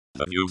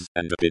The views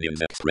and opinions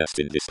expressed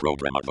in this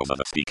program are those of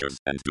the speakers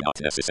and do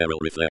not necessarily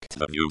reflect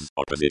the views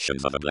or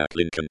positions of the Black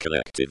Lincoln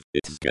Collective,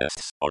 its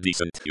guests, or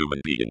decent human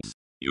beings.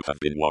 You have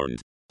been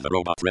warned. The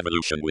robot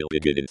revolution will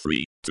begin in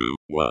 3, 2,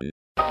 1.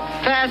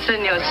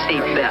 Fasten your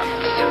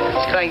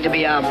seatbelts. It's going to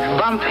be a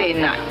bumpy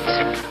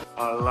night.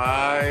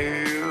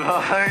 Alive!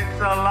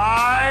 It's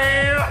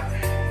alive!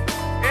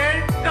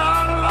 It's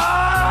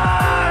alive!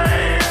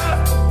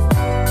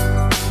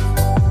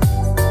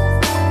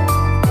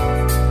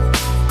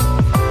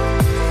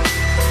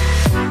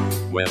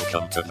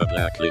 Welcome to the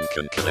Black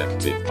Lincoln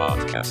Collective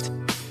podcast.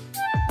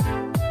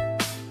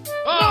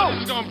 Oh,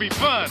 this is gonna be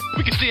fun.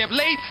 We can stay up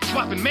late,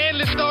 swapping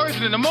manly stories,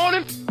 and in the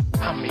morning,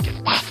 I'll make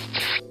it pop.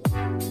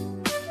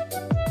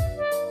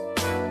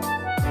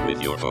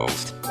 With your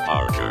host,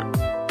 Parker.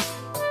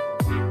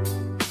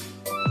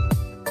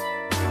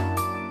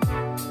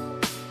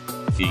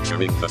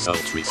 Featuring the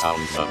sultry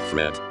sounds of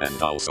Fred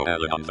and also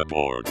Alan on the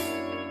board.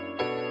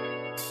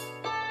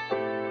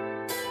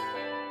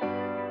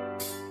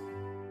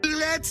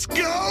 Let's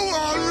go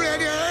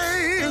already!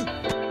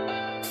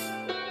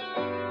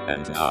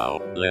 And now,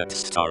 let's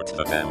start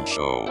the damn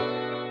show.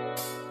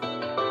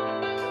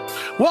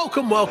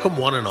 Welcome,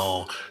 one and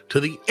all, to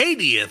the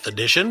 80th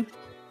edition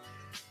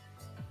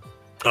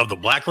of the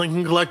Black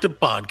Lincoln Collective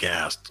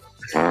podcast.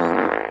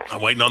 I'm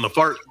waiting on the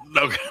fart.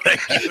 Okay, thank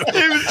you.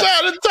 He was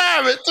trying to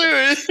time it,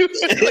 too.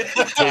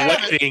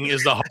 The waiting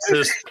is the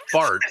hardest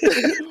fart.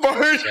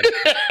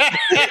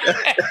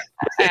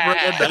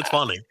 That's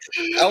funny.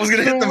 I was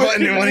going to hit the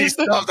button, and when he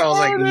stopped, I was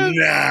like,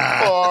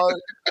 nah.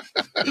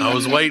 I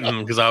was waiting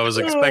because I was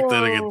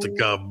expecting it to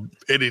come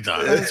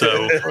anytime.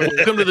 So,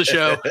 welcome to the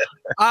show.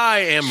 I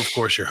am, of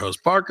course, your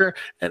host, Parker,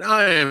 and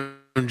I am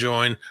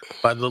joined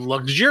by the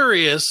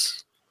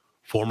luxurious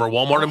former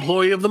Walmart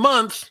employee of the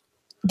month.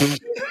 I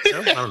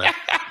don't know.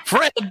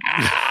 Fred.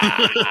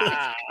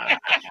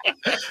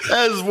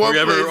 That's one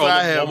place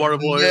I have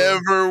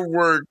never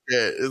worked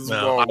at.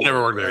 No, I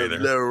never worked there either.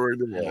 I've never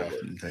worked at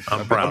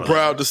Walmart. I'm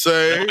proud to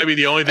say. That might be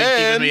the only thing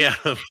keeping me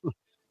out of.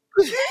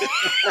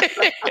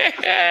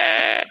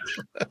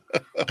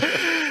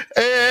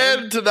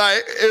 And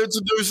tonight,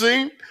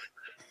 introducing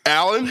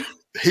Alan.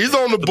 He's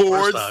on the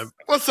boards.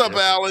 What's up,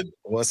 Alan?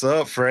 What's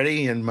up,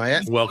 Freddie and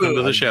Matt? Welcome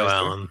to the show,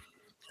 Alan.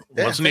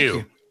 What's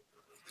new?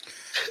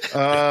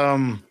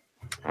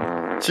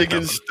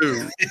 Chicken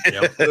stew.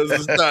 Yep. New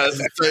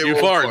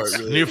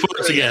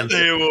farts again.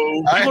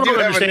 People don't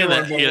understand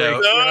that,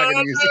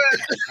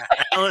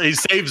 Alan, he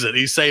saves it.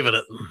 He's saving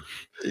it.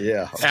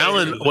 Yeah.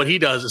 Alan, what he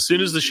does as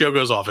soon as the show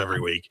goes off every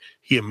week,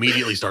 he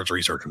immediately starts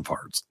researching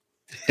farts.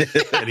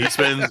 And he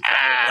spends,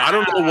 I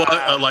don't know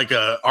what like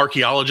a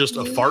archaeologist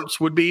of farts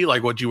would be,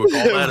 like what you would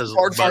call that as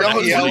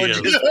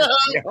archaeologist.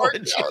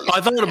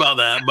 I thought about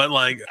that, but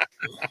like,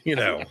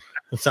 it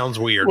sounds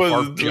weird.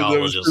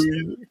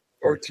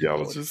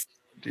 Archaeologist.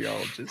 You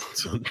see,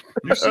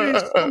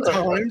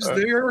 sometimes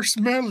they're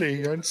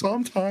smelly and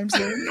sometimes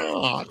they're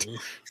not.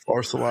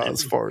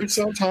 Fossilized farts.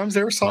 Sometimes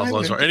they're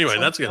silent. Anyway,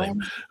 that's good. All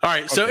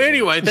right. So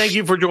anyway, thank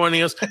you for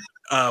joining us,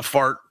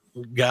 fart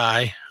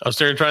guy. I was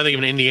trying to think of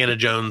an Indiana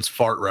Jones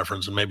fart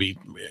reference, and maybe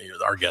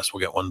our guest will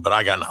get one, but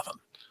I got nothing.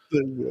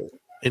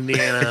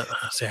 Indiana.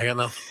 See, I got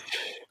nothing.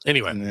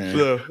 Anyway,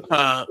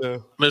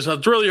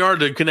 it's really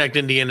hard to connect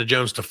Indiana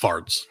Jones to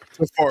farts.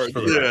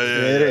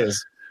 It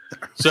is.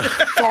 So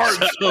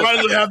farts. Why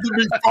does it have to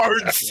be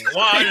farts?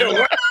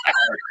 Why?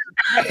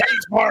 I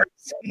hate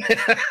farts.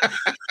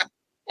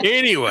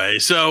 Anyway,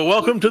 so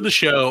welcome to the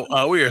show.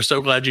 We are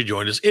so glad you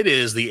joined us. It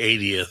is the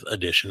 80th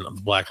edition of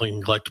the Black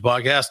Lincoln Collective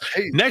podcast.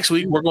 Hey. Next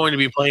week, we're going to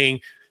be playing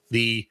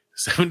the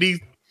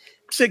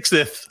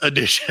 76th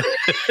edition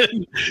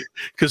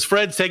because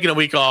Fred's taking a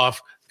week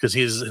off because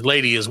his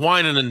lady is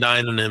whining and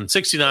dining him,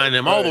 69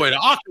 him all the way to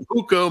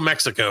Acapulco,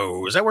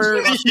 Mexico. Is that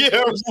where? Right.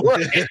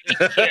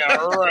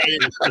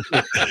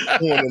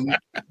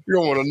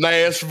 You're going to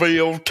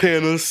Nashville,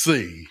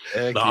 Tennessee.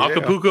 The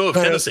Acapulco of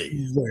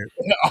Tennessee.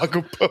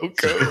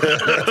 Acapulco.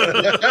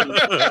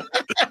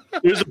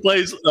 There's a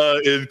place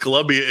in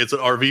Columbia. It's an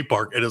RV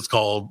park, and it's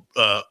called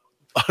the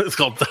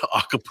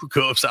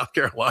Acapulco of South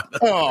Carolina.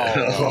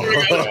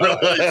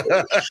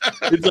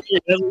 It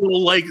has a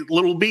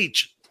little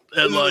beach.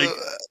 And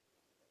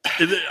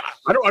I've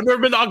never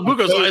been to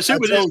Acapulco, so I assume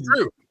it is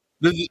true.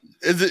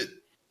 Is it?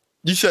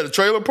 You said a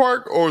trailer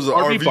park or is it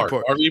RV park?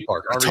 RV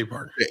park.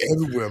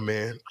 Everywhere,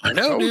 man. I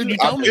know, dude. You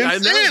told me. I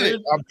know,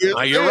 dude.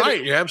 You're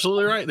right. You're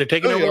absolutely right. They're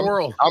taking over the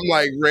world. I'm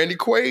like Randy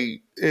Quaid.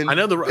 I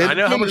know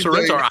how much the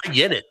rents are. I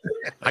get it.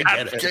 I'm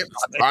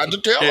trying to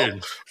tell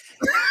dude.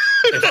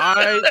 If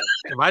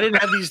I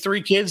didn't have these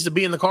 3 kids to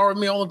be in the car with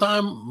me all the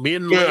time, me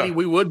and the lady,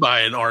 we would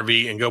buy an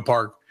RV and go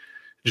park.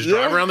 Just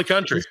drive around the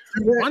country.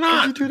 Why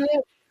not? Could you do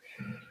that?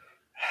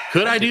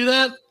 Could I do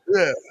that?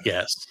 Yeah.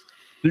 Yes.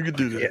 You could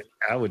do that.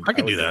 Yeah, I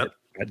could do that.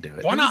 I'd do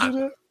it. Why not? I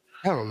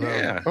don't know.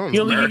 Yeah. I don't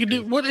You know. could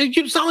do what?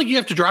 It's not like you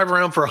have to drive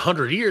around for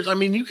 100 years. I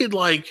mean, you could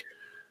hang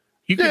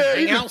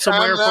out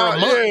somewhere for a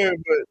month. Yeah,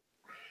 but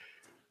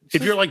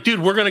If you're like,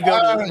 dude, we're gonna go.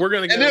 And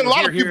then a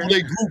lot of people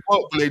they group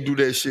up when they do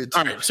that shit too.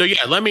 All right, so yeah,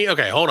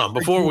 hold on.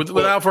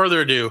 Without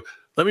further ado,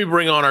 let me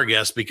bring on our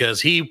guest because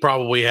he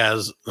probably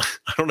has.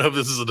 I don't know if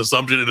this is an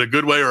assumption in a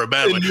good way or a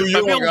bad way. I feel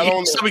like he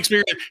has some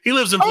experience. He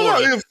lives in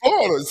Florida.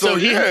 So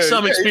he has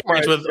some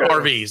experience with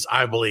RVs,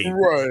 I believe.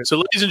 Right. So,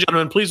 ladies and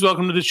gentlemen, please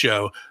welcome to the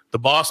show the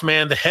boss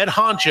man, the head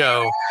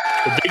honcho,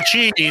 the big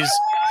cheese,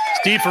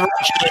 Steve Ferrucci.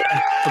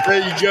 There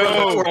you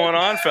go. What's going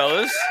on,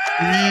 fellas?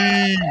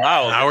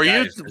 Wow. How are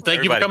you?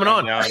 Thank you for coming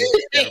on.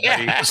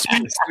 Yes,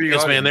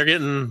 man,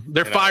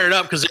 they're fired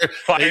up because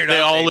they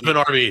all live in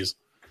RVs.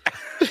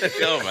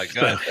 Oh my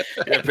god!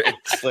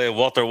 It's like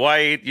Walter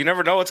White. You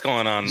never know what's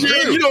going on.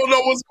 Yeah, you don't know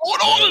what's going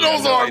on in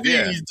those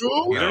RVs, dude.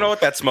 You don't know what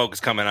that smoke is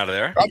coming out of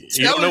there.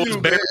 You don't know what's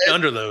buried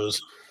under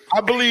those.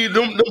 I believe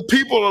them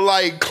people are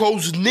like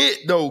close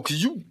knit though,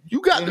 because you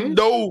got to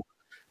know.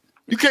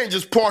 You can't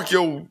just park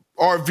your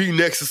RV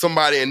next to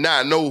somebody and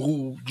not know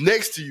who's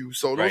next to you.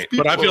 So those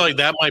people. But I feel like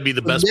that might be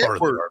the best part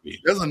of the RV.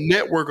 There's a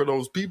network of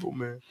those people,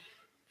 man.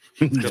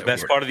 The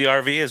best part of the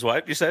RV is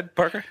what you said,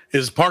 Parker?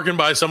 Is parking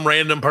by some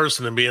random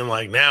person and being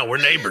like, now we're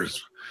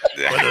neighbors.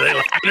 Whether they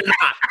like it or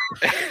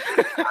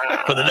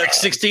not. For the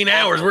next 16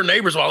 hours, we're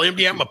neighbors while I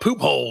empty out my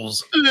poop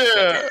holes.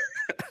 Yeah.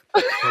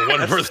 I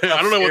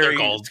don't know what they're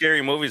called.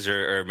 Scary movies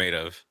are made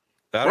of.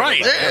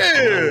 Right.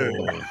 Yeah.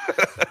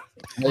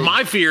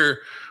 My fear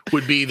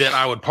would be that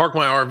I would park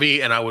my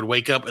RV and I would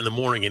wake up in the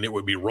morning and it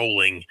would be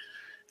rolling.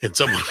 And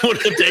someone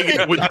would have taken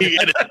it with me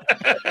in it.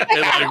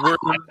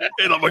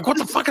 And I'm like, what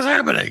the fuck is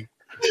happening?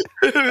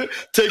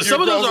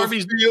 Some of those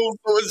RVs deal,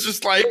 so it's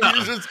just like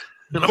you're just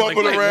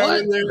bumping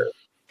around in there.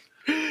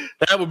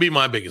 That would be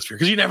my biggest fear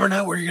because you never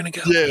know where you're gonna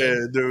go.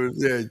 Yeah, dude.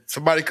 Yeah,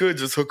 somebody could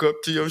just hook up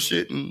to your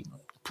shit and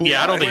pull.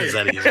 Yeah, I don't think it's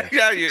that easy. I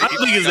don't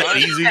think it's that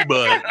easzy,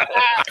 but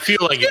I feel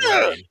like it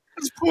would.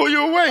 Just pull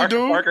you away,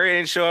 dude. Parker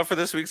didn't show up for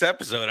this week's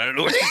episode. I don't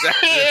know what he's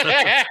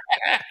at.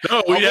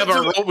 No,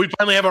 we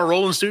finally have our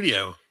rolling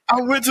studio. I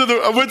went to the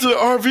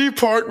RV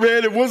park,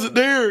 man. It wasn't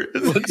there.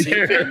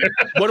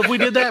 What if we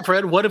did that,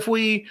 Fred? What if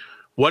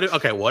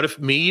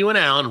me, you, and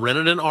Alan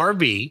rented an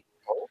RV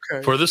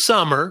for the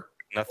summer,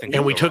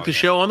 and we took the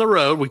show on the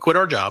road. We quit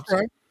our jobs.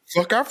 Right.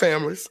 Fuck our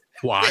families.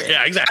 Why?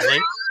 Yeah, exactly.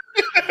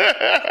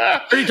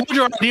 I already told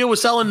you our idea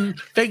was selling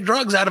fake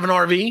drugs out of an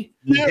RV.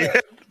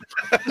 Yeah.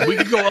 We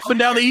could go up and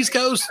down the East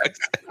Coast.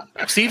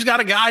 Steve's got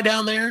a guy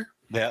down there.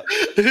 Yeah.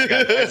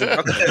 Guys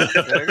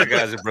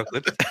in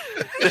Brooklyn.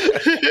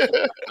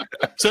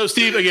 So,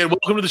 Steve, again,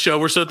 welcome to the show.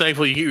 We're so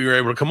thankful you were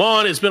able to come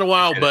on. It's been a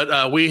while,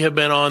 but we have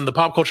been on the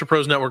Pop Culture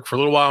Pros Network for a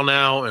little while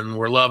now, and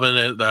we're loving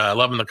it,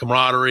 loving the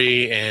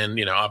camaraderie, and,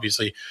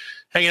 obviously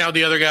hanging out with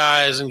the other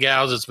guys and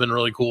gals. It's been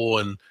really cool,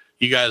 and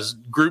you guys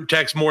group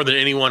text more than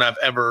anyone I've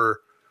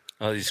ever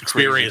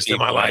experienced in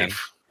my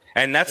life.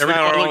 And that's not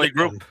our only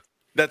group.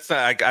 That's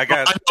not. I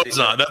got. It's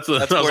not. I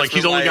was like,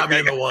 he's only got me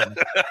in the one.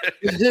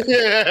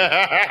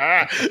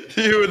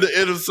 You in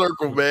the inner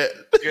circle, man.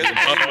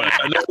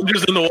 I'm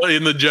just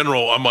in the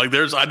general. I'm like,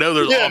 I know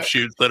there's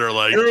offshoots that are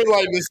like. You're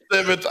like the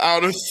seventh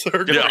outer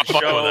circle. Yeah, I'm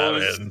fucking with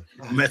that,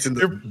 man. That's in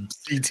the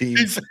C team.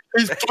 He's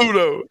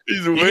Pluto.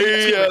 He's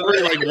way out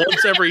there. Like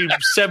once every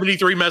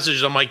 73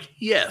 messages, I'm like,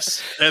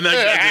 yes, and then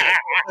that's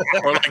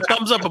it. Or like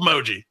thumbs up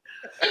emoji.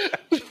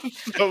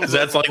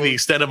 That's like the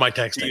extent of my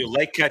texting. Do you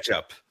like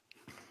ketchup?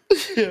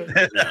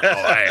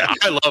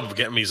 I love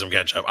getting me some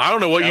ketchup. I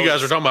don't know what you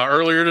guys were talking about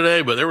earlier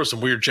today, but there was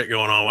some weird shit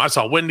going on. I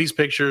saw Wendy's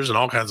pictures and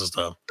all kinds of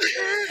stuff.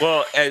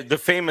 Well, the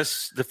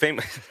famous.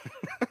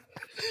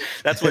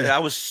 That's what I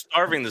was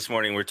starving this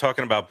morning. We're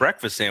talking about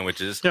breakfast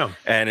sandwiches,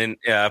 and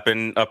up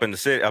in the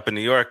city, up in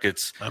New York,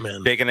 it's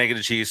bacon, egg,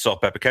 and cheese,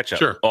 salt, pepper, ketchup.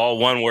 Sure, all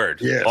one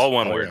word. Yes. All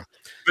one word.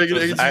 Bacon,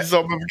 egg, cheese,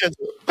 salt, pepper, ketchup.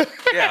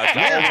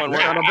 Yeah, all one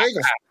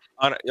word.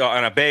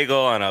 On a bagel,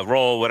 on a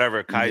roll,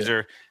 whatever.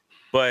 Kaiser. Yeah.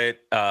 But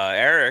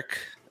Eric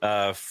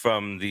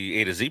from the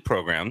A to Z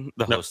program,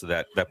 the host of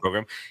that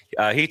program,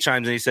 he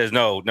chimes in. He says,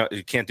 "No,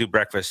 you can't do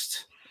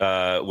breakfast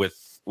with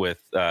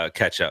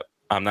ketchup.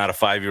 I'm not a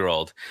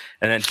 5-year-old."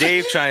 And then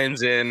Dave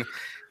chimes in,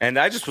 and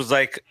I just was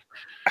like,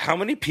 "How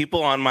many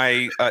people on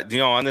my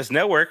on this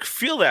network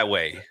feel that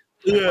way?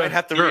 I might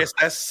have to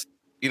reassess."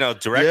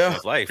 Direction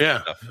of life.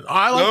 Yeah,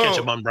 I like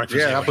ketchup on breakfast.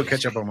 Yeah, I put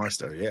ketchup on my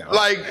stuff. Yeah,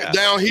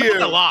 down here,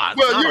 not a lot.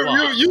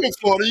 Well, you in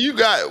Florida, you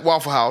got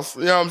Waffle House.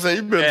 You know what I'm saying?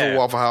 You've been to a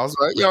Waffle House,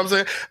 right? You know what I'm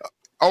saying?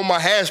 On my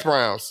hash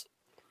browns,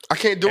 I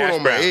can't do it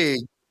on my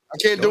egg. I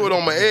can't do it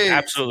on my egg.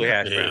 Absolutely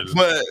hash browns.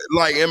 But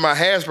like in my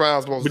hash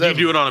browns, would you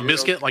do it on a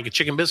biscuit, like a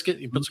chicken biscuit?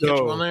 You put some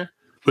ketchup on there.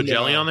 Put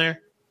jelly on there.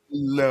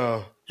 No,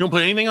 you don't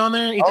put anything on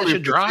there. Eat that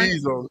shit dry.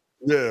 Cheese on it.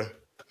 Yeah,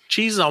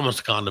 cheese is almost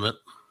a condiment.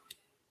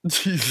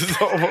 Jesus,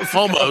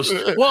 almost.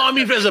 Well, I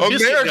mean, as a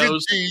biscuit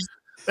goes, cheese.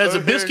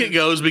 Biscuit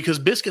goes, because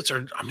biscuits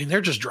are,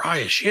 they're just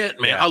dry as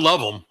shit, man. Yeah. I love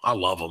them.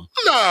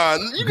 Nah,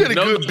 you get a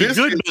good biscuit.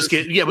 Good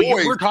biscuit. Yeah, but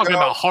we're talking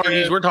about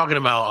Hardee's. We're talking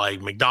about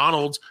like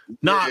McDonald's,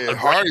 not a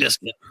Hardee's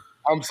biscuit.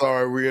 I'm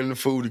sorry, we're in the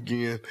food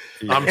again.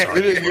 I'm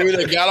sorry.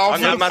 We got off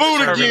in the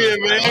food again,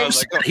 man.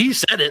 He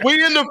said it.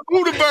 We in the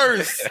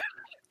foodiverse.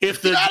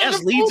 If the Get out of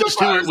guest the leads us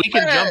to it, food we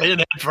can bus, jump man. in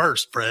head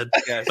first, Fred.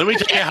 Yes. Let me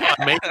tell you how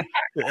I made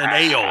an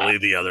aioli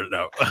the other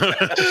no.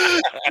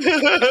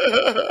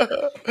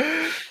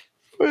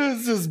 What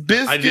is this?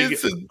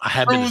 Biscuits and I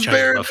have been to Chinese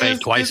Shrewsbury buffet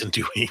biscuits? twice in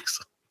 2 weeks.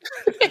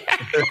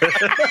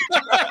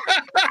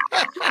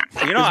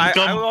 You know,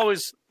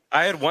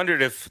 I had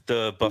wondered if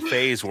the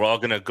buffets were all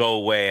going to go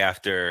away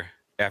after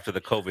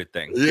the COVID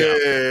thing.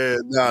 Yeah,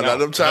 no,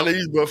 them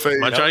Chinese buffets.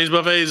 My Chinese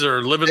buffets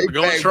are They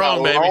going back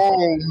strong, got baby.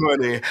 Long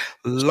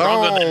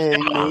money,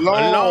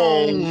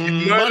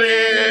 long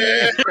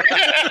money.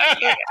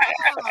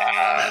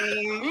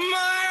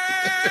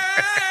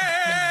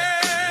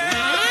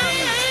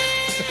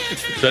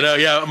 So no,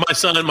 yeah, my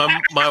son,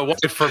 my wife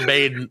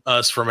forbade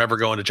us from ever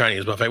going to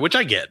Chinese buffet, which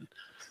I get.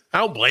 I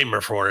don't blame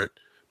her for it.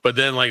 But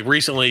then, like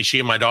recently, she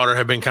and my daughter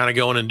have been kind of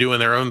going and doing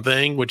their own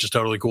thing, which is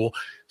totally cool.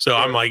 So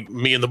I'm like,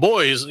 me and the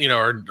boys, you know,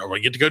 are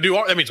we get to go do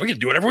that means we can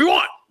do whatever we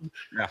want.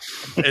 Yeah.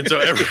 And so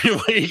every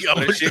week, I'm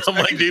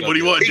like, dude, what do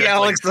you want? He got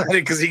all Like, excited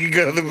because he could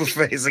go to the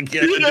buffets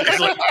again. It's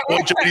like,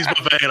 "Oh, Chinese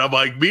buffet," and I'm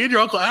like, me and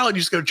your Uncle Alan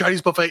used to go to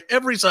Chinese buffet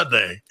every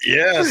Sunday.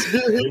 Yes.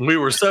 And we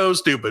were so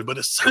stupid, but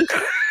it's so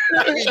good.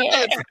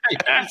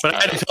 But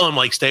I had to tell him,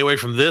 like, stay away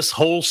from this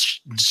whole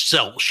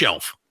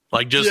shelf.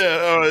 Like, just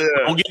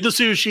don't get the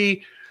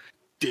sushi.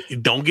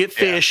 Don't get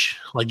fish.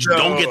 Like, just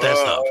don't get that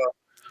stuff.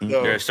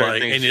 There are certain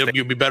Like, things and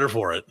you'll be better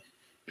for it.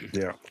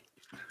 Yeah.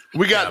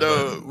 We got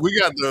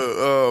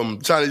the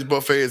Chinese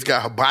buffet. It's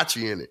got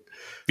hibachi in it.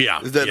 Yeah.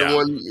 Is that the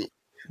one?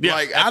 Yeah,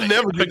 Like, I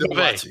never get the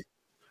hibachi.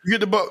 You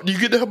get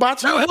the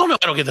hibachi? No, hell no,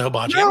 I don't get the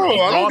hibachi. No,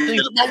 I don't think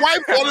get it. My wife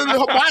ordered the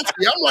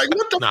hibachi. I'm like,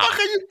 what the fuck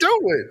are you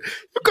doing?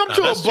 You come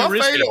to a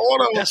buffet to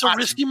order That's a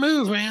risky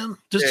move, man.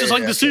 Just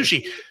like the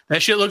sushi.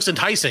 That shit looks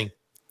enticing.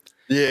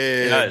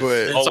 Yeah, but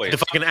it's like the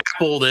fucking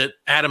apple that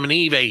Adam and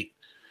Eve ate.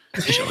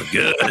 It shit looked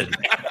good.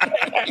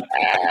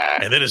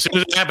 And then as soon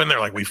as it happened, they're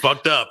like, we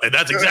fucked up. And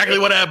that's exactly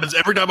what happens.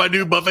 Every time I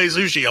do buffet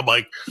sushi, I'm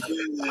like,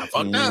 I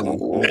fucked up.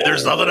 And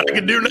there's nothing I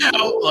can do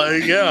now.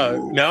 Like, yeah.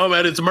 Now I'm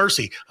at its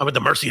mercy. I'm at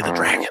the mercy of the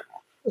dragon.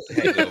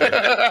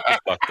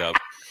 fucked up.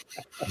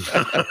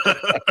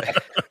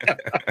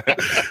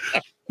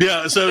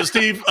 Yeah. So,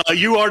 Steve,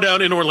 you are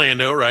down in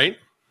Orlando, right?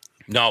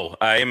 No,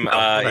 I'm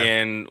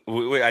in.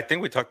 I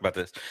think we talked about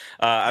this.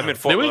 I'm in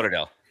Fort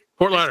Lauderdale.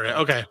 Fort Lauderdale.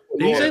 Okay.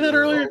 Did you say that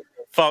earlier?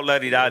 Fort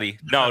Lauderdale.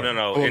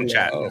 No. In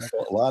chat.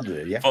 Fort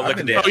Lauderdale. Yeah. Fort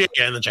Lauderdale. Oh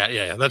yeah, in the chat.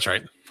 Yeah, that's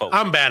right.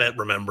 I'm bad at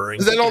remembering.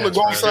 Is that on the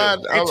Gulf side?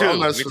 Me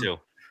too.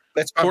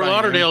 That's Fort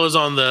Lauderdale is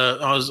on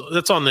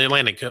that's on the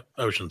Atlantic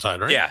Ocean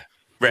side, right? Yeah.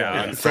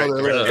 Right.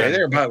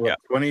 They're about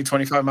 20,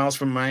 25 miles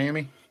from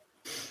Miami.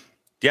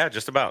 Yeah,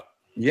 just about.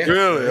 Yeah.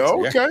 Really?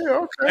 Okay.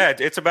 Yeah,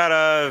 it's about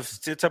a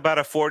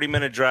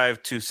 40-minute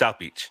drive to South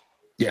Beach.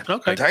 Yeah.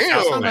 Okay.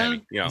 Damn.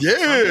 Miami, you know.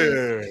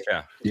 Yeah.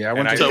 Yeah.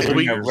 And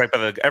right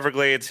by the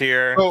Everglades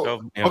here.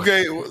 So, you know,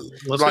 okay.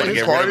 Let's Like, get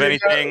rid of partying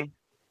anything.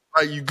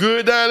 Like, you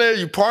good down there?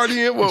 You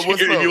partying? What's up?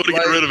 You want to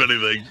Like, get rid of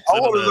anything? I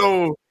want to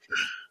know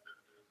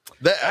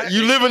that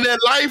you living that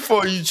life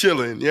or you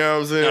chilling? You know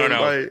what I'm saying?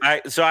 No.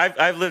 Like,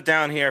 I've lived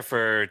down here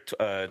for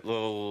a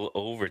little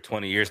over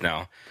 20 years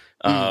now.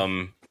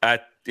 When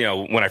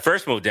I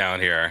first moved down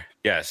here,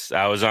 yes,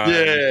 I was on.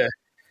 Yeah.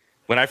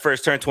 When I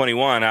first turned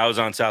 21, I was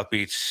on South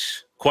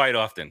Beach quite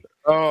often.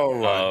 Oh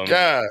my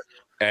God.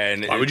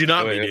 And why would you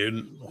not be,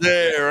 dude?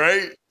 Yeah,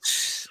 right.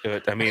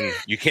 I mean,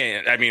 you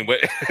can't. I mean, Yeah,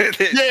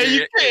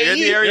 you can't. In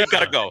the area, you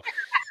gotta go.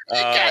 You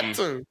got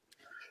to.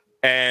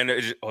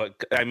 And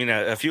I mean,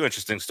 a few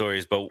interesting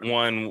stories, but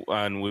one,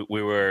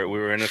 we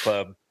were in a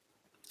club,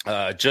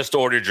 just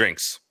ordered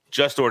drinks,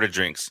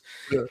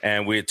 Yeah.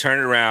 and we turn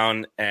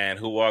around, and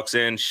who walks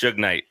in? Suge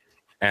Knight,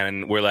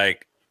 and we're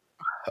like,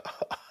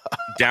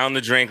 down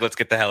the drink, let's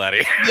get the hell out of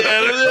here.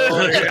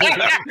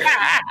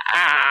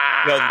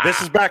 No,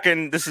 this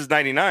is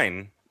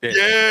 99. Yeah.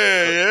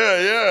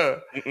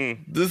 Mm-mm.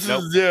 This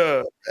Nope.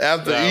 is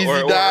after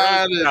Easy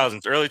died.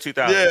 Early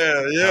 2000s.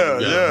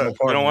 Yeah.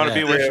 We don't want to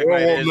be where Yeah, Suge we Knight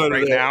don't is want none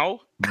right of that. now.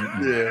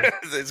 Yeah.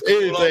 It's cool,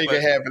 Anything but-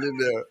 can happen in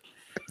there.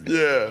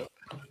 Yeah.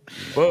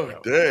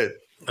 Fuck that.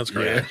 That's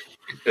great.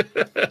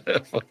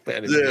 Fuck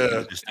that.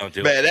 Yeah. Just don't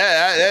do it. Man,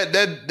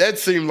 that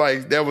seemed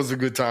like that was a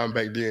good time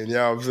back then. You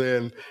know what I'm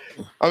saying?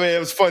 I mean, it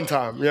was a fun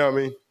time. You know what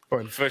I mean?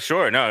 Fun. For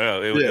sure.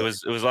 No. It Yeah.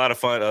 was a lot of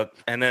fun.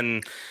 And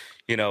then,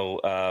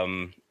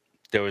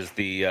 there was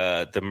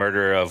the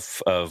murder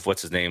of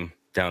what's his name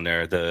down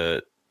there,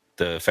 the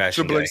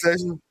fashion Triple guy. X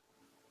Station?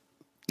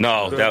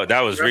 No,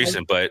 that was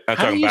recent, but I'm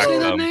How do talking you say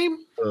about that name?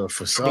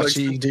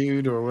 Versace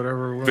dude or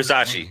whatever. It was.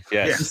 Versace.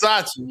 Yes.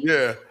 Versace,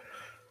 yeah.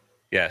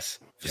 Yes.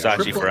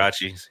 Versace,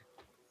 Faraci.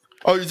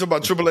 Oh, you talking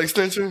about Triple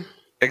Extension?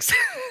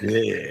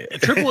 Yeah.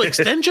 Triple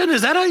extension?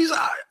 Is that how you?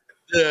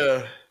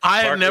 Yeah. I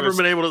have Mark never was-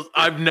 been able to.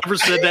 I've never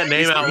said that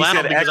name out He loud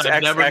said because I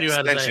XX never knew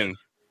how to say it. extension.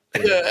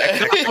 Yeah.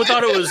 I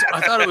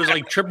thought it was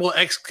like triple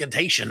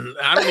excitation.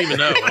 I don't even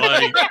know.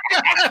 Like,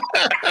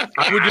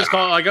 I would just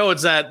call it like, oh,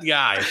 it's that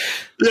guy.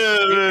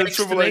 Yeah,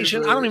 Triple X.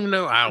 Excitation? I don't even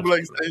know. I Triple don't.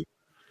 X Station.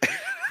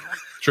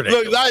 It's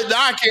ridiculous. Look,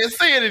 now I can't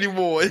say it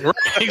anymore.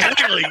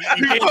 Exactly. You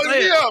You can't fucked say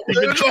me it. up.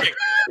 You've been tricked.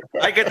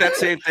 I get that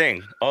same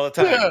thing all the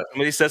time. Yeah.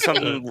 Somebody says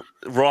something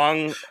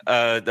wrong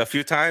a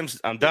few times,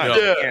 I'm done.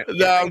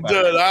 Yeah, I'm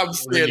done. I'm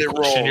saying it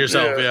Question wrong.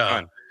 yourself,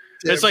 Yeah.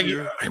 yeah. It's like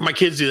my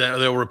kids do that.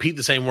 They'll repeat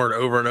the same word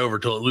over and over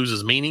till it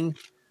loses meaning.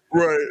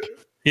 Right.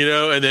 You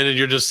know, and then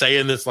you're just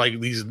saying this like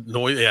these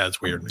noise. Yeah,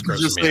 it's weird. It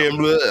grosses Just me saying out.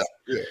 blah.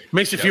 Yeah. It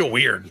makes you feel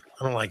weird.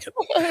 I don't like it.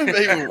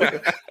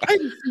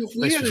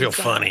 Makes me feel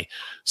funny.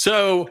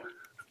 So,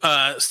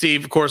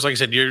 Steve, of course, like I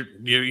said,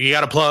 you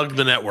got to plug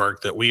the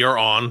network that we are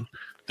on.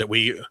 That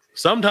we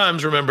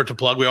sometimes remember to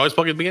plug. We always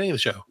plug at the beginning of the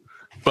show,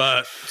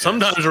 but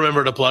sometimes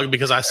remember to plug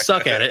because I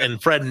suck at it,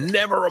 and Fred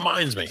never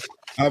reminds me.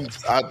 I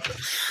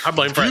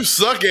blame Fred. You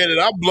suck at it.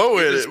 I blow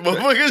at it. I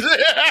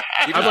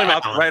blame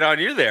it right on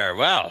you there.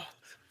 Wow.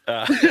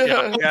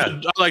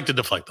 I like to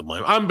deflect the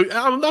blame. I'm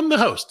the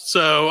host,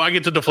 so I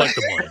get to deflect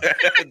the blame.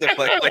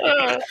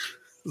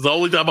 It's the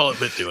only time I'll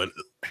admit to it.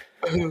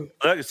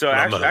 Look, so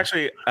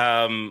actually,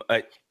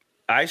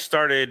 I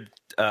started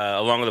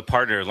along with a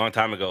partner a long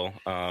time ago,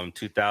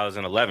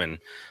 2011,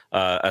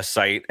 a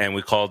site, and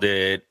we called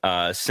it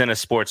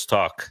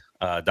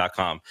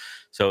cinesportstalk.com.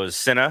 So it was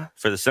Cine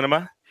for the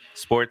cinema,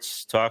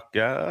 sports talk.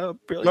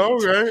 Brilliant.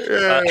 Okay,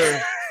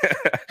 yeah.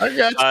 I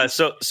got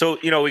you. So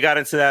we got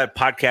into that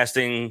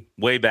podcasting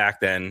way back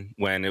then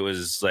when it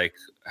was like,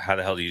 how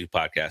the hell do you do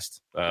podcast?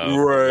 What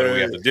do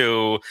we have to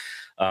do?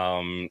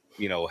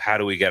 How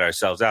do we get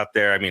ourselves out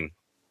there? I mean,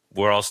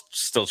 we're all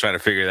still trying to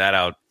figure that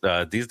out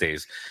these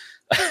days.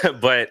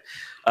 But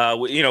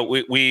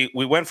we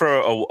went for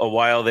a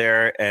while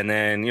there, and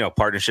then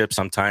partnerships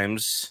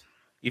sometimes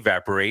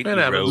evaporate. It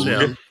happens,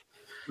 yeah.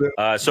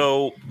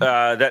 So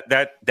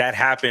that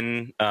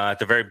happened at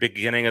the very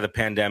beginning of the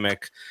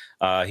pandemic.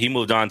 He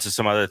moved on to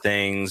some other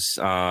things,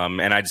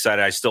 and I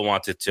decided I still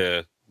wanted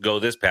to go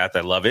this path.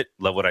 I love it.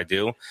 Love what I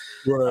do.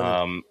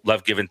 Right.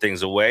 Love giving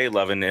things away.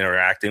 Loving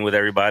interacting with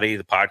everybody.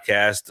 The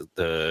podcast,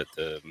 the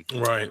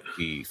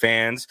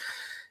fans.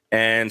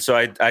 And so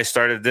I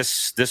started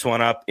this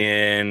one up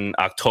in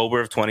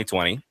October of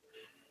 2020.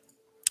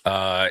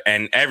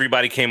 And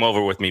everybody came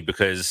over with me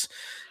because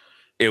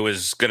it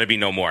was going to be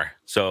no more.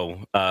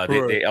 So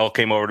they all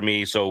came over to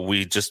me. So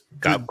we just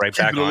got right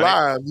back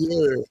on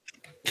it.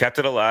 Kept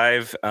it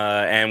alive.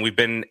 And we've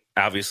been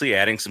obviously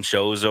adding some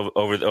shows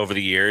over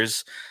the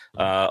years.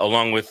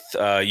 Along with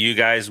you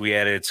guys, we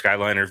added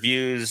Skyliner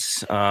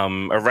Views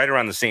right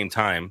around the same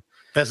time.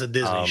 That's a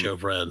Disney show,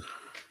 Fred.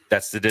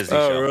 That's the Disney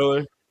show. Oh,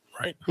 really?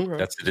 Right.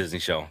 That's the Disney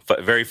show.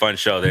 Very fun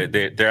show.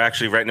 They're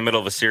actually right in the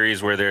middle of a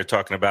series where they're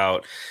talking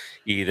about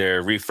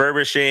either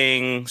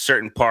refurbishing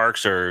certain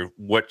parks or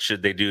what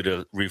should they do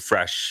to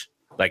refresh,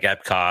 like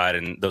Epcot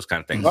and those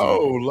kind of things.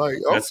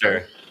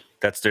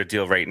 That's their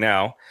deal right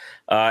now.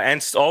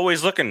 And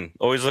always looking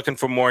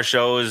for more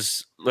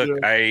shows. Look,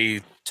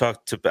 I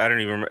talked to, I don't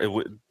even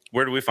remember,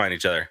 where do we find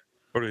each other?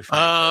 Where do we find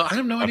each other? I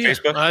have no On idea.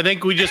 Facebook? I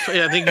think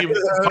you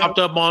popped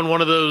up on one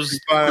of those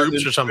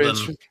groups or something.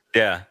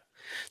 Yeah.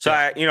 So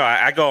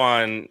I go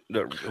on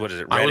what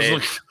is it? Reddit. I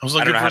was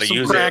looking for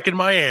some crack in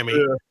Miami.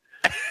 Yeah.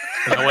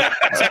 And I went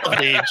to South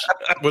Beach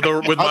with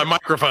my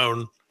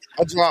microphone.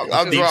 I dropped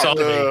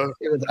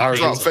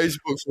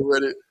Facebook for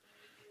Reddit.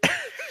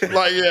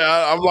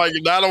 I'm like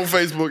not on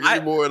Facebook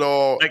anymore at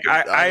all. Like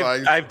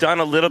I've done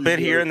a little bit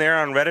here and there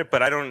on Reddit,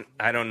 but I don't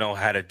know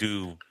how to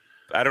do.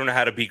 I don't know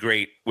how to be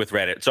great with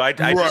Reddit. So I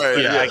get hard on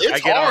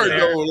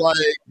there. though. Like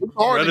it's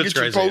hard Reddit's to get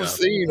your crazy, post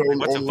seen on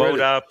What to on vote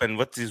Reddit. up and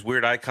what's these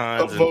weird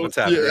icons and what's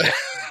happening.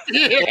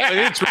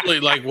 It's really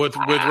like with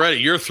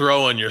Reddit, you're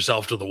throwing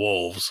yourself to the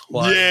wolves.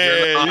 Like, you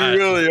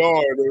really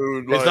are,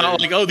 dude. It's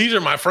not like, oh, these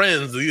are my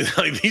friends. These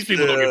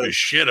people don't give a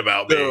shit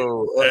about me.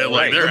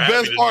 The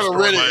best part of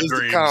Reddit is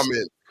the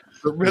comment.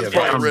 The best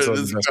part of Reddit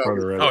is the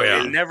comment. Oh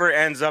yeah, It never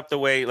ends up the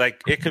way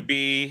it could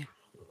be.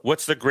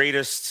 What's the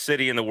greatest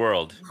city in the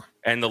world?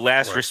 And the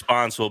last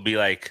response will be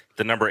like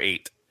the number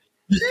 8.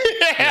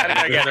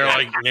 Yeah, they're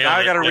like, now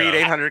I got to read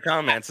 800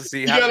 comments to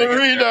see how. You got to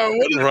read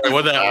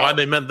why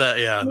they meant that.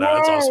 Yeah,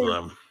 that's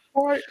awesome.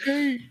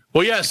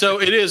 Well, yeah.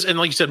 So it is, and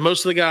like you said,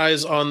 most of the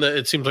guys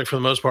it seems like for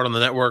the most part on the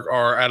network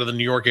are out of the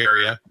New York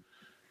area,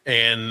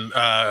 and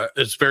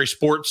it's very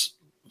sports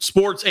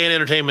and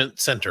entertainment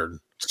centered.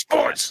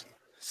 Sports.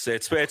 So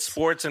it's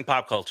sports and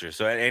pop culture.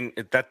 So and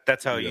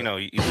that's how you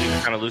leave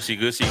it kind of loosey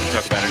goosey. You can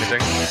talk about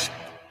anything.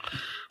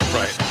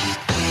 Right.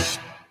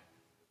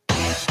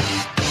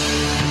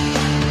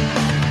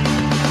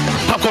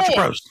 Pop culture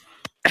pros.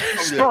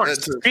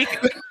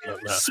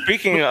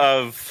 Speaking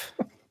of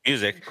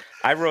music,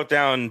 I wrote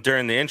down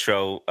during the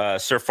intro,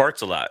 Sir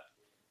Farts a lot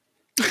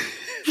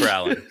for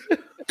Alan.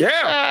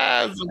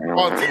 Yeah, Sir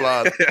Farts a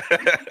lot.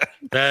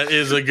 That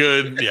is a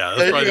good,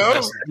 that's probably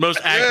the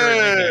most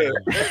accurate.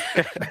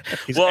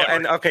 Well,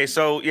 and okay,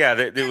 so we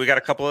got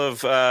a couple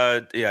of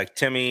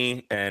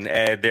Timmy and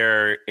Ed.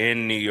 They're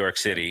in New York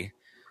City.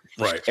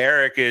 Right.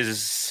 Eric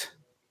is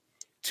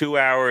 2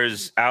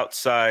 hours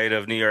outside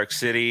of New York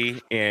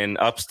City in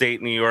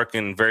upstate New York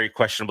in very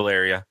questionable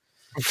area.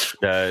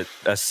 A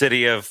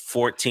city of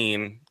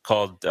 14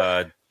 called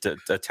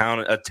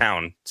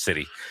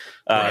city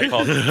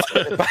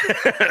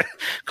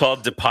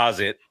called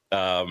Deposit.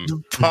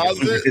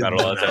 Deposit? Got a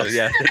lot of time.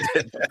 Yeah.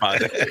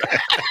 Deposit.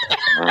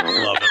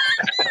 Love it.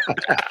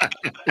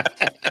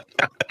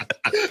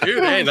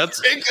 Dude, hey, that's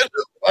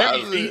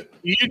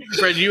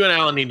Fred. You and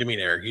Alan need to meet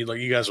Eric. You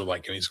guys are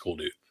like him. He's a cool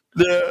dude.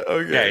 Yeah,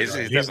 okay. Yeah, he's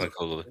definitely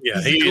cool. Yeah,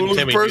 He's the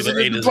coolest person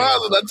in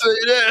Deposit, I tell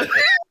you that.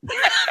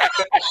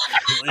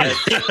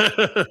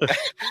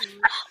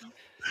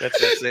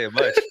 That's not saying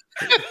much.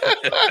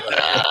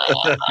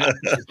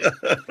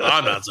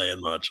 I'm not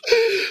saying much.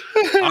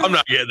 I'm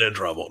not getting in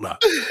trouble. No.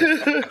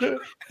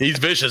 He's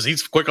vicious.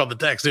 He's quick on the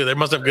text, too. They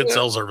must have good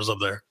cell service up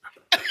there.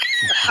 They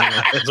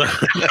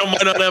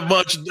might not have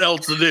much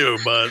else to do,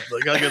 but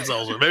they got good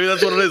cell service. Maybe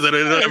that's what it is. They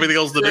don't have anything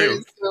else to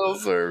do. Cell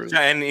service.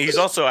 Yeah, and he's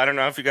also, I don't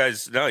know if you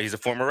guys know, he's a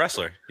former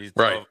wrestler. He's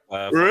right.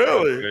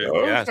 Really?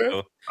 Yeah. Okay.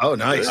 So, oh,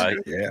 nice.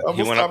 Yeah.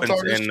 He went up he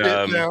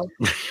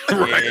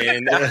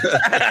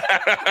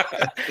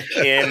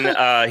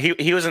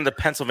was in the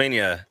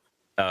Pennsylvania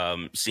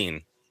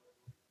scene.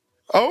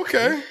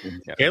 Okay.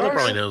 Yeah. Caleb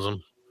probably knows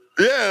him.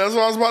 Yeah, that's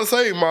what I was about to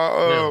say.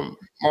 My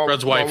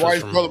Fred's my wife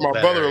wife's is brother, from my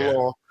that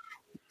brother-in-law,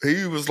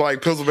 he was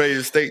like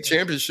Pennsylvania state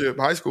championship,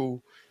 high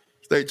school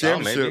state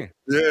championship.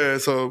 Yeah,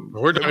 so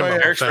We're talking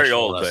about Eric's very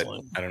old,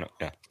 wrestling. but I don't know.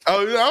 Yeah.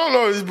 I don't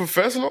know. Is he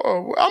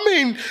professional? I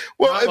mean,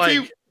 well, not if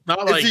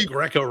like he-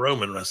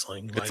 Greco-Roman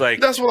wrestling. It's like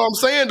that's what I'm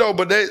saying though.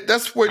 But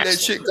that's where that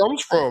shit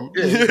comes from.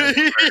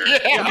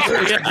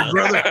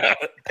 brother.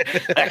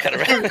 that kind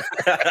of.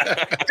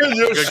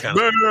 Your Good kind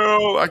of-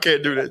 smell. I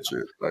can't do that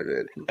shit like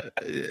that.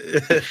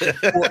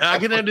 I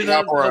can do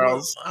that.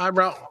 Eyebrows.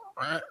 Eyebrow.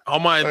 All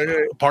my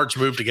Okay. parts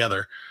move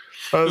together.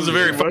 It's a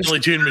very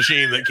finely tuned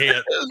machine that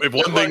can't. If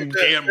one thing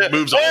can't,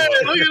 moves all. Hey,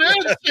 look at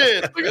that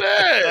shit! Look at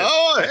that!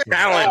 Oh,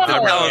 Talent, the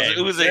talent's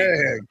dang.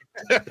 oozing.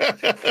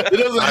 It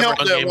doesn't help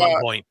Eyebrow game on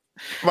that point.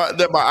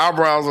 my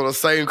eyebrows are the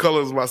same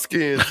color as my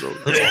skin. So.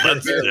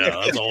 That's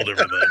a whole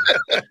different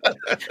thing.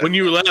 When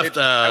you left,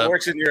 That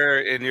works in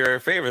your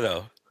favor,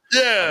 though.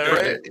 Yeah,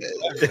 right.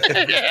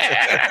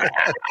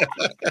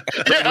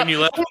 when you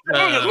left, look.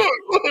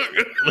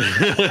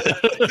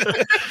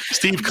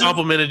 Steve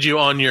complimented you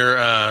on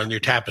your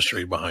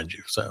tapestry behind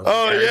you. So,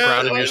 Oh, yeah,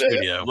 proud of your like that.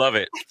 studio. Love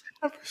it.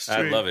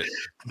 I love it.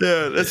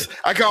 Yeah,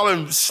 I call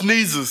him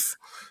sneezes.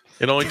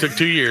 It only took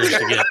 2 years to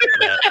get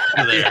that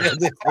there. it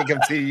did take him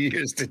 2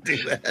 years to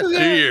do that. 2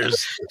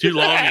 years, 2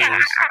 long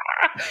years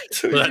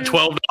for that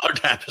 $12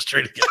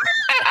 tapestry to get.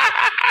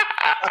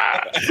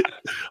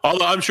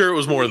 Although I'm sure it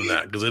was more than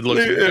that because it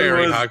looks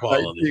very high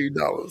quality.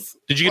 $19.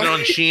 Did you get it on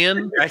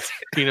Shein?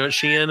 Do you know what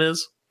Shein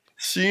is?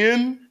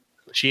 Shein?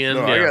 Shein,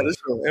 No, yeah. I got this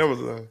on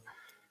Amazon.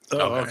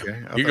 Oh, Okay.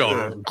 okay. You're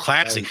going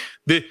classy.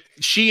 The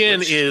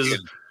Shein is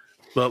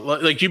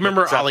like you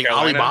remember South like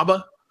Carolina?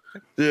 Alibaba,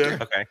 Yeah.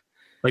 Okay.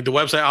 like the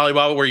website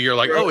Alibaba, where you're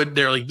like, oh,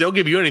 they're like they'll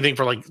give you anything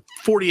for like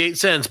 48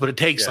 cents, but it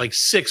takes like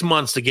 6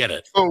 months to get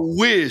it. Oh,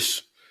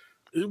 Wish.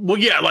 Well,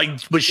 yeah,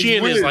 but Shein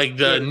is Wish, like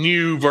the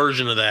new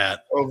version of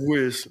that, Of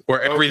Wish.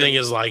 where everything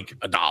is like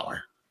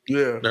 $1.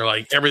 Yeah. They're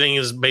like everything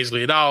is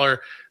basically $1.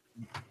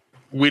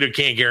 We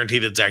can't guarantee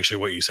that's actually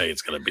what you say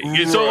it's going to be.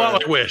 It's a lot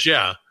like Wish,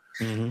 yeah.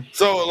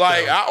 So,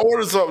 like, I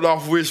ordered something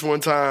off Wish one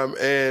time,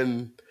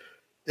 and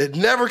it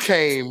never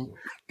came,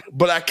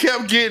 but I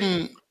kept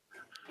getting,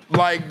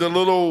 like, the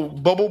little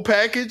bubble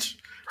package,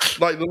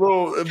 like the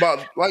little,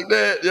 about like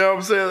that, you know what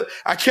I'm saying?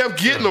 I kept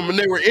getting them, and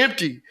they were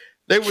empty.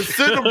 They would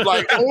send them,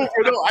 like, over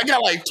and over. I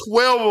got, like,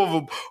 12 of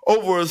them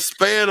over a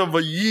span of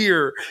a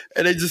year,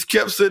 and they just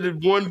kept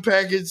sending one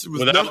package with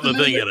Without nothing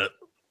the thing in it.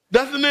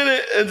 Nothing in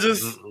it, and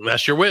just...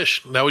 That's your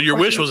wish. That was your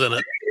wish was in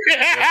it.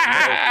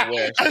 I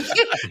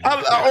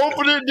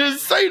opened it, didn't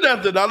say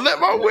nothing. I let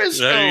my wish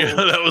go. There you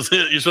go. That was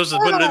it. You're supposed to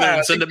put it in there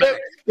and send it back.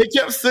 They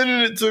kept sending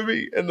it to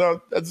me, and I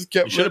just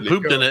kept. You should have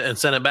pooped in it and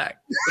sent it back.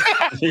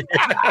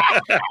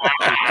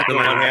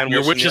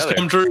 Your wishes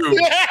come true.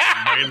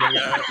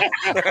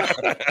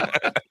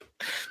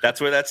 That's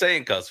where that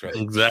saying comes from.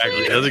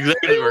 Exactly. That's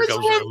exactly where it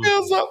comes Which from. one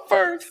fills up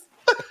first?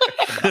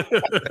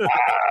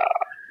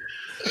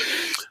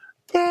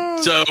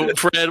 So,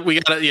 Fred,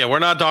 we're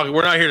not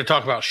here to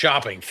talk about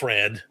shopping,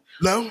 Fred.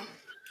 No,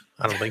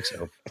 I don't think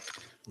so.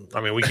 I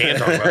mean, we can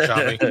talk about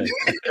shopping.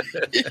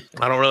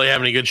 I don't really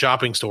have any good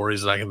shopping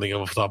stories that I can think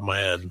of off the top of my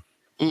head.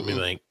 What do you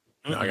think?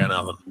 No, I got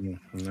nothing.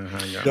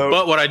 no.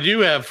 But what I do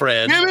have,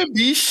 Fred. Women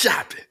be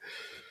shopping.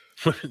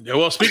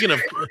 Well, speaking of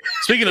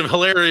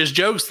hilarious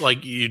jokes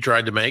like you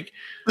tried to make,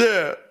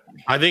 Yeah.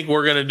 I think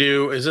we're gonna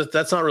do.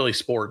 That's not really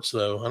sports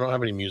though. I don't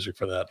have any music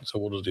for that, so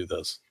we'll just do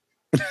this.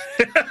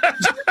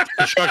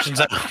 Construction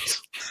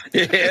sounds.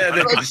 Yeah,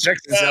 the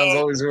construction sounds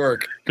always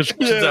work.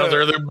 Construction sounds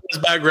are their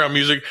best background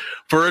music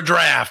for a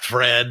draft,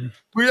 Fred.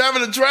 We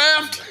having a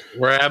draft?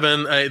 We're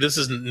having this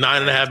is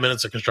 9.5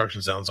 minutes of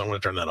construction sounds, so I'm going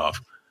to turn that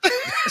off.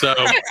 So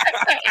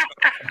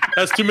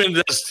that's 2 minutes.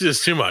 That's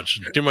just too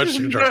much. Too much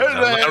construction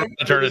sounds. I'm going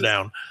to turn it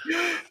down.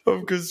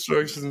 of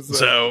construction.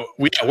 So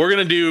we're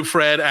gonna do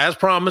Fred as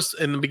promised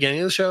in the beginning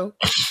of the show.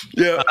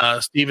 Yeah.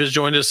 Steve has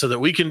joined us so that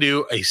we can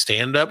do a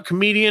stand-up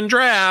comedian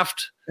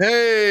draft.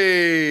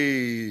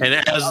 Hey.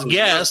 And as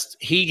guest,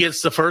 he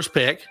gets the first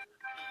pick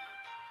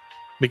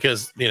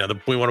because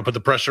we want to put the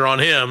pressure on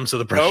him, so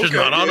the pressure's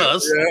not on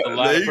us. A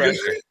lot of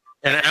pressure.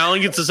 And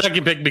Alan gets the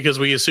second pick because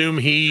we assume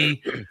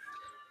he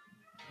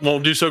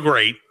won't do so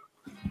great.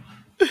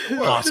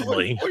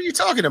 Possibly. What are you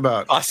talking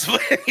about?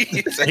 Possibly.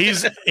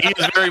 He's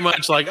very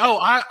much like,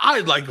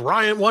 I'd like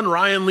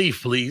Ryan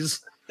Leaf, please.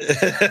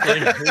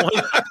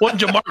 one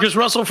Jamarcus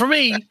Russell for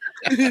me.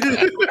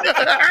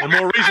 And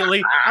more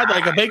recently, I'd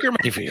like a Baker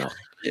Mayfield.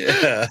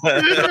 Yeah.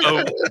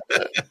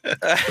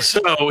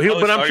 So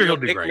but I'm sure he'll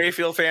do Baker great.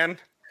 Mayfield fan?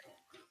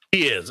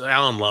 He is.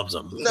 Alan loves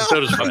him.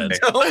 So does Fred.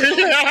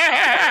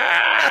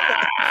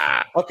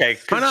 Okay.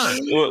 Why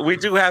not? We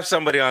do have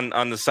somebody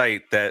on the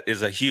site that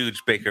is a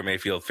huge Baker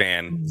Mayfield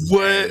fan.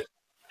 What?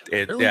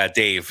 Really? Yeah,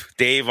 Dave.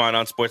 Dave on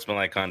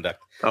Unsportsmanlike Conduct.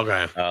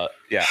 Okay.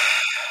 Yeah.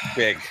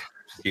 Big.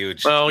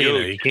 Huge. Well,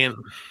 Huge. you can't.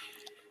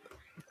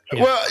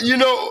 Well,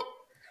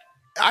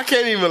 I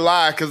can't even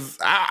lie because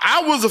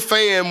I was a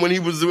fan when he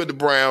was with the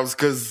Browns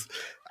because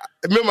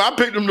remember I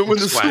picked him to win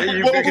the Super Bowl.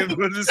 You picked him to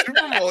win the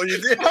Super Bowl.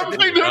 You did. I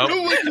picked him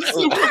to win the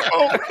Super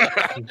Bowl.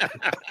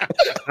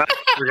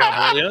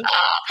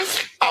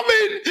 I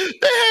mean,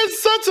 they had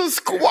such a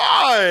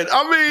squad.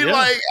 I mean,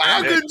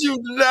 how could you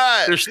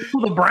not? They're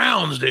still the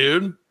Browns,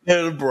 dude.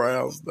 Yeah, the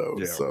Browns though.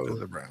 Yeah, so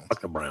the Browns.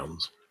 Fuck the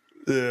Browns.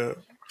 yeah,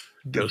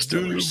 Go to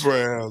the Steelers.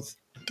 Browns.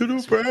 To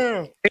the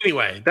Browns.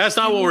 Anyway, that's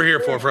not what we're here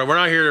for, Fred. We're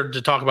not here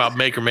to talk about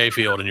Baker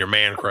Mayfield and your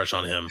man crush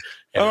on him.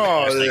 And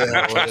Oh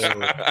yeah, whatever.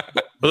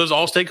 Were those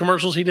Allstate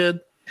commercials he did?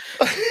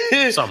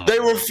 They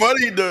were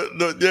funny.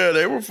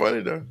 They were funny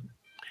though.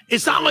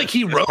 It's not like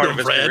he wrote Part them, of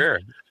his Fred. career.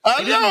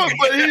 I know,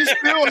 but he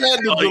still had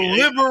to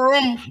deliver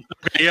them.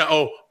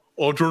 Yeah.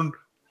 Turn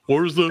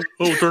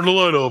the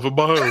light off at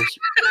my house.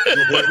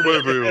 Baker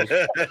Mayfield.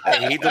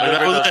 Hey, he delivered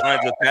those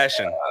lines with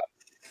passion.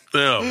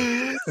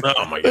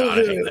 Oh my God,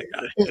 I hate that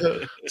guy.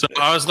 So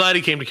I was glad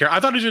he came to Carolina. I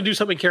thought he was going to do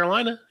something in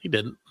Carolina. He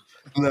didn't.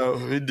 No,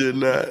 he did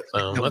not.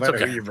 So No that's matter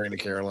who okay. you bring to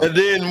Carolina. And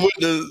then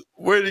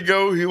where'd he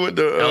go? He went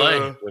to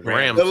LA,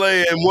 Rams.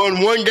 LA and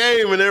won one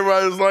game, and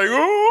everybody was like, They're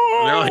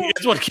 "Oh!" like,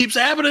 it's what keeps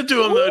happening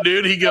to him, though,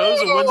 dude. He goes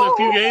and wins a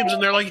few games,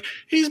 and they're like,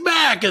 he's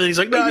back. And then he's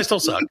like, no, I still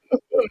suck.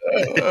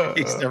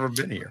 He's never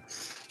been here.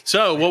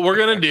 So what we're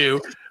going to do,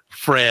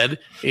 Fred,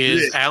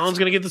 is Alan's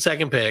going to get the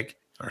second pick.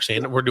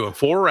 We're doing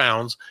 4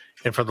 rounds.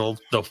 And for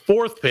the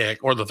fourth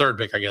pick, or the third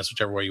pick, I guess,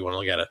 whichever way you want to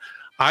look at it,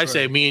 I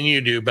say me and you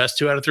do best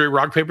 2 out of 3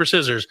 rock, paper,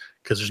 scissors,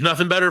 because there's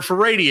nothing better for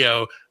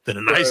radio than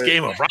a nice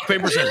game of rock,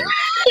 paper, scissors.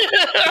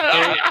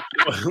 So,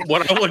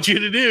 what I want you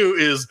to do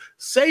is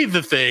say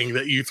the thing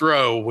that you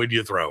throw when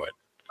you throw it.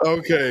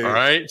 Okay. All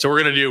right. So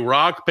we're going to do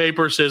rock,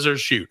 paper, scissors,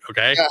 shoot.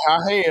 Okay.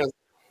 Our hands.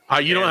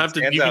 You don't have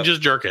to, Hands you can up.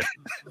 just jerk it.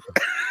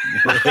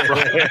 All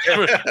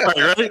right,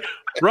 you ready?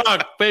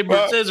 Rock, paper,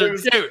 Rock,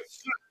 scissors, paper, shoot.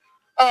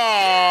 Oh,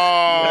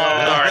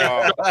 All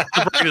right.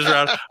 Practice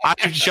round. I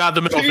shot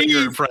the middle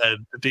finger at Fred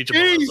to teach him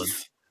a lesson.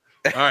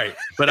 Jeez. All right.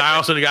 But I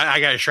also got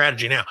a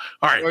strategy now.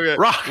 All right. Okay.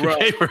 Rock, Rock,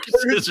 paper,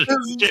 scissors,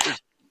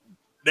 shoot.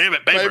 Damn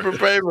it, paper.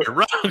 paper.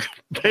 Rock,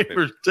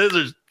 paper,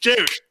 scissors,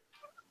 shoot.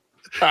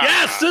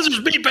 Yes, scissors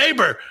beat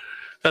paper.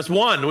 That's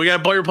 1. We got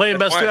to play. You're playing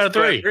best 2 out of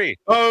 3.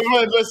 Oh,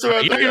 right, let's do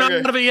it. You're not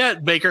out of it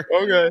yet, Baker.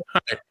 Okay.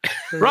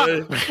 Rock,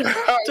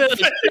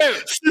 scissors,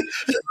 shoot.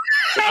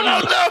 I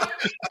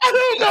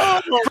don't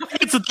know.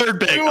 It's the third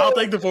pick. I'll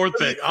take the fourth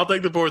pick.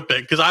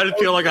 Because I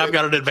feel like I've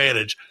got an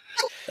advantage.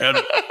 And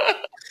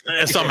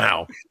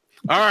somehow.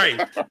 All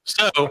right.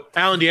 So,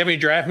 Alan, do you have any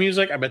draft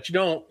music? I bet you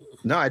don't.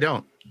 No, I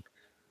don't.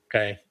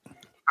 Okay.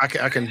 I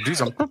can do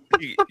some.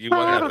 You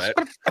won that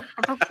bet.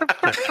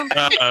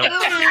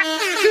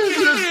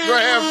 The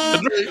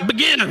draft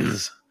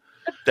begins.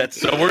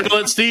 So we're gonna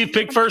let Steve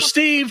pick first.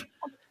 Steve,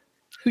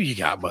 who you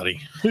got, buddy?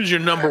 Who's your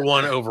number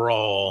 1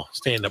 overall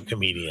stand-up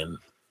comedian?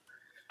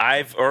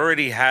 I've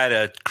already had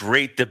a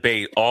great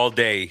debate all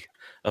day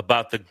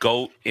about the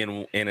GOAT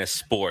in a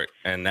sport,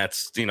 and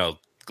that's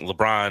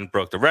LeBron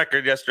broke the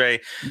record yesterday.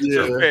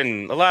 So there's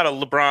been a lot of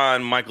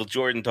LeBron, Michael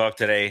Jordan talk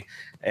today,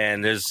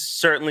 and there's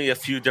certainly a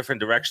few different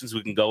directions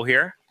we can go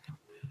here.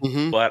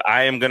 Mm-hmm. But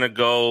I am going to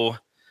go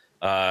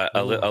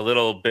a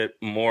little bit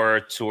more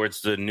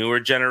towards the newer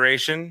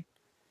generation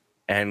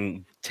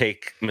and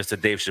take Mr.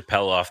 Dave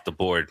Chappelle off the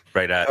board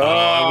right at.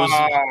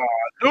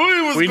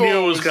 We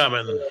knew it was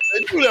coming.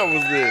 I knew that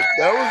was it.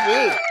 That was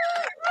it.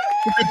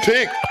 Good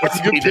pick. That's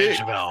a good Dave pick.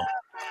 Chappelle.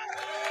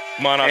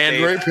 Come on up, And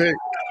Dave. great pick.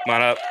 Come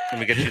on up. Let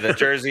me get you the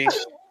jersey.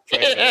 It's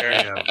right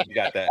there. You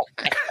got that.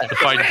 The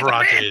fighting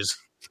Parates.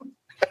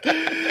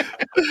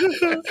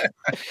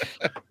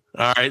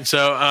 All right.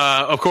 So,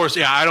 of course,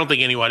 I don't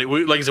think anybody.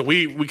 Like I said,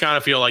 we kind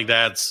of feel like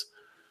that's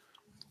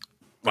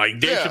like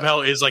Dave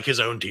Chappelle is like his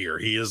own tier.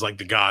 He is like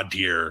the God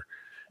tier.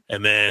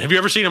 And then, have you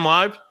ever seen him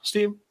live,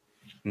 Steve?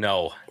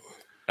 No,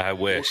 I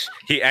wish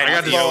he.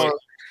 I got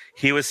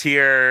He was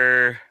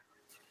here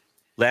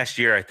last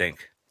year, I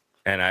think.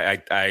 and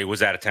I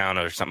was out of town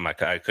or something.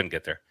 I couldn't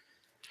get there.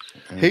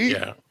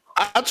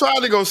 I tried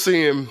to go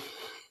see him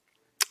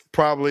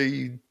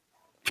probably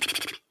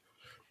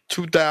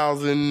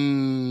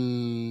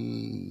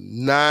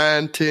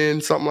 2009,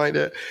 10, something like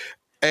that.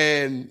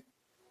 And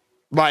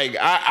like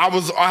I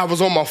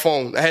was on my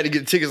phone. I had to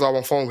get tickets on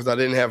my phone because I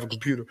didn't have a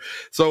computer.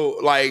 So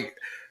like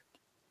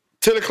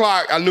 10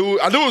 o'clock, I knew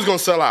it was gonna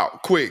sell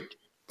out quick.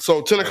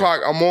 So 10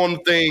 o'clock, I'm on the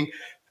thing,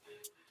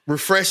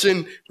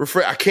 refreshing.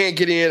 I can't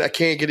get in.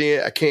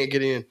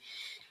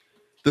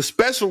 The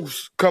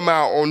specials come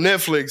out on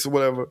Netflix or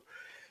whatever.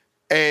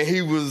 And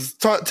he was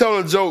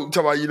telling a joke,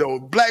 talking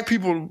about, black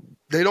people,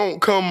 they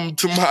don't come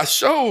to my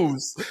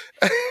shows.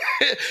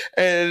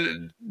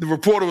 And the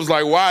reporter was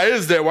like, why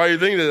is that? Why do you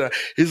think that?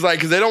 He's like,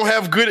 because they don't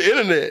have good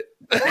internet.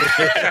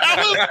 I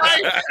was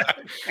like,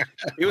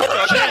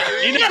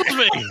 he knows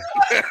me.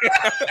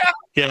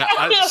 Yeah.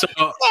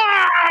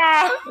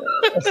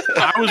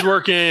 I was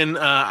working,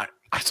 I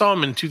saw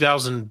him in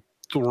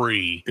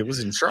 2003. It was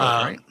in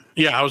Charlotte, right?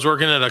 Yeah. I was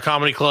working at a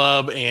comedy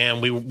club, and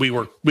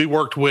we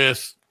worked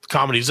with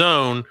Comedy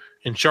Zone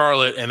in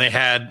Charlotte, and they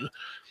had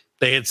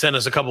sent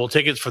us a couple of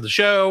tickets for the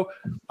show,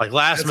 like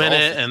last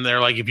minute. Awesome. And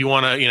they're like, if you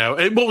want to,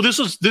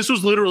 this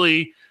was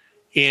literally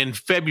in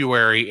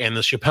February, and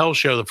the Chappelle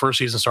show, the first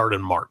season started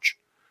in March,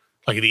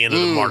 like at the end of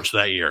March of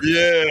that year.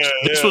 Yeah.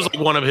 This was like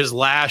one of his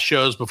last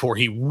shows before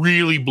he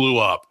really blew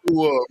up.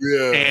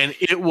 Yeah. And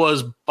it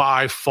was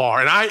by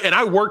far, and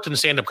I worked in a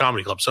stand-up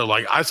comedy club. So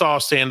like I saw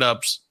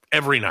stand-ups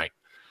every night,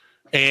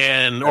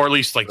 or at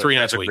least like 3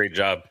 nights a week. Great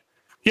job.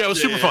 Yeah, it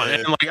was super fun.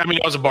 And like, I mean,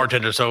 I was a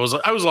bartender, so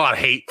I was a lot of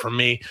hate from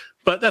me,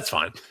 but that's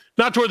fine.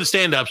 Not toward the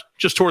stand-ups,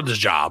 just toward this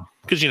job.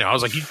 Because, I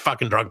was like, you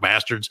fucking drunk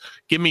bastards,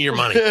 give me your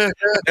money.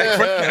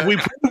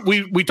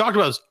 we talked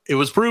about this. It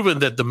was proven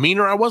that the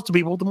meaner I was to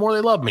people, the more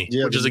they loved me,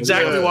 which is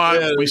exactly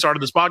why we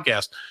started this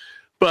podcast.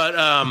 But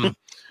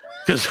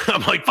because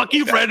I'm like, fuck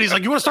you, Fred. He's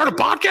like, you want to start a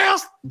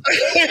podcast?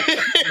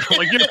 I'm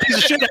like, you're a piece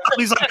of shit.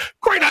 He's like,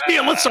 great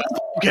idea. Let's start a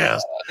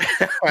podcast.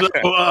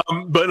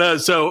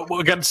 So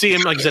I got to see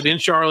him, like I said, in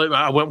Charlotte.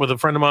 I went with a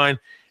friend of mine,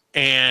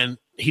 and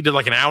he did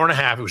like an hour and a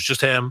half. It was just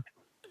him.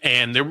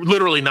 And they're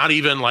literally not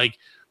even like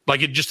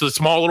it, just a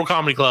small little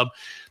comedy club,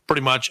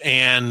 pretty much.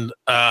 And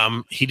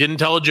he didn't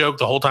tell a joke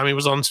the whole time he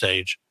was on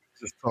stage.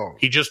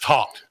 He just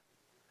talked.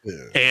 Yeah.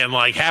 And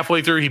like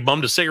halfway through, he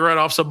bummed a cigarette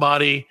off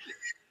somebody.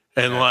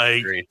 And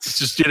it's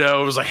just, it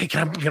was like, hey,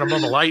 can I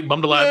bum the light?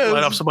 Bum the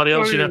light off somebody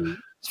else,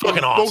 It's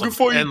fucking awesome.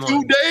 For you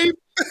too, Dave.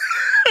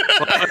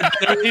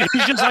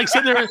 He's just like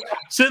sitting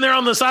there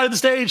on the side of the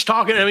stage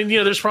talking. I mean,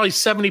 there's probably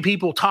 70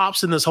 people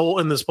tops in this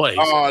place.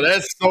 Oh,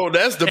 that's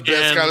the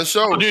best kind of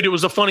show. Dude, it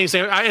was the funniest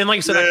thing. And like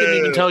I said, I couldn't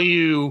even tell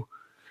you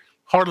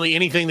hardly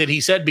anything that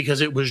he said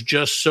because it was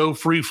just so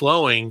free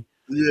flowing.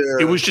 Yeah.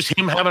 It was just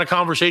him having a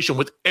conversation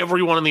with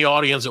everyone in the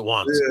audience at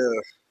once.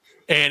 Yeah.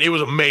 And it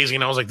was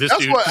amazing. I was like, that's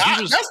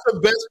the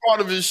best part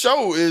of his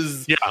show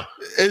is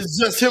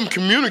just him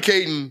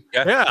communicating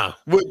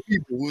with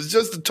people. It was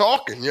just the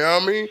talking, you know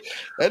what I mean?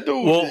 That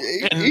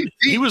dude,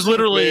 he was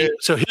literally,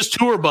 so his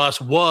tour bus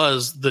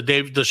was the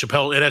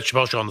Chappelle, it had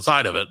Chappelle show on the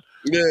side of it.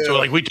 Yeah. So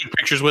like we took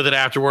pictures with it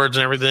afterwards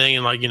and everything.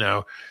 And like, and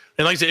like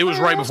I said, it was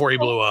right before he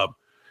blew up.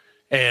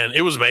 And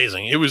it was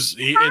amazing. It was,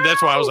 and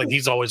that's why I was like,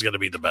 he's always going to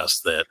be the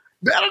best I've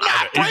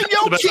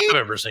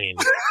ever seen.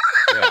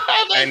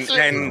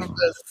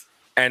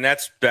 And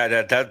that's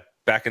that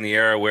back in the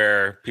era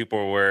where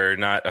people were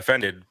not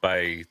offended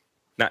by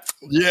every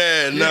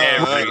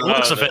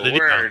offended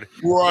word.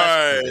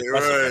 Right.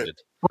 Or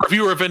if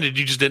you were offended,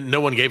 you just didn't. No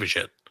one gave a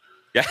shit.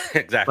 Yeah,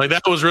 exactly. Like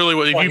that was really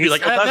what you'd be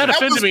like. That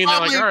offended me, and they're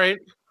like, all right.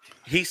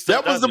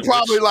 That was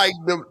probably like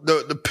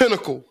the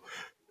pinnacle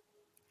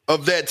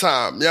of that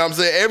time. You know what I'm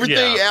saying?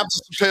 Everything after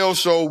the Chappelle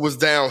show was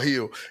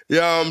downhill. You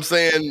know what I'm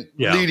saying?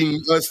 Yeah. Leading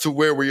us to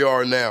where we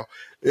are now.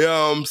 You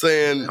know what I'm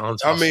saying? I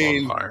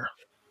mean.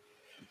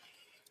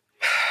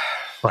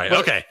 Right.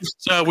 Okay.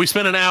 So we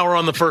spent an hour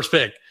on the first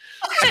pick.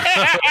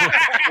 That's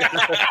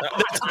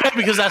okay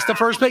because that's the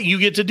first pick. You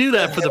get to do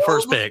that for the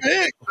first pick.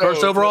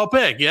 First overall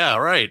pick. Yeah.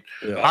 Right.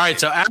 Yeah. All right.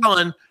 So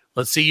Alan,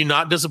 let's see you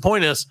not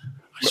disappoint us.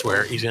 I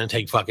swear he's going to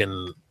take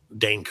fucking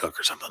Dane Cook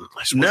or something.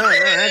 I swear. No,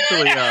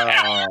 actually,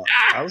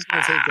 I was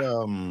going to take.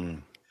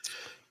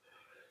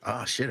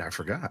 Oh shit! I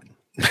forgot.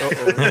 Just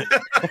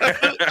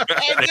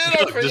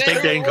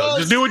take Dane Cook.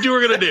 Just do what you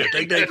were gonna do.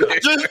 Take Dane Cook.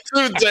 Just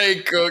do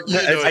Dane Cook.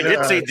 I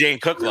did say Dane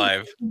Cook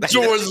live.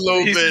 George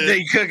Lopez.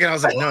 Dane Cook, and I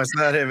was like, no, it's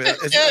not him.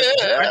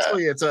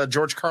 Actually, it's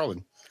George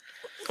Carlin.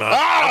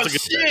 Oh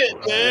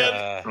shit,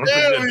 man!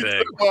 Damn, we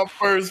took my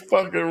first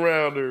fucking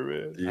rounder,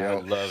 man. Yeah, I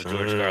love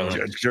George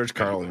Carlin. George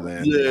Carlin,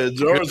 man. Yeah,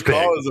 George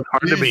Carlin's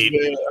hard to beat.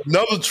 Man.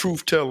 Another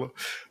truth teller.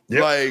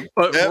 Yep. Like,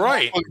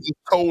 right. Just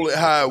told it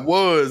how it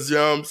was, you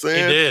know what I'm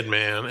saying? He did,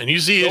 man. And you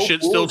see his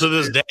shit still to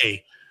this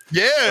day.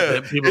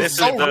 Yeah. It's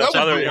so relevant.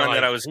 Other one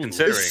that I was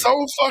considering. It's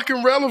so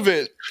fucking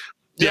relevant.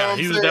 Yeah,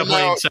 he was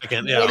definitely in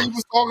second. Yeah. What he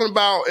was talking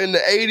about in the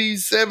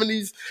 80s,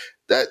 70s,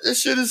 that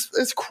shit is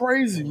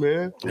crazy,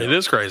 man. It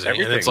is crazy.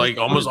 Everything. And it's like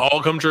almost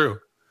all come true.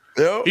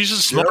 Yep. He's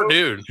just a smart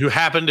dude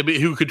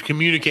who could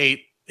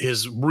communicate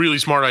his really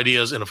smart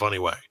ideas in a funny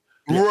way.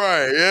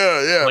 Right.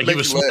 Yeah. Like he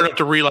was smart enough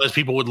to realize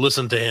people would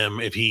listen to him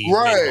if he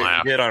made them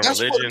laugh. Get on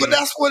religion. But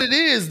that's what it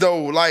is,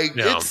 though. Like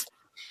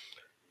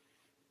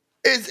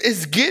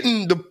it's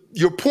getting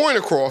your point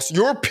across,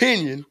 your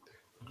opinion.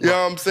 You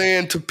know what I'm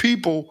saying, to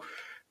people.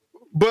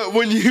 But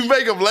when you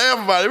make them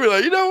laugh about it, we're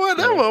like, you know what,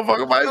 that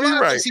motherfucker might be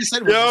right. He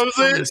said, you know what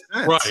I'm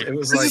saying? Right. It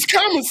was It's just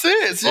common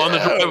sense. On the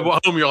drive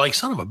home, you're like,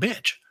 son of a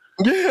bitch.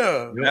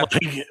 Yeah. Like,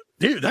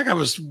 dude, that guy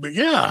was,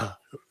 yeah.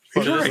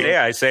 He's To this right. day,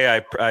 I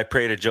say I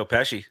pray to Joe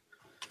Pesci.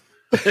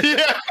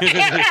 Yeah.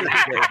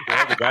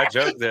 The guy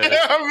joke there.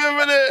 Yeah, I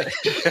remember that.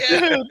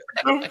 Yeah.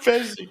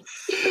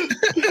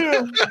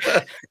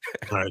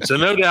 All right. So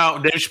no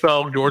doubt, Dave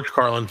Chappelle, George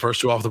Carlin,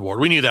 first two off the board.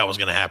 We knew that was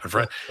going to happen,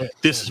 Fred.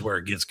 This is where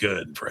it gets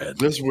good, Fred.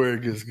 This is where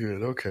it gets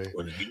good. Okay.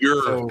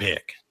 Your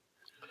pick.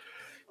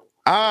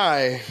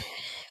 I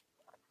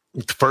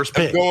First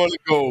pick. am going to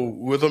go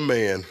with a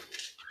man.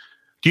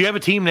 Do you have a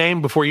team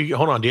name before you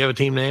hold on? Do you have a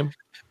team name?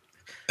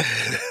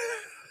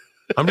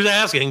 I'm just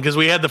asking because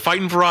we had the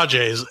Fighting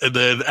Farages,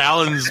 the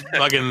Allen's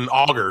fucking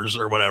Augers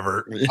or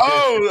whatever.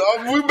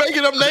 Oh, we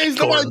making up names?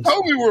 Nobody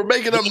told me we were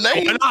making up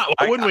names. Why not?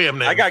 Why wouldn't we have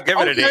names? I got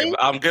given a Okay. name.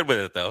 I'm good with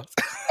it though.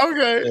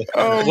 Okay.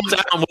 What's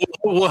Alan?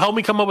 Well, help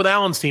me come up with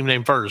Alan's team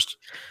name first,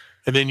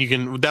 and then you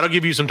can. That'll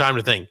give you some time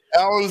to think.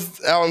 Alan's.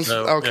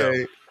 No, Okay.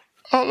 no.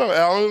 I don't know,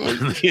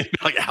 Alan.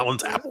 Like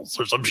Alan's apples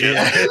or some shit.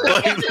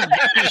 Like,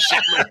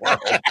 shit in the world.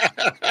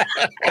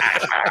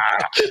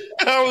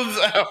 Alan's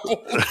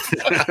apple.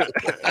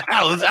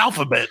 Alan's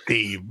alphabet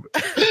team.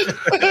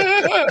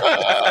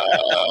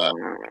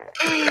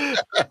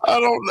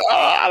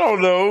 I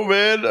don't know,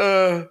 man.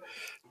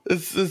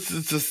 It's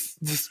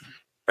just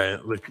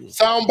Right, look,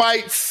 sound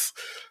bites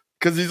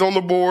because he's on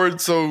the board.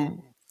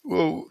 So,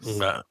 well,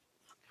 nah.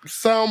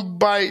 sound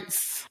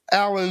bites.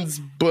 Alan's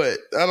butt.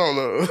 I don't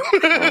know.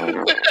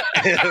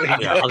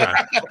 Yeah, okay.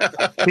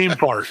 Team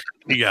fart.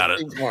 You got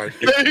it. There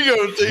you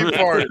go, team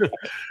fart.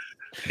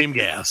 Team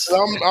gas.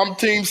 I'm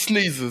team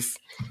sneezes.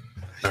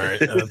 All right.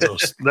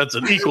 That's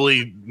an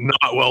equally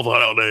not well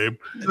thought out name.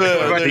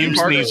 Team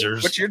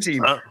Sneezers. What's your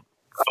team?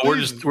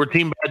 We're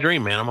Team Bad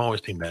Dream, man. I'm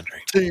always Team Bad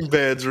Dream. Team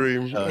Bad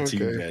Dream. Okay.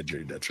 Team Bad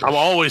Dream. That's right. I'm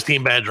always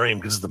Team Bad Dream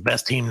because it's the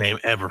best team name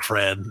ever,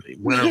 Fred.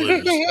 Win or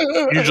lose.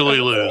 Usually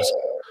lose.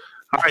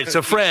 All right.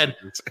 So, Fred,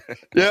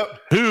 Yep.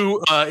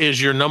 who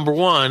is your number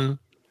one?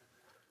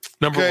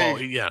 Number Okay.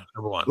 one. Yeah,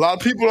 number one. A lot of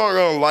people aren't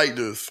gonna like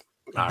this,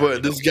 I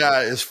already but this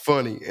guy is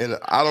funny, and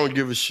I don't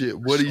give a shit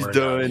what he's Swear to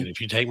God, done,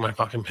 if you take my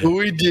fucking pick. who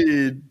he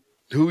did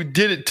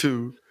it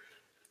to.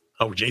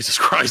 Oh, Jesus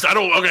Christ. I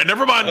don't. Okay,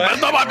 never mind.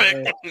 That's not my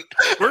pick.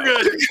 We're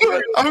good.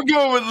 I'm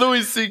going with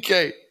Louis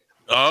C.K.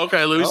 Oh,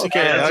 okay, Louis C.K.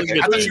 Okay, That's a okay. good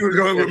I thought pick. you were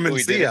going with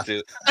We did Mencia. it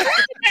too.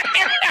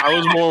 I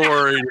was more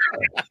worried.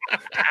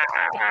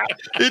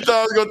 He thought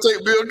I was gonna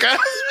take Bill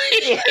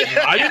Cosby.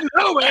 I didn't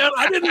know, man.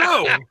 I didn't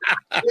know. He thought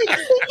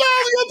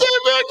I was gonna take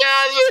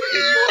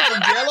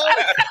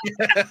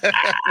Bill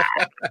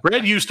Cosby.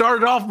 Fred, you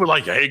started off with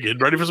like, "Hey, get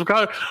ready for some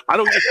college." I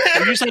don't.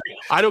 When you say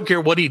I don't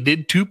care what he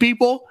did to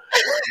people,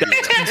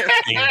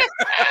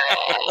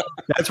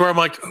 that's where I'm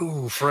like,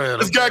 "Ooh, Fred."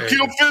 This guy okay.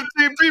 killed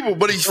 15 people,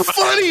 but he's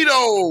funny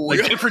though.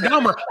 Like Jeffrey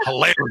Dahmer,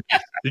 hilarious.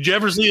 Did you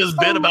ever see his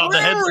bit about the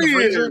heads in the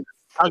Hilarious. freezer?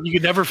 How you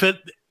could never fit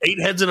 8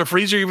 heads in a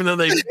freezer, even though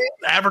they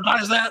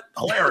advertise that?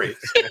 Hilarious.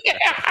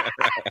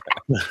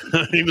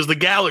 He was the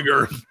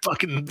Gallagher of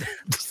fucking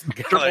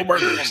triple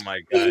murders. Oh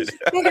my god.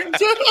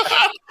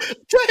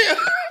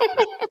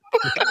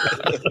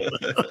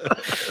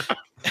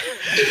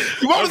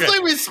 You want to Okay.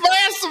 see me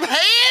smash some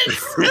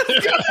hands?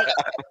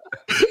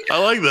 I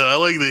like that. I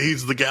like that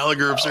he's the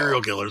Gallagher of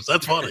serial killers.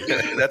 That's funny.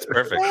 That's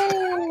perfect.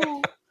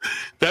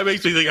 That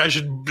makes me think I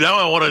should. Now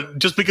I want to,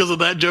 just because of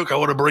that joke, I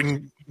want to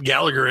bring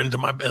Gallagher into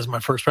as my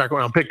first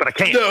background pick, but I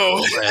can't.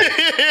 No.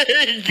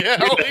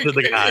 To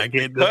the guy. I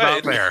can't.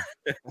 That's not fair.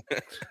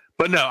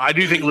 But no, I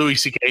do think Louis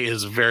C.K.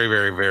 is very,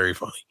 very, very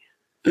funny.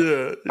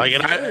 Yeah. Like,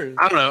 and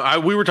I don't know.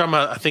 We were talking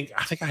about. I think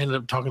I ended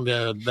up talking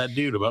to that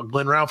dude about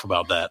Glenn Ralph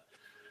about that,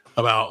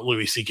 about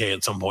Louis C.K.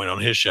 at some point on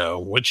his show,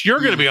 which you're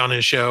going to be on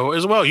his show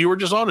as well. You were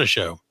just on his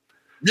show,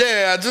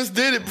 Yeah, I just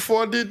did it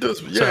before I did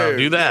this. Yeah, so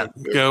do that.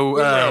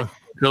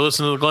 Go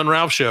listen to the Glenn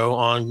Ralph show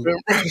on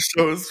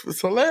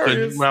It's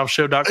hilarious.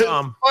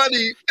 GlennRalphShow.com.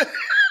 Funny.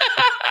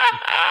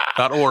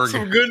 .org.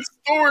 Some good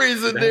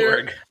stories in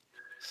there.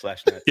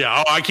 /net.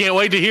 Yeah, I can't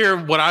wait to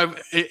hear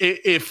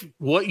if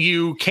what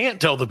you can't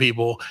tell the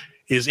people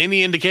is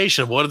any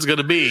indication of what it's going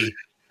to be.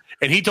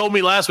 And he told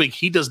me last week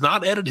he does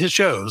not edit his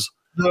shows.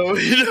 No,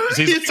 He's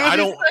like, I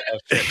don't.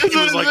 He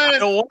was like, I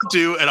don't want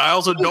to, and I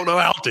also don't know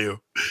how to.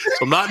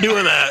 So I'm not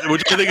doing that,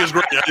 which I think is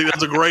great. I think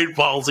that's a great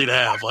policy to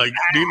have. Like,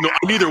 I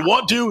neither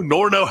want to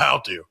nor know how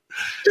to.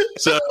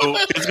 So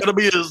it's going to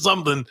be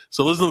something.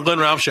 So listen to the Glenn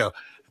Ralph show.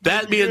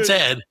 That being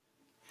said,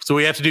 so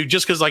we have to do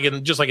just like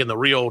in the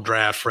real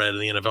draft, Fred, in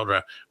the NFL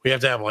draft, we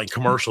have to have like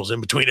commercials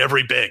in between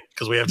every pick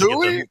because we have to Do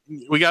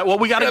we got to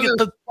get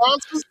the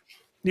sponsors.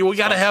 We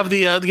got to have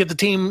get the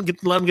team,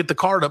 let them get the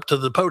card up to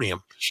the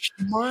podium,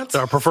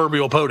 our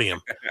proverbial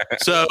podium.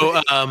 So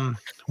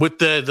with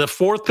the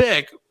fourth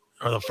pick,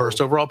 or the first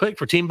overall pick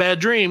for Team Bad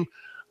Dream,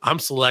 I'm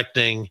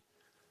selecting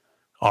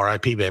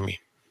R.I.P. baby,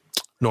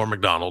 Norm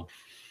Macdonald.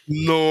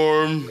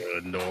 Norm,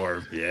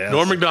 yeah.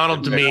 Norm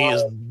Macdonald to me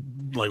is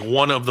like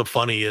one of the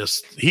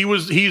funniest.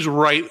 He's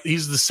right.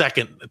 He's the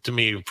second to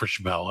me for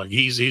Chappelle. Like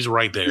he's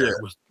right there. Yeah.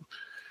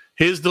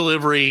 His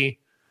delivery.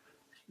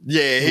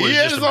 Yeah, he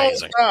had his own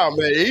style,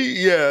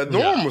 man.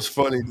 Norm was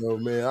funny though,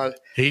 man.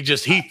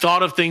 He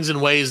thought of things in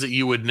ways that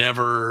you would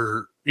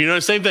never,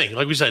 same thing.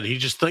 Like we said,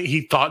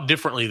 he thought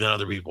differently than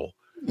other people.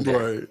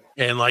 Right.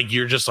 And like,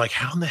 you're just like,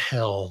 how in the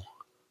hell?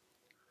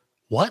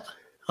 What?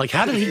 Like,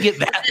 how did he get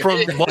that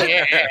from? What?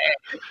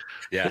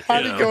 Yeah.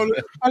 How did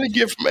he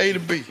get from A to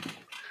B?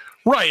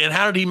 Right. And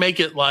how did he make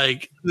it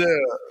like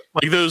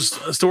those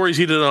stories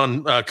he did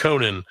on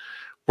Conan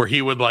where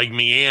he would like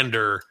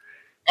meander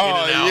in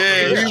and out of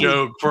his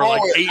joke for like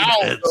 8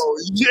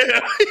 minutes. Yeah.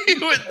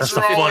 That's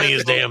the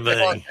funniest damn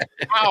thing.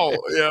 I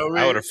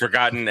would have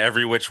forgotten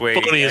every which way,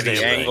 funniest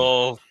any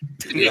angle.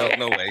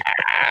 No way.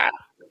 I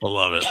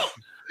love it.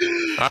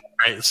 All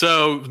right.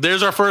 So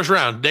there's our first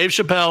round. Dave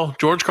Chappelle,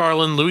 George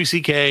Carlin, Louis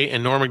C.K.,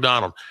 and Norm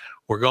Macdonald.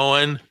 We're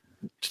going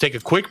to take a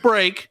quick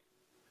break,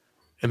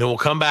 and then we'll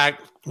come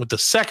back with the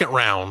second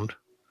round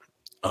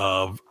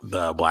of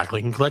the Black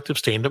Lincoln Collective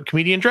stand-up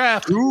comedian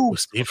draft with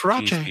Steve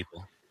Farace.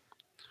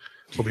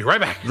 We'll be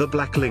right back. The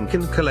Black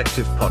Lincoln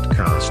Collective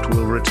podcast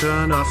will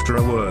return after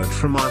a word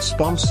from our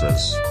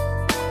sponsors.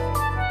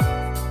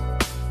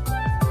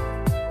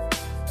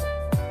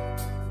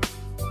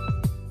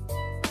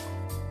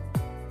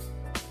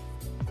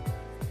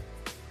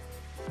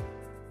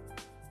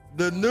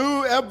 The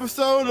new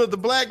episode of the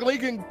Black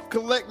Lincoln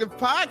Collective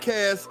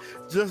podcast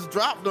just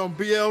dropped on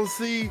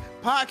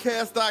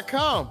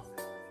blcpodcast.com.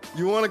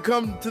 You want to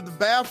come to the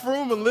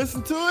bathroom and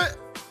listen to it?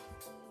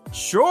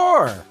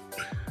 Sure.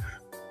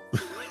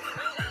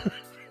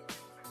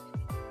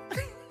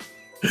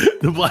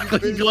 The Black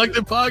Lincoln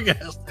Collective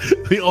podcast,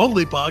 the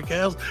only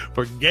podcast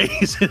for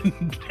gays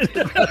and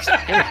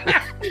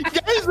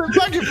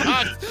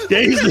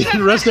gays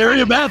in rest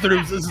area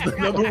bathrooms. This is the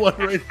 #1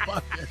 rated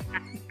podcast.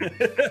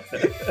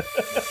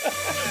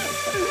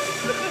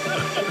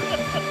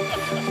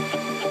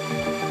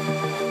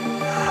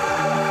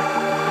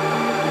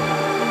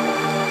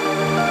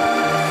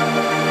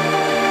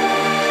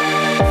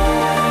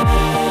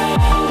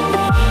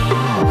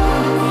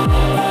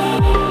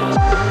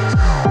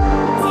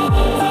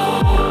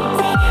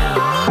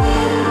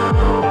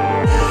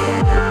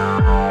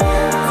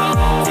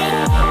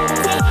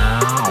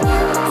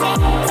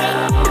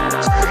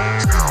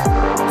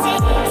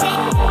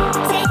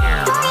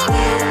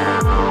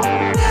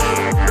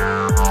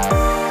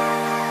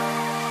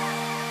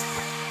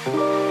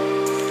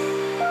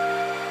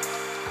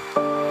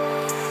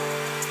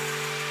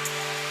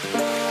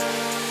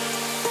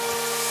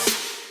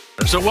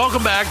 So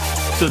welcome back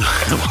to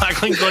the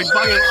Black Lincoln Collective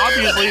podcast.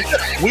 Obviously,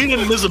 we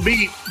didn't miss a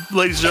beat,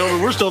 ladies and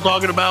gentlemen. We're still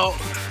talking about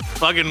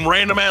fucking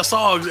random ass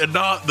songs and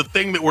not the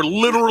thing that we're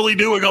literally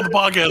doing on the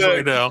podcast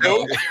right now.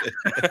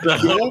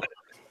 So,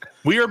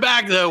 we are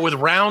back though with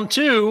round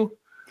 2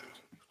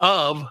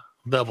 of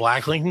the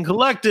Black Lincoln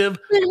Collective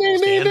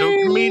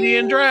stand-up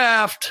comedian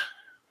draft.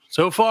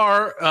 So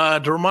far,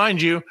 to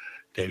remind you,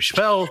 Dave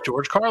Chappelle,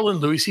 George Carlin,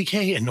 Louis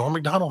C.K., and Norm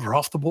Macdonald are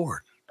off the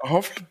board.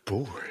 Off the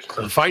board.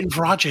 The Fighting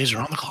Faraces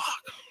are on the clock.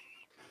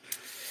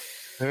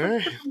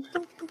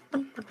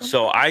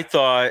 So I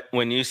thought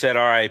when you said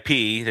RIP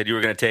that you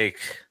were going to take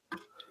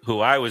who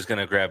I was going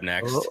to grab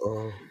next.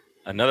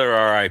 Another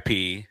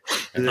RIP,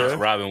 and that's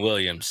Robin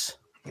Williams.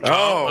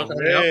 Oh,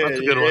 man,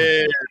 that's a good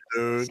one,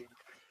 dude.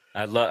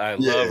 I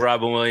love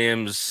Robin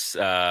Williams.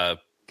 Poor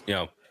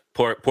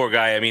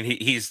guy. I mean,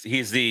 he's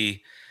the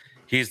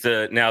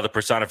now the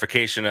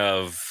personification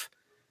of,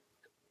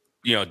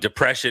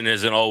 depression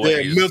isn't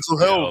always mental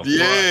health.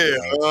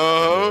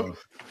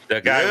 The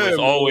guy was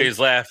always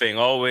laughing,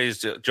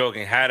 always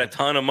joking, had a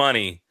ton of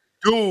money,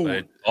 dude.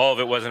 But all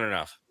of it wasn't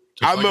enough.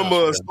 I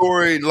remember a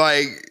story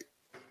like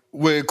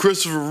when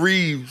Christopher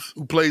Reeves,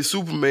 who played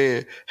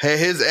Superman, had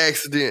his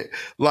accident.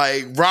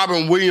 Like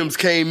Robin Williams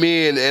came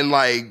in and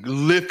like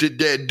lifted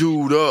that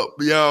dude up.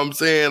 You know what I'm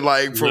saying?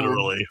 Like from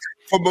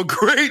a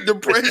Great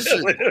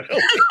Depression.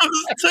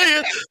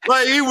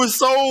 Like he was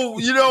so,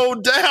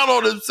 down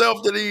on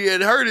himself that he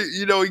had hurt it.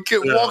 He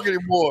couldn't walk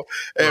anymore.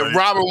 And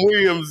Robin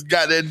Williams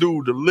got that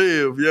dude to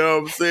live. You know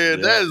what I'm saying?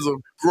 Yeah. That is a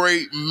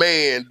great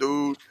man,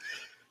 dude.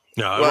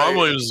 Yeah, Robin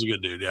Williams is a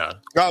good dude. Yeah,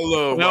 I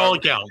love him. All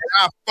accounts.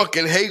 I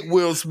fucking hate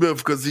Will Smith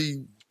because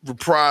he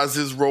reprised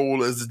his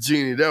role as the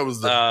genie. That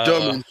was the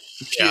dumbest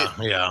shit.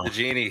 Yeah, the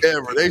genie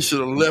ever. They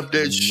should have left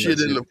that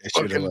shit in the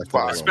fucking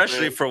box,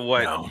 especially for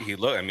what he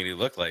looked. I mean, he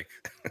looked like.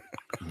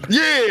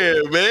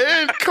 Yeah,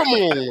 man. Come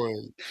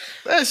on.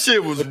 That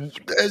shit was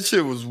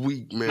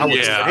weak, man.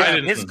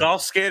 His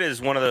golf skit is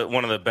one of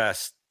the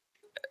best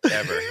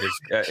ever.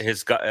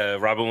 His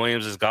Robin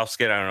Williams' golf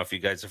skit. I don't know if you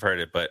guys have heard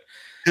it, but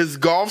his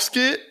golf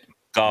skit.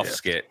 golf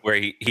skit where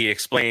he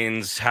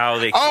explains how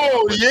they.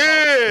 Oh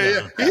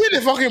yeah. He hit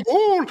the fucking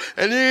pool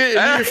and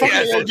then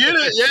fucking go get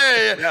it.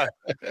 Yeah.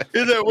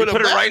 He said, with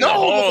put it right in the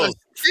hole. With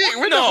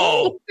the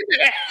hole.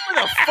 With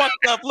a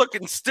fucked up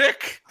looking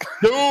stick,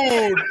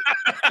 dude.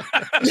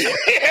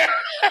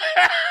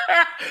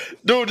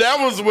 Dude, that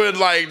was what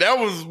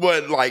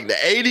the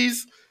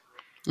 80s.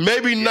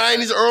 Maybe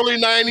 90s,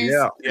 early 90s.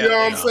 Yeah. You know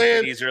what I'm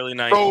saying? 80s, early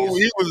 90s.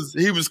 So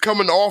he was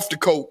coming off the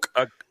coke.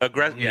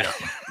 Aggressive. Yeah,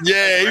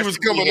 he was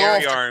coming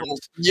off the coke.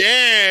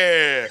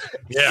 Yeah.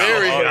 He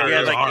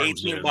had like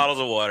 18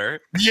 bottles of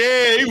water.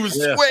 Yeah, he was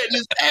sweating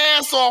his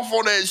ass off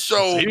on that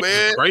show, He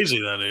man. was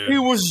crazy, that dude. He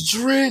was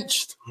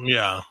drenched.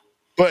 Yeah.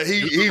 But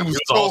he was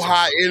so awesome.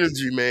 high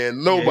energy,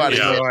 man. Nobody.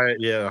 He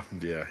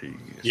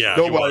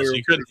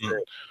couldn't.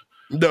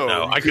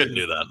 No, I couldn't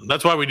do that.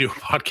 That's why we do a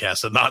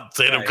podcast and not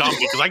stand-up comedy,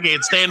 because I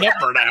can't stand up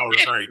for an hour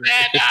straight.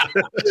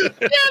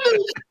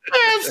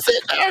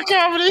 Sit-down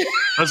comedy.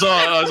 I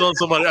saw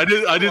somebody.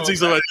 I did see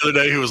somebody the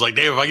other day who was like,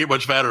 "Damn, if I get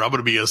much fatter, I'm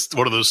going to be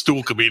one of those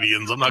stool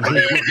comedians. I'm not going to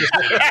be able to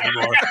stand up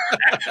anymore."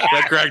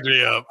 That cracked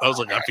me up. I was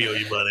like, "I feel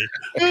you, buddy."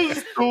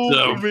 All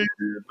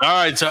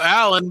right, so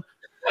Alan,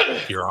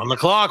 you're on the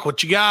clock.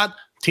 What you got?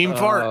 Team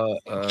Fart.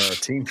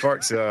 Team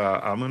Farts.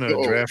 I'm going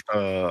to draft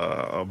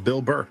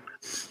Bill Burr.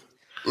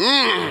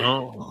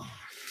 All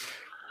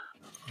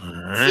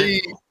right.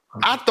 See,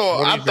 I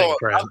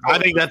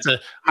think that's a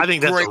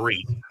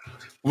reach.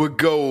 Would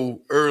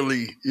go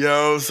early, you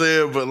know what I'm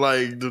saying? But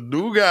like the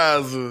new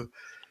guys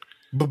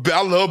but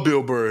I love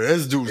Bill Burr.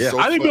 This dude's so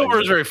I think funny. Bill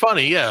Burr is very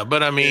funny,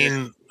 but I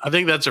mean, I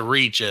think that's a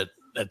reach at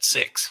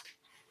 6.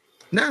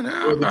 No.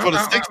 For the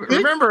 6th pick?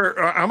 Remember,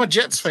 I'm a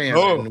Jets fan.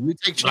 And we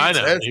take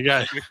chances. I know. You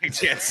got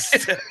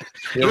Jets.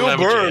 Bill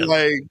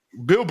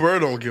Burr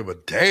don't give a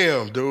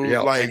damn, dude.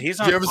 Yeah. Like, And he's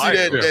you on ever fire.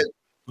 see that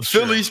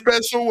Philly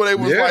special where they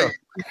was like,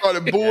 he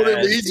started booing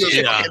him, but he just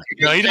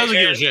no, he doesn't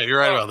give a shit. You're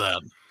right about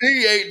that.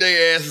 he ate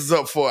their asses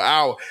up for an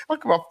hour. I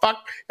don't give a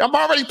fuck. I'm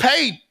already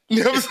paid.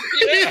 You know what I'm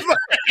saying? He's like,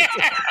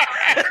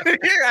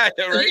 I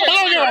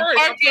don't give a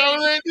fuck, you know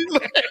what I'm saying?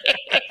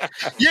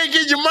 You ain't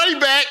getting your money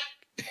back.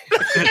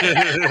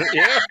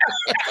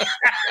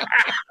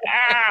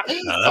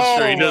 No, that's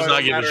true. He does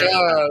not give a shit.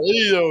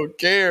 He don't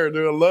care,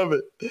 dude. I love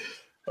it.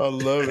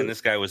 And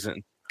this guy was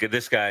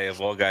this guy of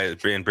all guys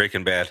in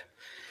Breaking Bad.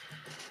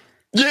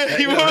 Yeah,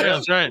 he was.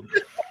 That's right.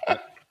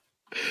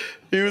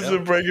 He was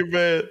in Breaking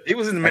Bad. He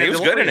was in the And he was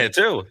good in it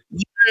too.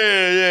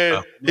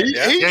 Yeah.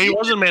 He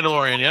was in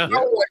Mandalorian, yeah.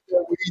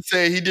 He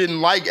said he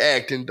didn't like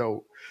acting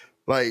though.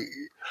 Like,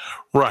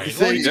 right. He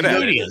said He's a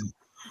comedian.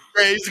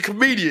 He's a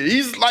comedian.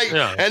 He's like,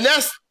 and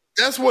that's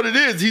what it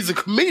is. He's a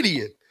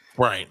comedian.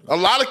 Right. A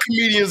lot of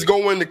comedians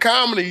go into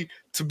comedy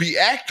to be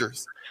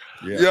actors.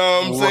 Yeah. You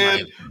know what I'm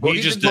saying? Well, he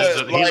just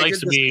does. He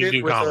likes to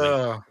do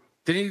comedy.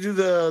 Didn't he do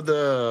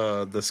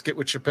the skit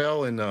with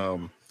Chappelle and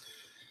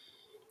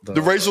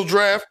the racial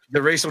draft?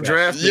 The racial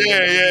draft.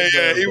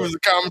 Yeah. He was a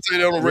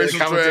commentator on the racial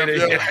draft.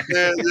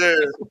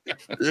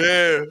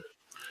 Yeah.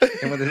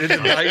 And when they did the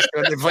dice,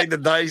 when they played the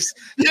dice,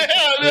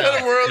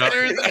 the World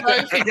Series of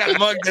dice. He got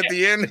mugged at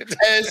the end.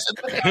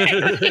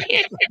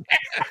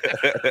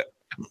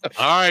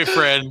 All right,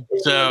 Fred.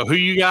 So who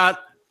you got?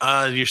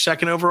 Your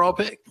second overall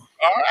pick?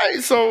 All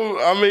right. So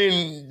I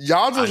mean,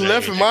 y'all just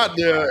left him out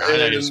there,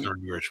 and I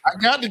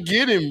got to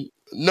get him.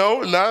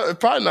 No,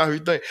 probably not who you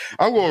think.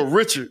 I'm going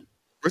Richard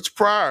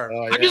Pryor.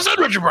 I just said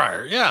Richard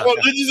Pryor. Yeah. Oh,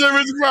 did you say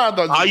Richard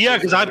Pryor? Yeah,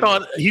 because I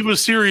thought he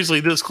was seriously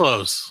this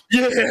close.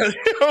 Yeah, you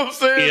know what I'm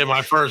saying? Yeah,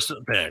 my first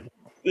pick.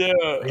 Yeah,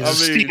 he's a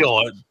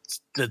steal.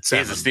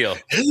 He's a steal.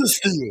 It's a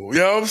steal. You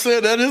know what I'm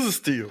saying? That is a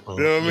steal. You know what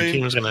I mean? The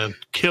team's going to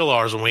kill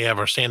ours when we have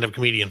our stand-up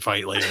comedian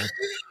fight later.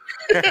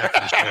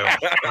 I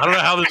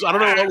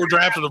don't know what we're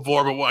drafting them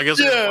for, but I guess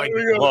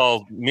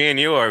well, me and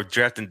you are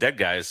drafting dead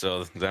guys,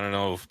 so I don't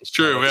know. It's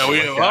true. Yeah,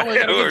 we're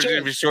going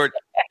to be short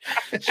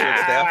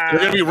staff. They're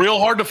going to be real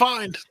hard to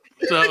find.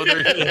 So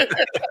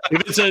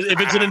if it's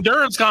an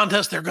endurance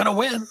contest, they're going to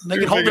win. They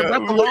can hold their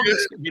breath the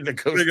longest. Make a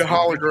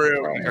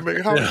hologram. You can make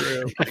a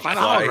hologram. Find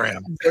a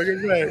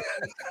hologram.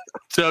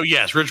 So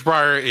yes, Rich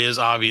Pryor is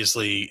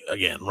obviously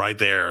again right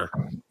there,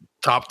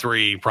 top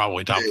 3,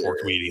 probably top 4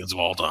 comedians of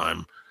all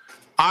time.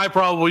 I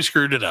probably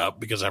screwed it up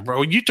because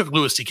you took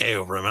Louis C.K.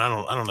 over him, and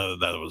I don't know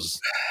that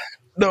was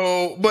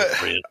no, but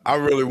I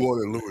really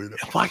wanted Louis.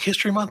 Black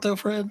History Month, though,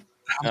 Fred.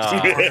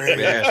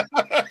 Man.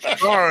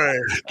 All right.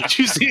 Did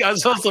you see? I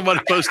saw somebody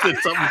posted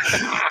something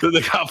that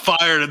they got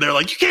fired, and they're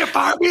like, "You can't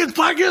fire me! It's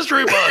Black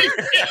History Month."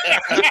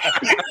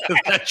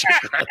 That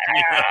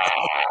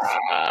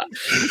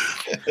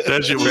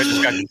shit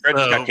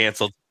got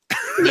canceled.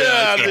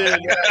 Yeah, I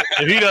did.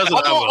 If he doesn't,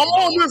 I'm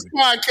on this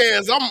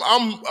podcast.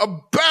 I'm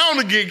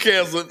bound to get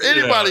canceled.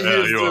 Anybody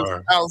hears this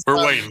outside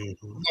we're waiting.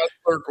 my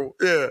circle.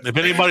 Yeah. If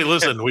anybody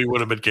listened, we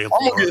would have been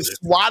canceled. I'm gonna get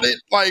swatted.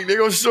 Like they're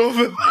gonna show up.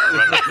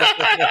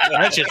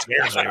 That shit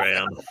scares me,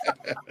 man.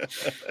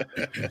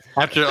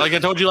 After, like I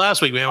told you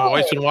last week, man, my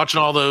wife's been watching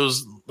all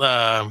those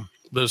cop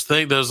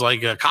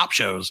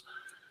shows,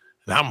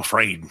 and I'm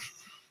afraid.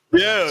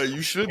 Yeah,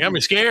 you should. You got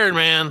me scared,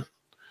 man.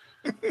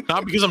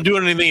 Not because I'm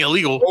doing anything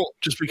illegal,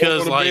 just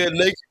because like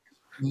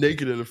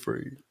naked and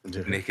afraid.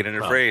 Naked and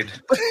afraid.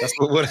 That's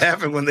what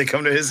happened when they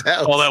come to his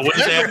house. all that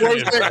Wednesday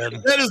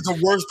afternoon. That is the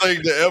worst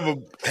thing to ever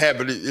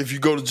happen if you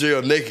go to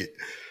jail naked.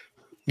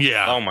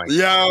 Yeah. Oh my. You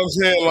know what I'm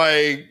saying?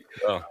 Like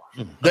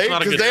they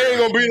ain't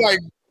gonna be like,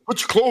 put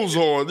your clothes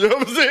on. You know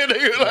what I'm saying?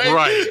 They like,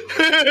 right.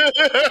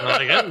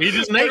 Like, he's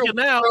just naked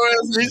now.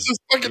 He's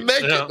just fucking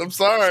naked. Yeah. I'm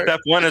sorry.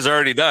 Step 1 is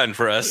already done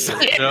for us.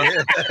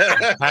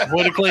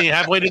 Halfway to clean,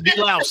 halfway to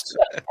deloused.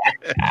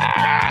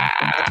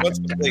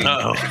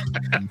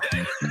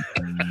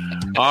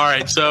 All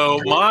right.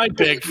 So my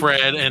pick,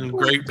 Fred, and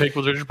great pick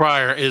with Richard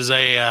Pryor, is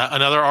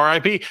another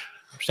RIP.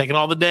 Taking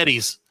all the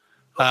deadies.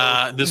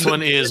 This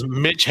one is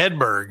Mitch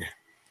Hedberg.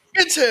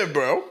 Mitch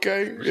Hedberg,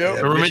 okay. Yeah.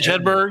 Remember Mitch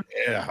Hedberg?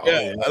 Yeah.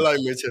 I like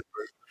Mitch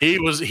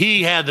Hedberg.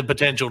 He had the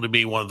potential to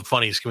be one of the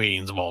funniest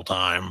comedians of all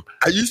time.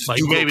 I used to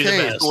do maybe cocaine.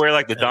 the best. Wear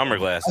like the Dahmer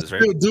glasses, right?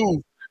 I still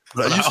do.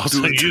 But I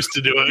also used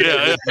to do it.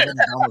 Yeah.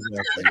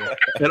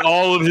 And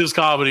all of his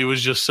comedy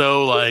was just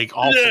so like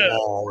off the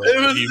wall.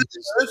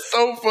 It's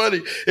so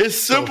funny. It's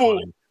simple.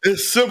 So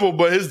it's simple,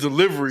 but his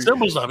delivery.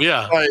 Simple stuff,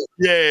 yeah. Like,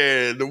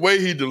 yeah, the way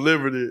he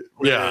delivered it.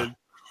 Yeah. Man.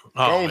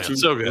 Oh, man,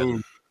 so good.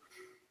 Dude.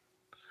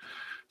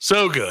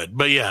 So good.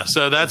 But yeah,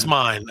 so that's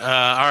mine. All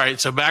right.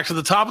 So back to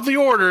the top of the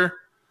order.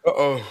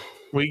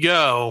 We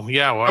go.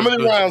 Yeah. Well, how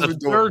many rounds we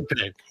doing? Third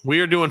pick. We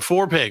are doing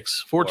 4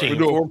 picks. 14.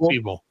 4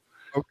 people.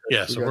 Okay.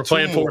 Yeah. So we're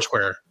playing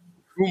Foursquare.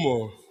 2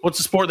 more. What's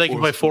the sport they can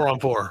play 4 on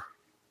 4?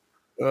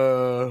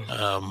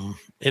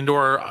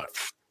 Indoor.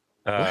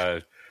 2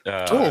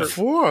 on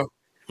 4.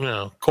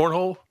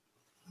 Cornhole.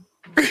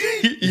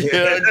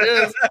 Yeah, I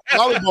guess.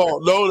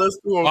 Volleyball. No, that's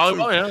 2 on 2.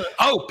 Volleyball, yeah.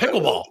 Oh,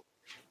 pickleball.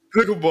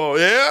 Pickleball,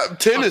 yeah.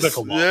 Tennis.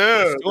 Pickleball.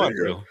 Yeah.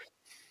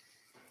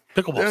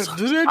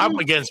 Pickleball. Yeah, I'm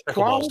against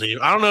pickleball, Steve.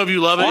 I don't know if you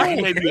love it.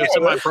 You may be a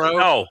semi-pro.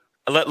 No.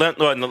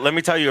 Let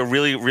me tell you a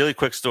really, really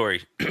quick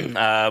story.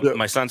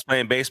 My son's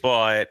playing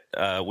baseball at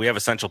we have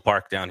a Central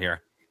Park down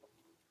here.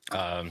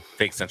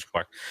 Fake Central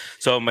Park.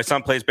 So my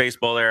son plays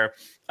baseball there.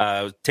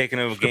 Taking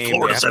him a game.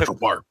 Florida Central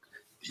Park.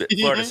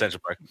 Florida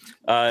Central Park.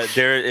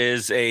 There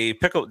is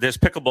there's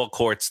pickleball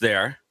courts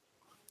there,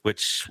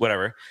 which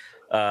whatever.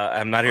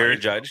 I'm not here to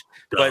judge,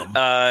 but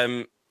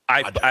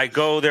I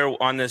go there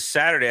on this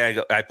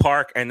Saturday. I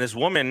park, and this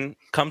woman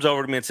comes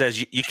over to me and says,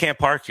 "You can't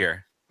park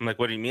here." I'm like,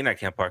 "What do you mean I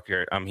can't park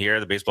here? I'm here.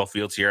 The baseball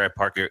field's here. I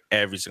park here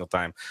every single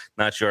time."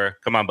 Not sure.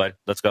 Come on, bud.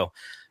 Let's go.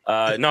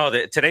 No,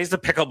 today's the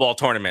pickleball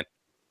tournament.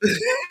 And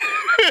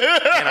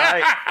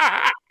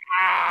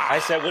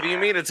I said, "What do you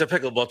mean it's a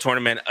pickleball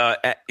tournament?"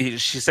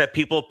 She said,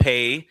 "People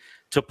pay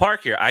to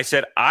park here." I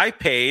said, "I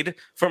paid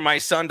for my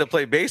son to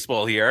play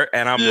baseball here,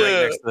 and I'm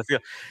right next to the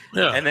field."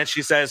 Yeah. And then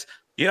she says,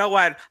 "You know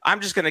what?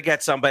 I'm just going to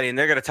get somebody, and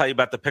they're going to tell you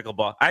about the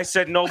pickleball." I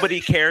said, "Nobody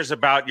cares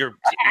about your."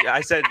 I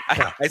said,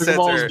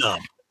 dumb.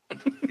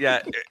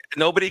 Yeah,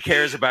 nobody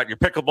cares about your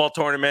pickleball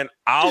tournament.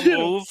 I'll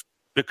move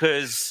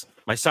because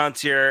my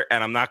son's here,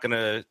 and I'm not going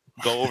to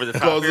go over the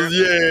top here.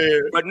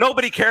 Yeah. But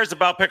nobody cares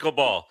about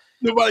pickleball.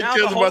 Nobody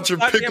cares about your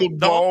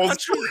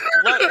pickleballs.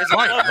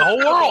 The whole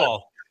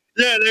world.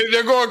 Yeah,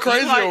 they're going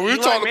crazy. We were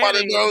talking about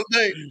it the other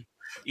day.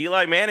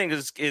 Eli Manning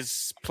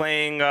is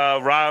playing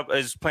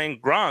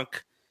Gronk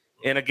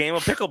in a game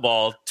of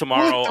pickleball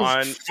tomorrow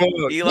on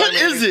Eli. What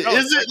is it?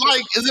 Is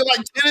it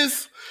like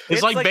tennis?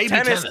 It's like baby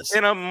tennis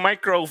in a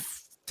micro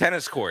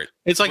tennis court.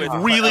 It's like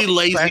really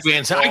lazy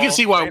advanced. I can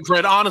see why,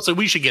 Fred. Honestly,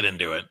 we should get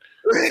into it.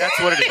 That's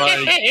what it is.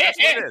 That's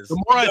what it is. The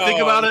more I think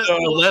about it, the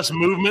less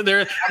movement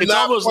there. It's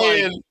almost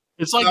like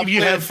it's like if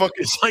you had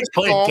it's like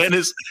playing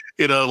tennis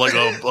in a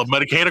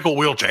mechanical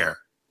wheelchair.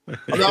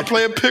 I'm not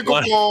playing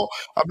pickleball.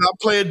 I'm not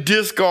playing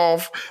disc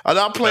golf. I'm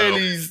not playing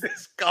these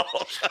disc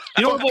golf.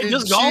 You don't play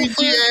disc golf?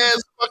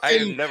 I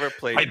have never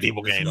played white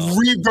people games.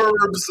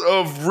 Reverbs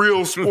of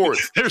real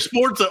sports. They're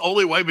sports that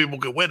only white people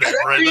can win at,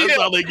 right? That's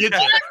how they get you.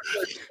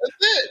 That's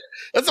it.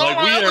 That's all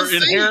I ever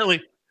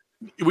see.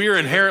 We are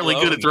inherently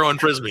good at throwing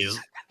frisbees.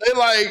 They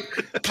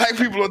like black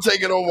people are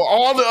taking over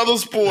all the other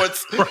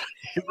sports.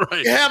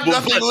 Right. You have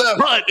nothing left.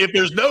 But if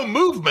there's no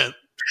movement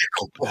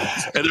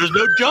and there's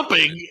no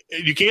jumping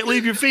and you can't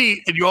leave your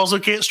feet and you also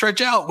can't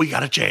stretch out, we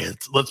got a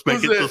chance. Let's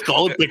make let's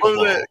call it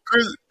pickleball.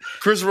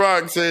 Chris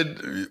Rock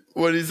said,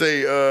 what did he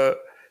say?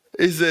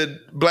 He said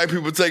black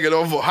people taking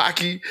over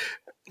hockey.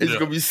 He's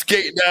gonna be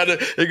skating down there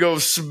and go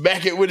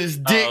smack it with his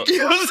dick. You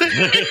know what I'm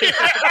saying?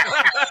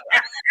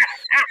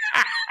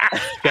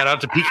 Shout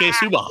out to PK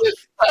Subban.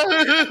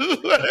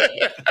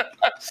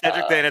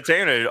 Cedric the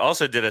Entertainer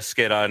also did a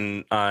skit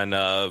on in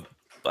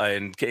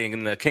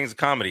the Kings of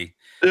Comedy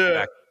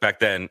back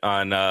then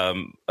on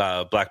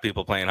black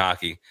people playing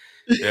hockey.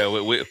 Yeah,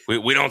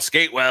 we don't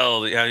skate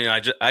well. You know,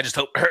 I just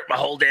hurt my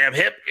whole damn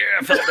hip. Yeah,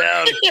 I fell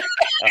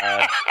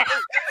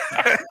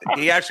down.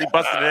 He actually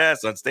busted his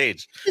ass on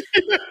stage.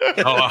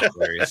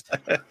 Hilarious.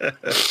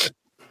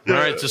 All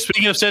right. So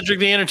speaking of Cedric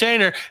the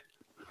Entertainer,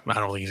 I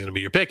don't think he's going to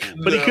be your pick,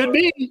 but he could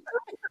be.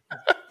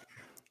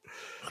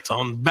 It's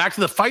on back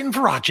to the Fighting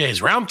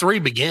Faraches. Round 3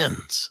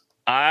 begins.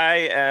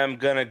 I am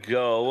going to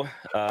go.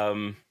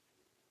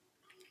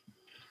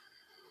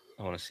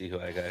 I want to see who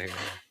I got here.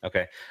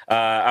 Okay.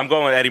 I'm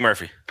going with Eddie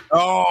Murphy.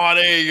 Oh,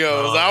 there you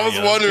go. I was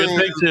wondering Good who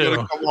pick, was too. going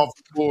to come off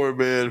the board,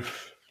 man.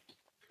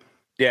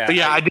 Yeah. But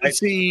yeah, I did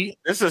see.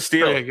 This is a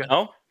steal. There you go.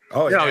 No?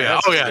 Oh yeah,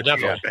 that's-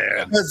 definitely.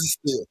 Yeah, That's a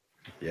steal.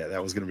 yeah,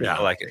 that was gonna be. Yeah.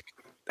 I like it.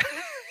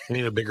 We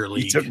need a bigger He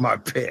league. took my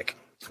pick.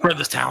 Spread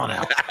this talent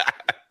out.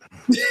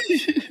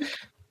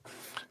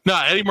 No,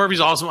 Eddie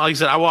Murphy's awesome. Like I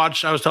said, I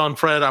was telling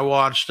Fred, I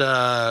watched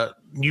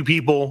New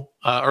People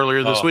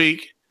earlier this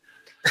week.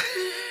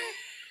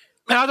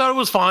 And I thought it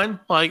was fine.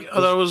 Like, I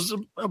thought it was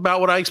about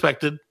what I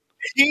expected.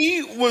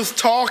 He was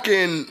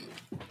talking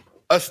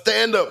a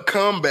stand-up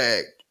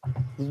comeback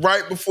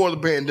right before the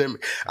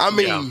pandemic. I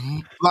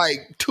mean, like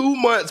 2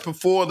 months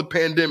before the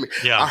pandemic.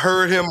 Yeah. I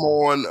heard him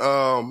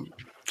on,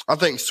 I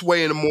think,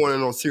 Sway in the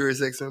Morning on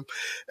Sirius XM.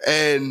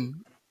 And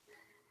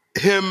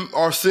him,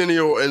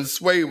 Arsenio, and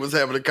Sway was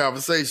having a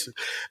conversation.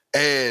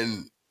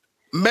 And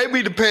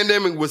maybe the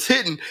pandemic was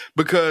hitting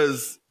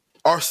because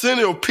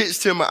Arsenio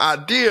pitched him an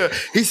idea.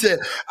 He said,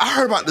 I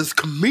heard about this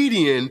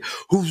comedian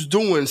who's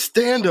doing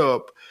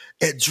stand-up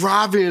at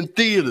drive-in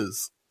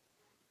theaters.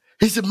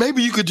 He said,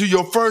 maybe you could do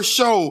your first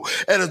show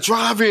at a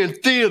drive-in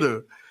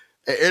theater.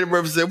 And Eddie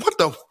Murphy said, what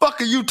the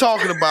fuck are you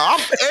talking about?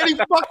 I'm Eddie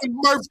fucking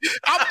Murphy.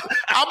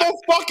 I'm gonna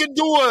fucking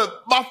do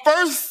my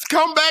first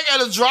comeback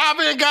at a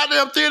drive-in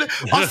goddamn theater.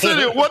 I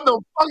said, what the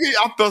fuck?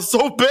 I felt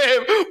so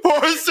bad for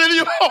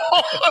Arsenio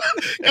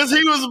because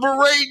he was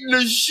berating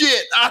the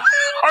shit out of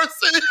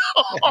Arsenio.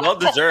 Well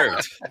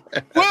deserved.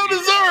 Well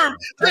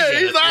deserved. Yeah,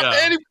 he's like, Yeah.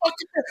 Eddie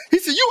fucking. He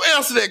said, you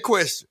answer that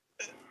question.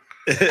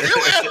 You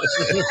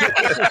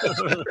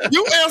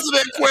answer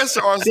that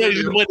question, Yeah, Arsenio.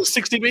 you went to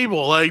 60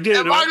 people. Like, dude,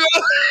 Am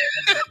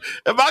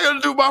I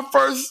gonna do my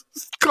first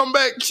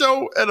comeback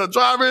show at a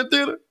drive-in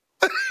theater?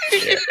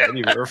 Yeah,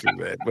 Eddie Murphy,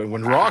 man. But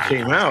when Raw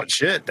came out,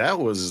 shit, that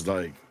was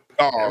like,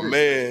 Oh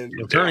man,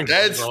 turning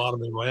that's a lot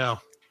of people. Yeah.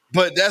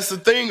 but that's the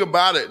thing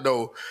about it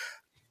though.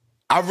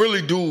 I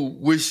really do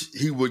wish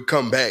he would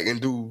come back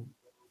and do.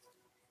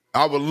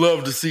 I would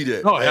love to see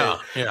that. Oh, man.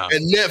 yeah.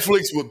 And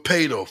Netflix would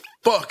pay the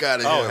fuck out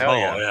of Oh, him. hell Oh,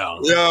 yeah. yeah.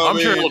 Yeah, I'm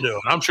sure man. he'll do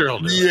it. I'm sure he'll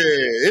do it.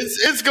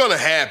 Yeah, it's gonna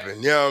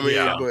happen. You know what I mean?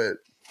 Yeah. But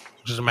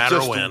It's just a matter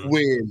just of to when.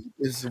 win.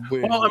 It's a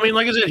win. Well, I mean,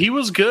 like I said, he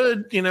was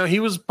good. You know, he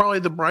was probably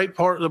the bright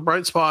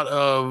spot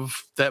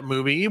of that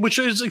movie, which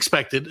is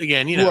expected.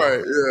 Again, you know, right?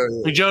 Yeah.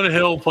 like Jonah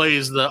Hill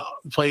plays the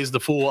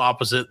full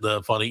opposite,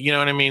 the funny. You know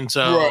what I mean?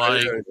 So, Right,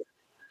 like, right.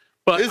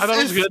 but I thought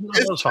it was good. I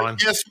thought it was fine.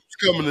 Guess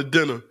who's coming to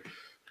dinner?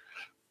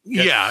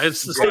 Yeah,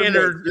 it's the Pretty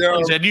standard. much, yeah.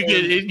 Like I said,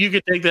 you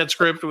could take that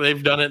script.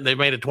 They've done it. And they've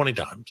made it 20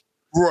 times.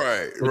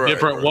 Right, right.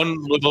 Different right. one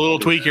with a little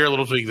tweak here, a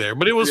little tweak there,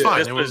 but it was Yeah,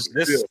 fine. It was.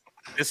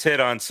 This hit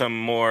on some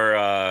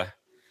more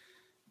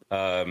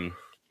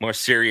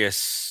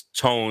serious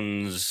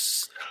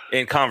tones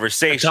in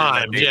conversation.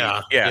 Times, maybe.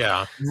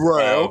 yeah.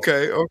 Right.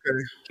 Okay.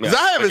 Because Yeah.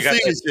 I haven't But you got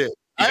seen it yet.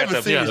 I You haven't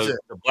got seen it the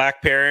yet.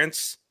 black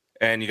parents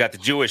and you got the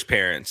Jewish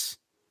parents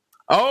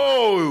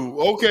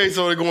Oh, okay.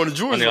 So they're going to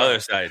Jewish. on the other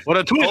side. What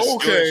a twist!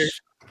 Okay.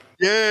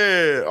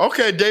 Yeah.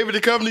 Okay. David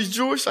Duchovny's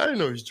Jewish. I didn't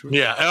know he's Jewish.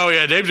 Yeah. Oh,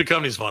 yeah. Dave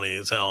Duchovny's funny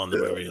as hell in the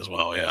movie as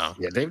well. Yeah.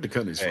 yeah, Dave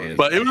Duchovny's funny.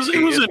 But it was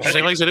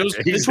interesting. Like I said,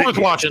 it's worth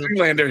watching.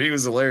 Zoolander, he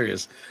was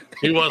hilarious.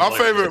 He was My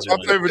hilarious.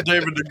 favorite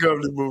David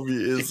Duchovny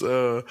movie is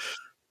the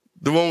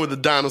one with the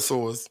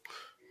dinosaurs.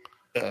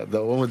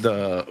 The one with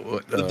the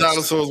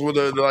Dinosaurs with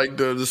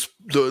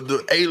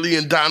the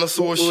alien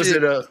dinosaur what was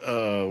shit. it?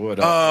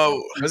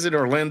 Was it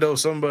Orlando?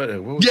 Somebody?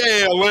 What was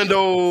Yeah,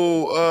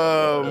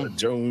 Orlando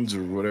Jones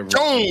or whatever.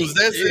 Jones.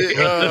 That's it.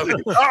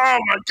 Oh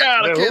my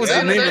god! I What can't was the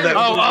think of name of that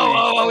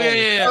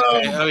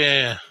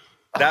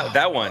yeah.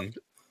 That one.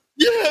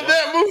 Yeah,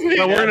 that movie.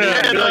 So we're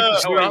It had,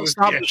 gonna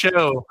stop the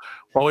show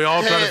while we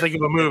all try to think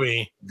of a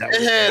movie.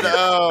 it had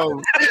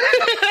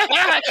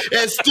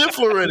had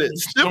Stifler in it.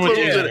 Stifler was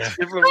in it.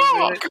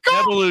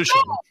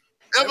 Evolution.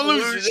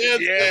 Evolution.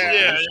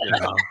 Yeah.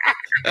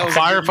 A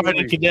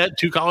firefighting cadet,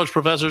 2 college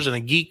professors, and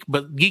a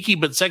geeky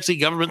but sexy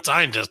government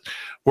scientist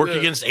work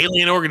against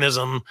alien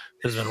organism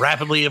that's been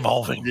rapidly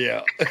evolving.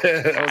 Yeah,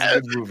 that was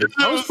a good movie.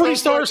 That was pretty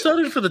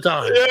star-studded for the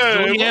time.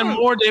 Yeah, Julianne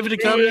Moore, David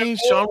Duchovny,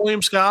 Sean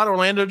William Scott,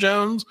 Orlando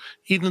Jones,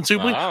 Ethan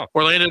Suplee. Wow.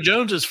 Orlando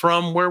Jones is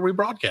from where we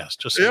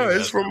broadcast. Just so Yeah, you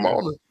it's know. from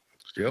Mona.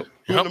 Yep.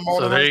 Yep.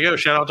 So there you go.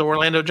 Shout out to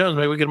Orlando Jones.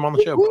 Maybe we get him on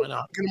the show. Why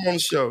not? Get him on the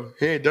show.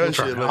 He ain't done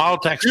shit. I'll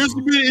text him.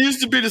 He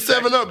used to be the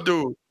 7-Up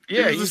dude.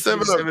 Yeah, he was the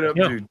 7-Up.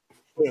 Yeah. dude.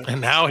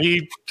 And now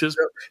he just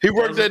He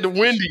worked at the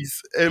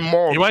Wendy's in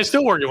Malden. you might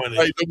still work at Wendy's.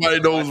 Like nobody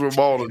knows where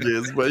Malden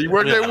is, but he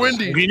worked Yeah. at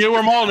Wendy's. If you know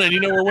where Malden is, you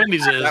know where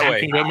Wendy's is. That You way.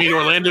 can go meet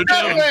Orlando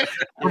Jones That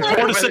from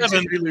 4 to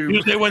 7,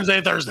 Tuesday, Wednesday,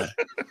 and Thursday.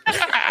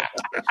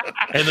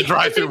 And the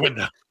drive-through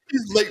window.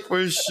 He's late for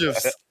his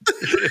shifts.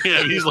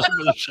 Yeah, he's like,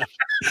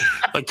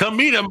 like, come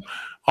meet him.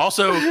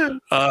 Also,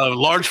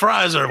 large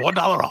fries are $1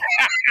 off.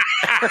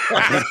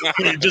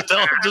 just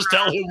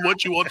tell him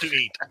what you want to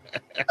eat.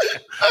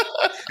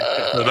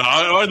 But,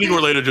 I think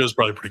Orlando Joe's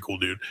probably a pretty cool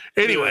dude.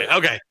 Anyway,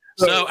 okay.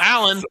 So,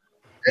 Alan, It's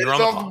you're on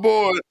the off the call.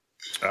 board.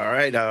 All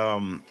right.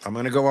 I'm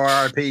gonna go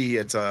RIP.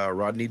 It's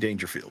Rodney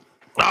Dangerfield.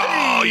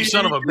 Oh, you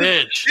son of a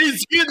bitch!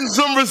 He's getting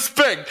some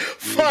respect.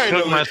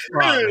 Finally, my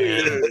spot,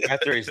 man.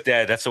 After he's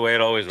dead, that's the way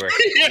it always works.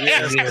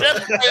 Yes,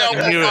 that's the way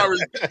I want my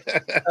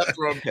respect. That's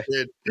what I'm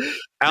saying.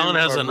 Alan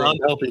has an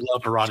unhealthy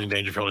love for Rodney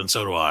Dangerfield, and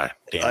so do I.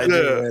 Damn I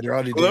it. do.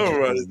 Rodney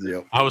Dangerfield.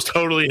 Yep. I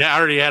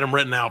already had him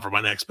written out for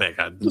my next pick.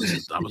 I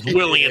was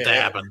willing it to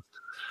happen.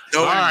 Oh,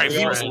 All right,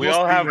 We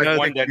all have I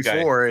one dead guy.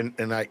 before, and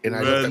I looked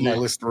at my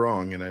list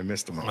wrong, and I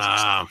missed him. Well,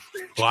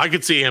 I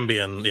could see him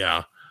being,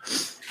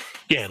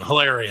 again,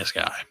 hilarious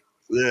guy.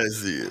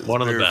 Yes, he is. One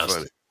of the Very best.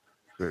 funny.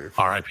 Very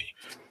funny. R.I.P.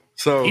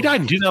 So He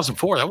died in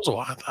 2004. That was a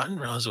while. I didn't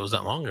realize it was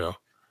that long ago.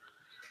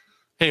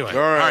 Anyway, All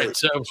all right. right.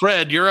 So,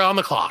 Fred, you're on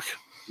the clock.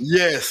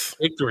 yes,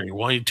 Victory.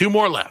 Two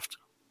more left.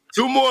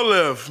 two more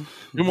left.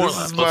 Two more This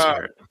left. is Let's my-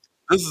 hear it.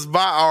 This is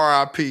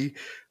my RIP.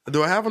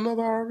 Do I have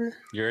another RIP?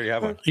 You already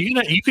have one.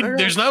 You can.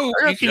 There's no.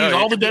 You can No, use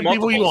all the you can dead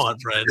people you multiples.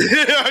 want, Fred.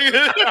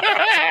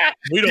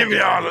 We don't Give me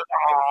care. all the.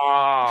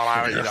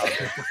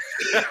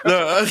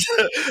 No,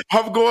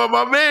 I'm going,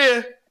 my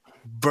man,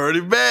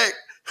 Bernie Mac.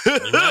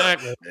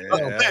 Exactly.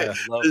 I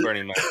love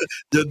Bernie Mac.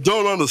 You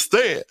don't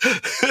understand.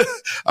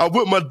 I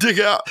whip my dick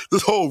out,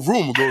 this whole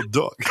room will go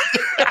dark.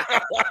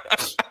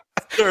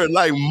 Stirring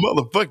like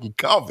motherfucking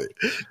coffee.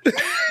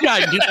 Yeah,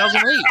 in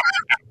 2008.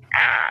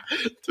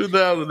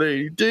 2008,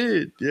 he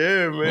did.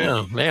 Yeah, man.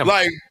 Yeah, man.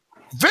 Like,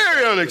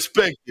 very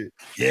unexpected.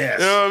 Yes.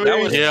 You know what I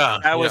mean?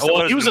 That was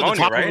Well, he was at the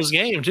pneumonia, top right? of his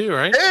game too,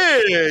 right?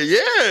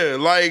 Yeah.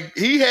 Like,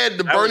 he had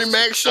the That Bernie was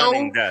Mac show.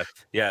 stunning death.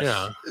 Yes.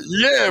 Yeah.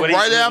 Yeah, What,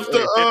 right he's-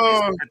 after.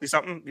 50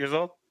 something years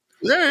old.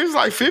 Yeah, he was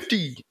like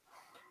 50,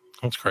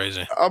 That's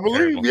crazy. I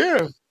believe. Terrible.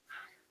 Yeah.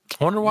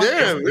 Wonder why.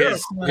 Yeah.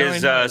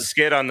 His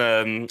skit on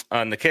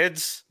the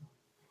kids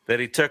that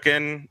he took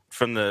in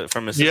from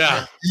his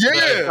Yeah.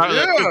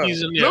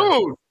 Cookies and-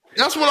 No,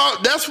 that's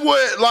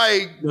what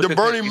like the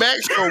Bernie Mac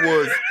show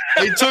was.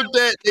 They took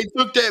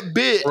that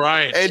bit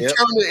Right. and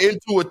turned it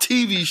into a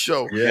TV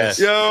show. Yes.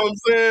 You know what I'm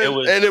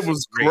saying? It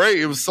was great. great.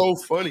 It was so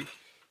funny.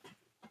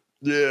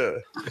 Yeah.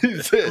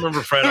 He said, I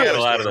remember Fred He had had a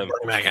lot of them.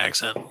 Bernie Mac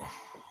accent.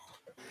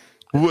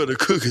 where the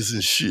cookies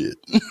and shit.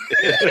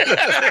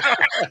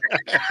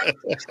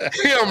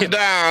 Him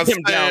downstairs.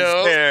 Him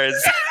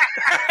downstairs.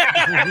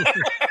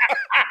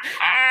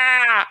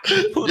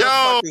 Who the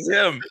fuck is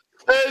him?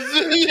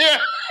 Yeah.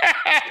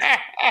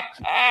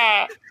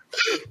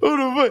 Who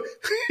the fuck?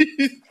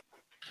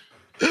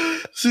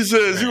 She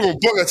says, you gonna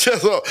buck her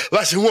chest up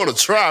like you want to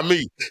try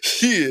me.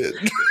 Shit.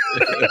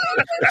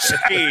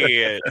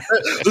 Shit.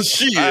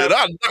 Shit. I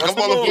knock a Bust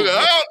the move.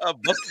 motherfucker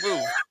out. Bust the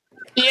move.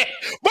 Yeah.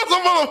 What's a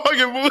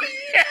motherfucking move?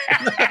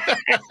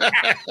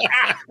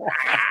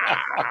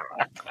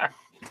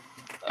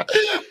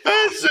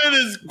 That shit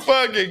is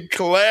fucking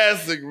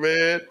classic,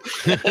 man.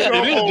 It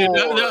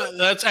is, dude.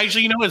 That's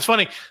actually, it's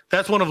funny.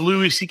 That's one of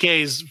Louis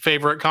C.K.'s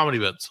favorite comedy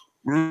bits.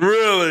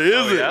 Really?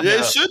 Is it? yeah? Yeah,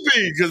 it should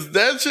be, because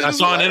that shit I is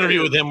saw an hilarious.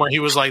 interview with him where he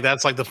was like,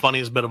 "That's like the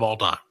funniest bit of all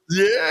time."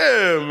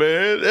 Yeah,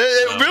 man.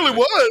 It really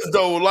was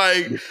though.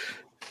 Like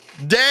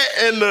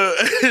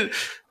that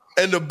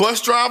and the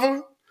bus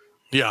driver.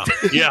 Yeah.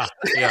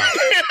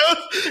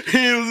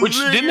 He was Which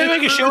didn't they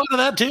make a show out of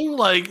that too?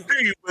 Like,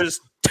 He was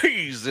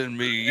teasing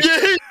me. Yeah,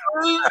 he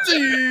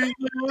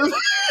was.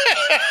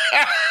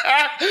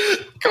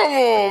 Come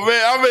on,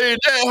 man. I mean,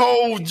 that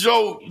whole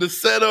joke, the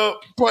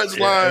setup,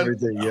 punchline,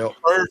 Everything. Yep.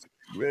 perfect,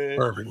 man.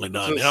 perfectly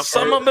done. Yep.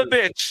 Some of a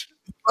bitch.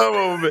 Some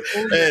of it.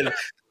 And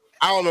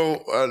I don't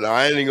know.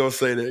 I ain't gonna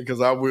say that because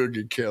I will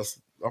get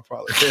canceled. I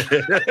probably.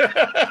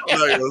 I'm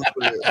not gonna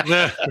say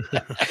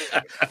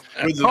that.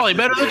 Probably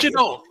better that you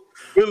don't.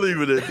 We'll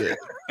leave it at that.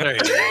 There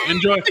you go.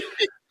 Enjoy.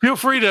 Feel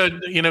free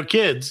to,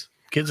 kids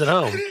at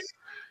home.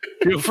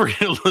 Feel free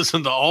to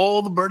listen to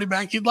all the Bernie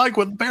Mac you'd like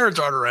when the parents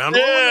aren't around.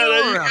 Yeah,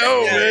 there you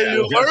go, man.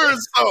 You learn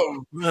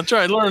something. That's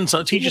right. Learn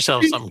something. Teach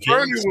yourself something,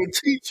 Bernie kids. will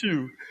teach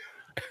you.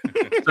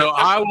 So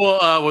I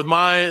will, with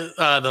my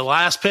the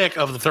last pick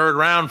of the third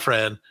round,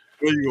 Fred,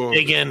 Where you going?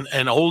 take in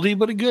an oldie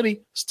but a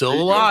goodie, still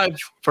alive.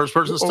 First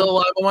person still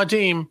alive on my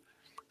team,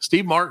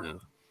 Steve Martin.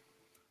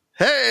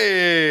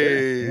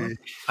 Hey.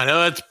 I know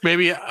that's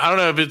maybe, I don't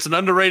know if it's an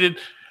underrated,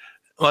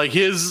 like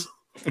his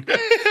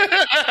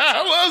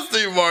I love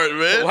Steve Martin,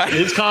 man.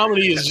 his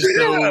comedy is just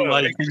so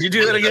like. Did you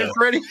do that again,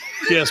 Freddie?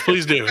 Yes,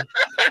 please do.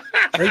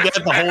 I got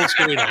the whole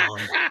screen on.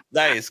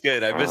 Nice,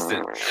 good. I missed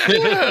it.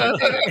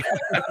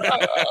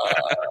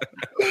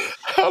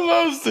 I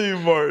love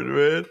Steve Martin,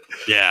 man.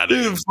 Yeah,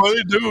 He's dude. a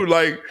funny dude.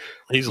 Like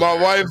He's my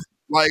hilarious.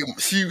 wife, like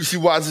she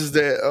watches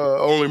that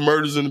Only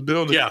Murders in the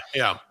Building.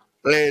 Yeah.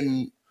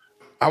 And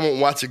I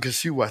won't watch it because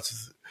she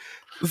watches it.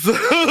 So,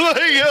 like, but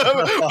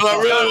I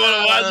really want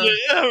to watch it.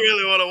 I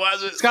really want to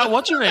watch it. Scott,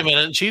 what's her name in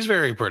it? She's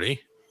very pretty.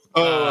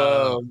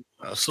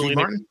 Selena,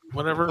 Martin?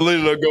 whatever.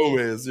 Selena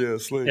Gomez. Yeah,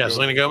 Selena. Yeah,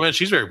 Selena Gomez.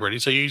 She's very pretty.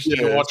 So you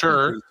can watch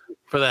her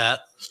for that.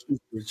 She's a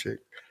pretty chick.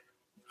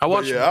 I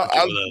watched Yeah, two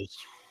of those.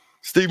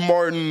 Steve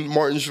Martin,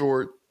 Martin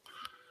Short.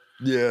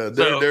 Yeah,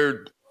 So-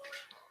 they're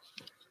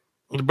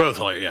Both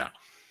hilarious. Yeah.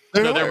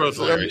 they're No, they're both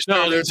hilarious.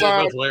 No, they're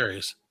both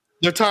hilarious.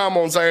 Their time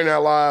on Saturday Night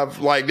Live,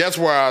 like that's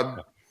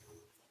where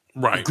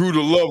grew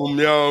to love him.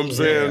 You know what I'm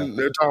saying?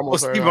 They're talking Well,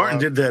 Steve Martin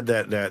did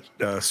that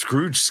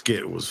Scrooge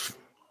skit was.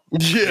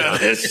 Yeah,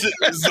 that shit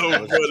is so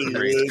funny,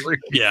 man.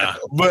 Yeah,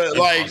 but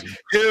like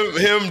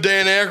him,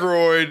 Dan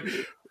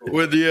Aykroyd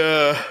with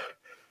the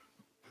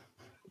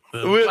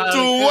with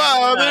two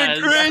wild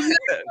and crazy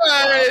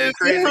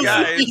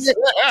guys.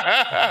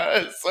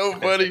 It's so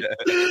funny.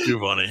 Too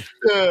funny.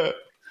 Yeah.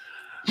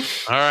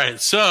 All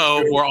right,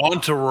 so we're on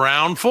to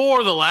round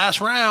 4, the last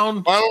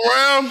round.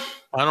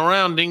 Final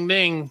round. Ding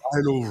ding.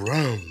 Final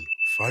round.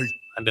 Fight.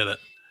 I did it.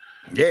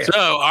 Yeah. So,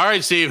 all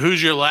right, Steve,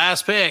 who's your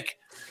last pick?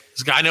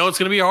 I know it's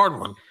going to be a hard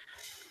one.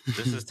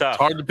 This is tough.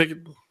 It's hard to pick.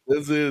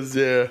 This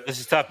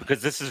is tough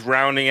because this is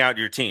rounding out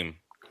your team.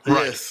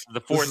 Yes, the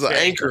fourth this is an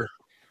anchor.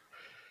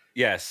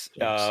 Yes,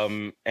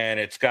 and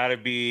it's got to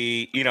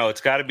be,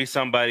 it's got to be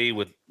somebody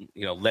with,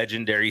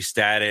 legendary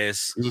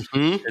status,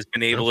 has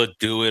been able to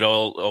do it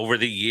all over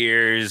the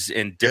years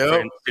in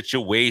different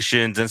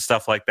situations and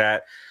stuff like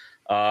that.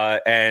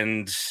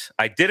 And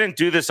I didn't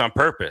do this on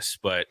purpose,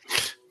 but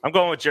I'm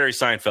going with Jerry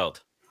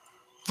Seinfeld.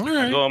 All right.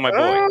 I'm going with my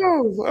boy.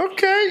 Oh,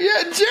 okay.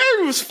 Yeah,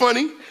 Jerry was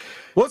funny.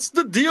 What's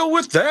the deal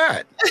with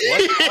that?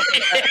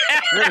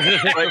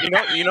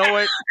 But you know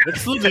what?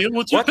 What's the deal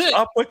with your What's pick?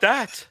 up with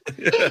that?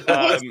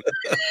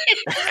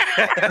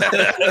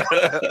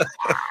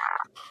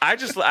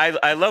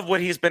 I love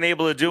what he's been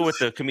able to do with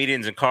the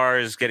comedians in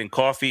cars, getting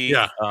coffee.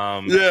 Yeah.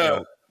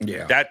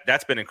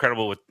 That's been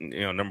incredible with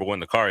number one,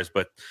 the cars,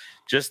 but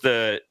just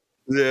the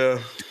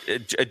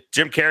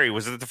Jim Carrey,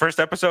 was it the first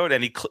episode?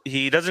 And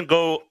he doesn't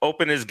go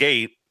open his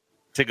gate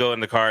to go in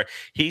the car.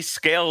 He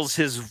scales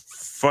his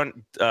front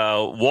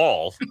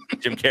wall.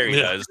 Jim Carrey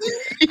does.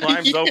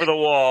 Climbs over the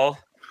wall,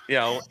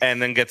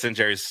 and then gets in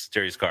Jerry's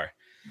car.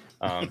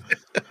 So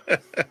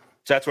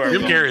that's where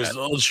Jim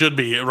Carrey should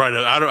be right.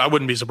 I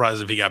wouldn't be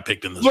surprised if he got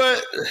picked in this.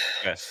 But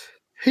yes,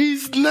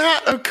 he's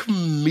not a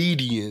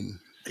comedian.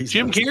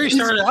 Jim Carrey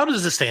started out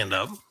as a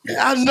stand-up.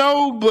 I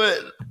know, but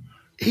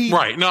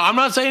right. No, I'm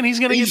not saying he's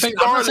going to get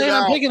picked. I'm not saying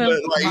I'm picking him.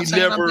 Like, I'm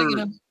picking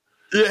him.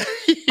 Yeah,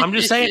 I'm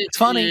just saying it's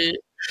funny.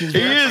 He's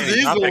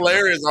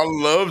hilarious. I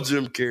love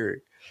Jim Carrey.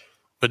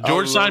 But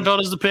George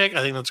Seinfeld is the pick.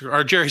 I think that's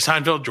or Jerry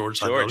Seinfeld. George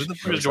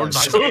Seinfeld. George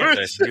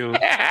Seinfeld.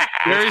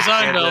 Jerry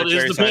Seinfeld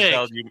is the pick.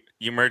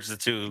 You merge the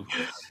two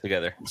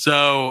together.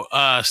 So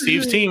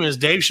Steve's team is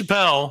Dave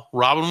Chappelle,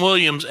 Robin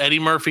Williams, Eddie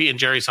Murphy, and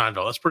Jerry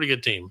Seinfeld. That's a pretty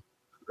good team.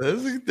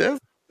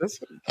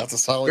 That's a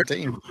solid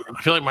team.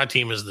 I feel like my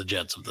team is the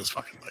Jets of this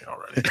fucking thing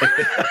already.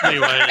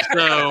 Anyway,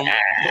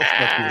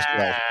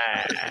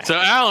 so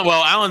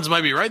Alan's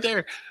might be right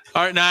there.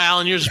 All right, now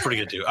Alan, yours is pretty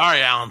good too. All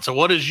right, Alan. So,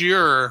 what is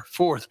your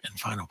fourth and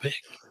final pick?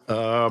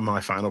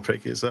 My final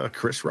pick is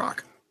Chris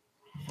Rock.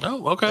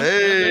 Oh, okay.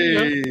 Hey,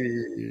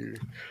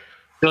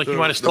 I feel like you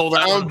might have stole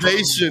that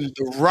foundation,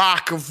 the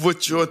rock of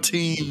what your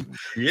team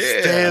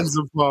stands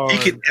upon.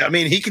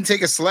 He can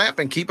take a slap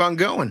and keep on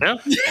going. Yeah,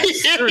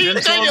 sure,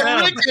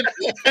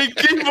 and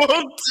keep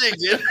on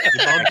digging.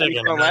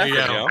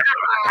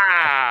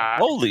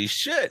 Holy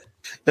shit.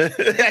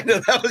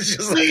 That was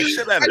just like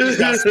shit out of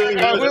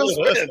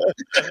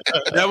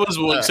That was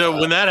what. So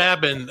when that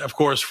happened, of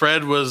course,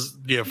 Fred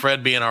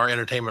being our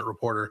entertainment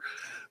reporter,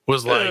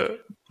 was like,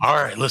 all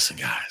right, listen,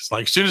 guys.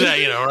 Like, as soon as that,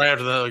 right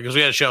after that, because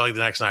we had a show like the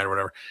next night or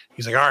whatever,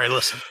 he's like, all right,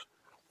 listen,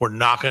 we're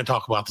not going to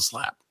talk about the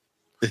slap.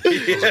 Like,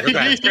 yeah,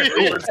 everybody's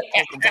talking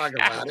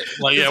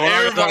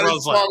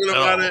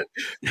about it.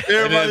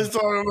 Everybody's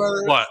talking about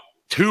it. What?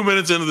 2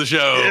 minutes into the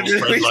show,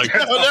 Fred's like,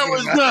 that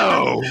was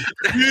no.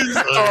 You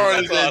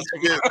started that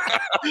shit.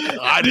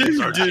 I didn't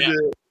start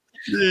that.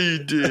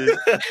 You did.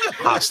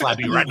 I'll slap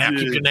you right now.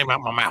 Keep your name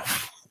out my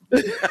mouth.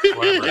 Keep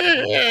my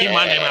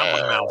name out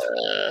my mouth.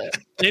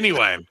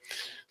 Anyway,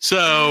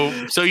 so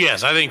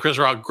yes, I think Chris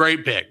Rock,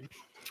 great pick,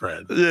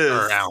 Fred.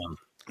 Or Alan.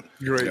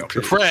 Great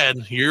pick.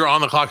 Fred, you're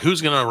on the clock.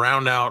 Who's going to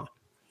round out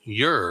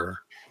your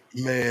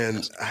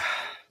man?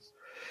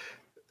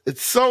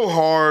 It's so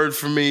hard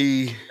for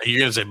me.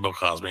 You're going to say Bill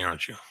Cosby,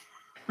 aren't you?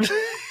 I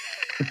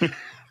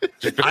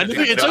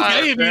think it's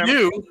okay if you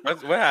do.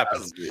 What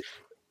happens?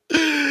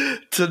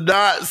 To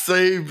not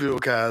say Bill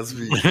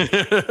Cosby.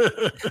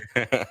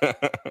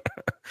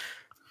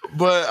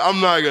 But I'm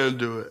not going to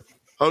do it.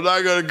 I'm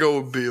not going to go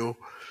with Bill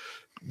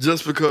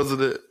just because of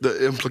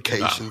the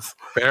implications.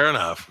 Fair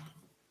enough.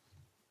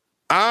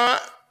 I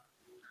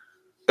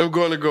am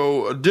going to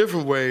go a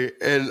different way,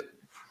 and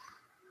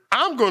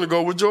I'm going to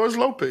go with George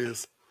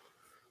Lopez.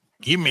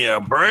 Give me a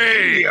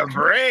break.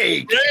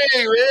 Hey,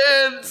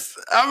 man.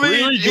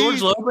 Really,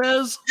 George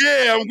Lopez?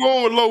 Yeah, I'm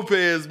going with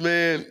Lopez,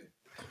 man.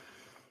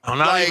 I'm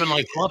not even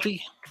like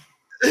Fluffy.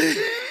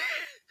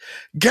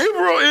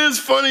 Gabriel is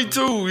funny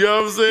too. You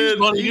know what I'm saying? He's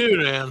funny dude,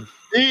 man.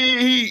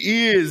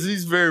 He is.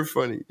 He's very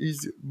funny.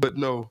 But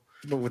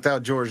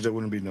without George, there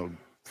wouldn't be no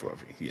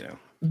Fluffy.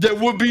 There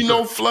would be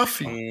no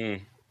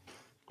Fluffy.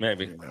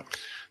 Maybe.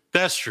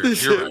 That's true.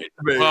 You're right.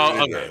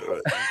 Well, okay.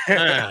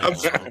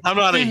 I'm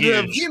not a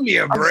huge. Give me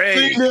a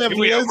break. Give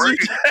me a break.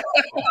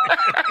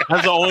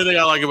 That's the only thing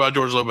I like about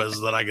George Lopez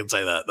is that I can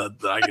say that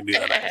I can do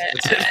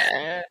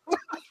that.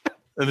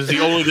 And it's the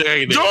only thing I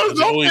can think George of.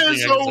 The only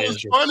Lopez thing I show can say was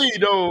is true. funny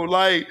though.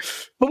 Like,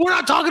 But we're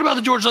not talking about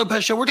the George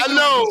Lopez show. We're I talking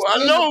know,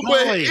 about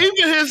but Molly.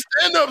 even his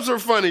stand-ups are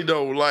funny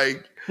though.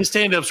 Like, His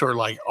stand-ups are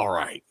like, all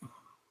right.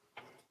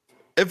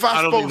 if I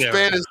I don't spoke think they're-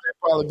 Spanish, they'd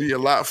probably be a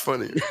lot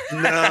funnier. No,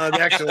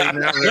 actually, not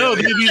really. No,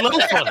 they'd be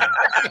less funny.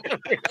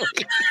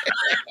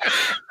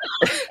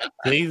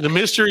 See, the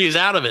mystery is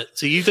out of it.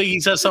 So you think he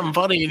says something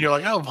funny, and you're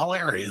like, "Oh,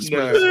 hilarious!"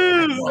 No.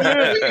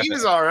 He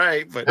was all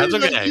right, but That's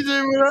okay.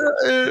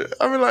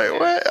 I mean, like,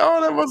 what?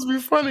 Oh, that must be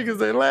funny because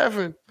they're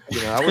laughing.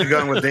 I would have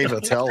gone with Dave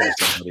Attell or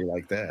somebody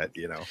like that.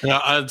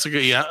 Yeah, it's a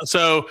good. Yeah.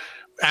 So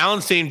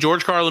Alan's team: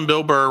 George Carlin,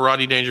 Bill Burr,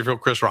 Rodney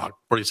Dangerfield, Chris Rock.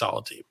 Pretty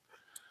solid team.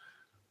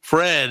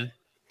 Fred,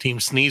 team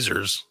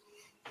Sneezers,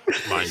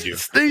 mind you.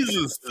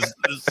 Sneezes.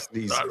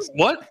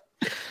 What?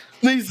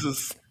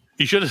 Sneezes.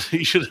 He should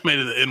have made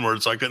it the N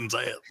word, so I couldn't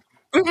say it.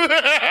 No.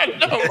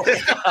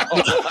 I'm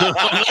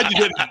glad you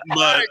didn't,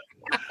 but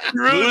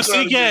Louis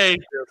C.K.,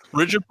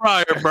 Richard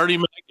Pryor, Bernie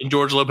Mac, and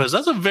George Lopez.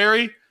 That's a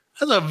very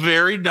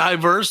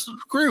diverse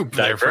group.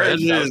 There, Fred.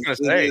 I was going to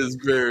say. It is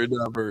very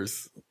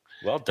diverse.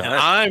 Well done. And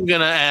I'm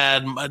going to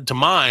add to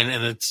mine,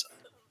 and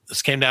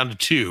this came down to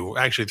two,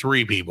 actually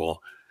three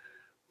people,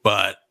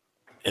 and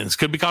this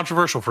could be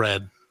controversial,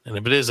 Fred. And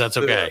if it is, that's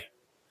okay.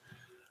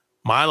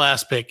 My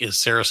last pick is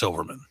Sarah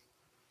Silverman.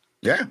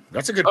 Yeah,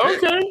 that's a good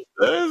pick. Okay,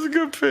 that is a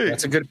good pick.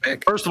 That's a good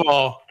pick. First of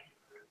all,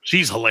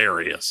 she's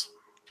hilarious.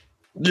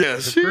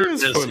 Yes, she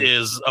is This funny.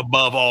 is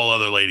above all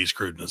other ladies'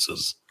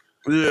 crudenesses.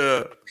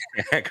 Yeah.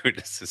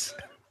 Goodness.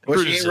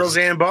 Well, she ain't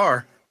Roseanne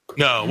Barr.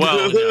 No,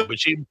 well,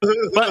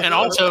 and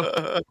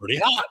also pretty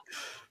hot.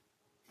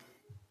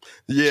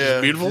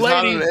 Yeah. Beautiful She's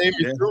hotter lady. than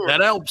Amy Stewart.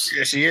 That helps.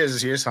 Yeah, she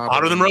is. She is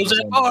Hotter than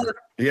Roseanne Barr.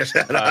 Yes,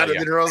 hotter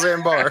than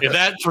Roseanne Barr. If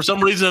that, for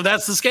some reason, if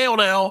that's the scale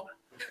now,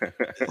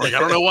 like I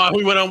don't know why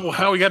we went on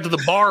how we got to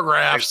the bar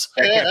graphs.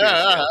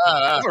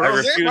 I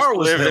refuse to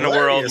live in a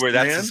world where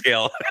that's the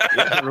scale.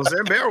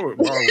 Roseanne Barr was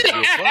funny.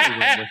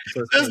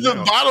 That's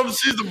the bottom.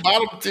 She's the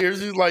bottom tier.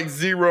 She's like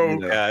zero.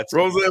 Yeah,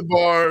 Roseanne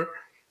Barr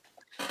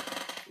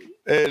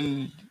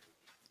and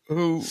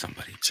who?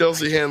 Somebody.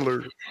 Chelsea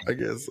Handler, I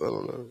guess. I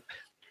don't know.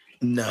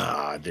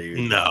 Nah, dude.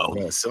 No.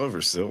 Yeah,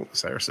 Sarah Silver.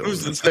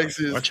 Who's the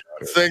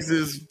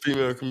sexiest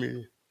female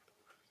comedian?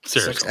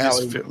 Seriously,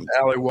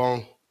 Ali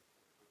Wong.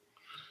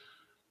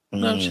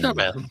 no, she's not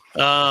bad.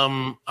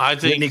 I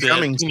think Whitney that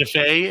Cummings. Tina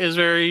Fey is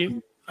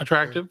very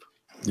attractive.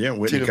 Yeah,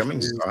 Whitney Tina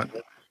Cummings. Fey. is hot.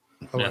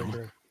 I like Yeah.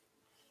 her.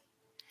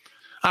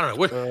 I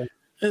don't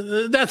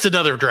know. That's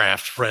another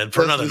draft, Fred,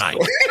 for another night.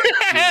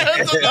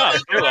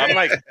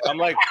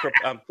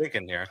 I'm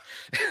thinking here.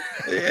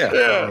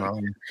 Yeah.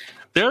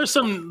 There are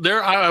some.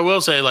 I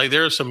will say, like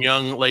there are some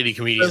young lady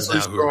comedians Leslie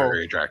now who are Strong.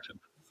 very attractive.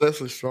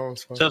 Leslie Strong.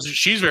 So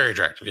she's very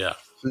attractive. Yeah.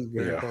 She's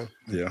very Yeah. fun.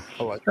 Yeah.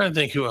 I like I'm trying to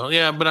think who else.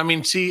 Yeah, but I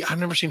mean, see, I've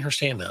never seen her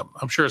stand up.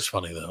 I'm sure it's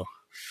funny though.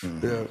 her.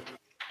 Yeah.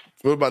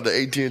 What about the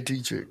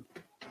AT&T chick?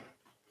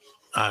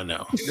 I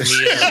know. Look at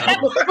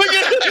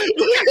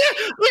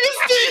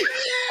Steve.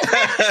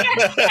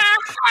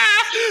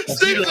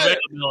 Steve said,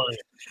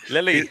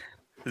 Lily.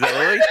 Is that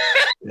Lily?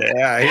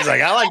 Yeah, he's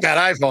like, I like that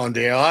iPhone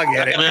deal. I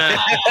get it.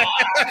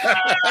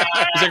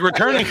 He's like,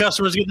 returning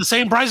customers get the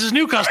same price as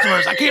new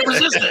customers. I can't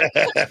resist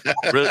it.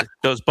 Really,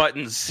 those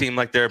buttons seem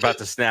like they're about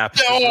to snap.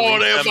 oh,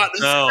 they're about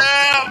to No.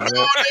 snap. Oh,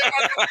 they're about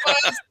to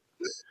bust.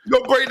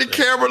 Go break the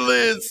camera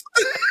lids.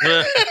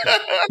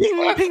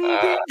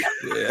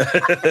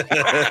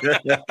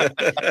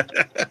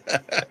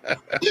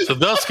 So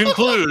thus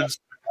concludes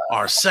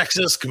our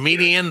sexist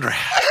comedian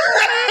draft.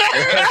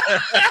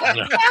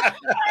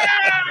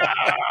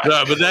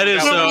 No, but that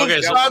is so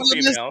okay. So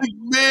Misogynistic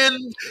men,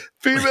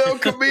 female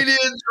comedian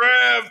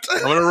draft.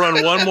 I'm gonna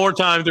run one more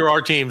time through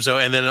our team. So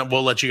and then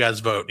we'll let you guys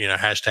vote.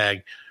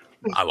 Hashtag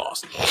I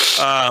lost.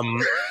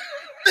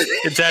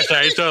 It's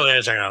hashtag. It's totally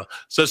hashtag.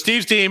 So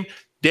Steve's team: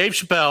 Dave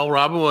Chappelle,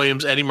 Robin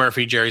Williams, Eddie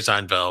Murphy, Jerry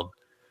Seinfeld.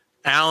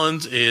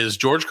 Alan's is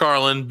George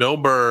Carlin, Bill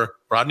Burr,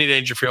 Rodney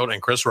Dangerfield,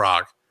 and Chris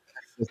Rock.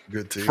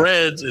 Good team.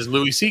 Fred's is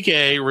Louis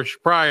C.K.,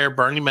 Richard Pryor,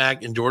 Bernie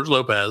Mac, and George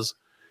Lopez.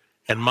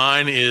 And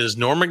mine is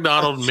Norm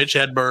Macdonald, Mitch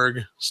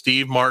Hedberg,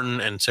 Steve Martin,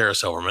 and Sarah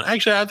Silverman.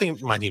 Actually, I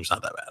think my team's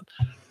not that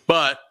bad.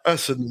 But I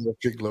shouldn't have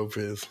picked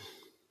Lopez.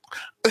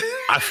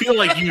 I feel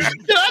like you.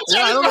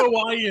 I don't know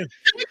why you.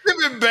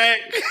 Give it back.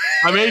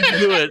 I made you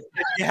do it.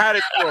 If you had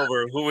it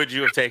over, who would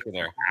you have taken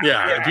there?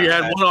 Yeah, if you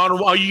had one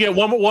honorable, you get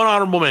one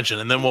honorable mention,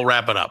 and then we'll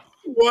wrap it up.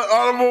 What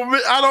honorable?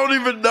 I don't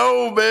even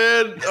know,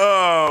 man.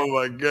 Oh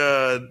my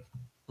god.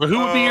 Well, who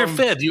would be your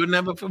fifth? You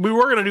wouldn't have. We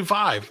were going to do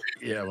five.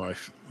 Yeah,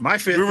 my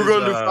fifth. We were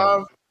going to do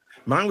five.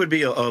 Mine would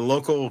be a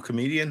local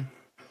comedian,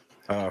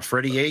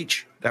 Freddie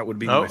H. That would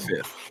be my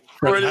fifth.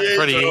 Freddie H.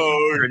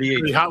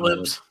 Freddie Hot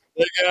Lips.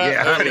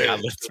 Yeah, Freddie Hot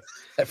Lips.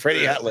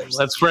 Freddie Hot Lips.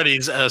 That's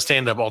Freddie's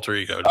stand-up alter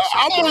ego.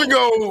 I'm gonna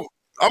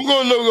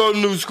go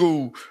new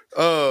school.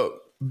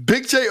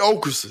 Big J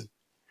Okerson.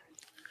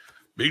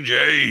 Big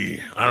J.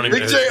 I don't even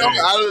Big know. J.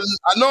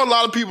 I know a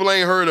lot of people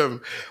ain't heard of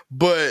him,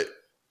 but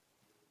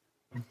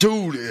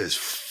dude is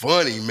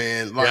funny,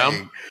 man. Like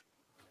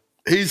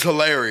He's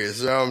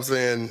hilarious. You know what I'm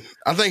saying?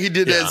 I think he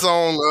did that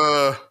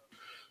song,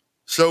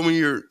 Show Me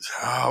Your,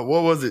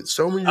 what was it?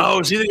 Show Me Your. Oh,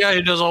 is he the guy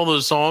who does all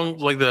those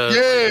songs? Like the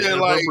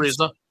appropriate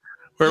stuff?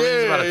 Where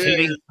everything's about a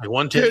titty? Like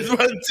one titty? It's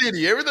about a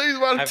titty. Everything's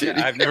about a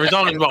titty. Every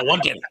song is about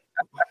one titty.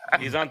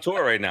 He's on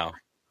tour right now.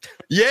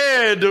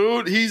 Yeah,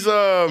 dude. He's,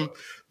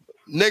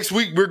 next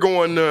week we're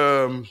going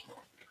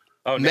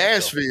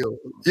Nashville.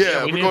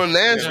 Yeah, we're going to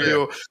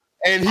Nashville. Yeah.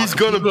 And he's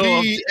gonna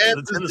be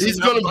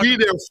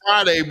there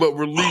Friday, but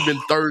we're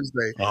leaving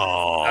Thursday.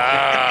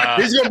 Oh,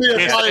 he's gonna be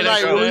there Friday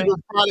night. We're leaving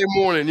Friday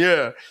morning.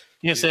 Yeah,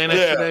 you saying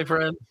that today,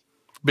 friend?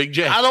 Big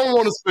J. I don't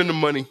want to spend the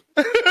money.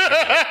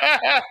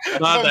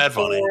 Not that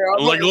funny.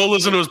 Like, go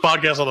listen to his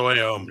podcast on the way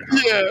home.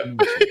 Yeah,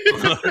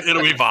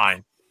 it'll be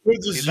fine.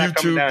 We'll just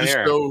YouTube the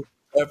show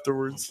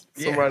afterwards.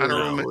 Somebody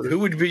who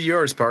would be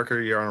yours,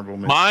 Parker? Your honorable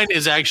mention. Mine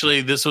is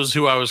actually, this was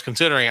who I was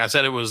considering. I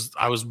said I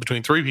was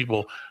between three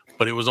people,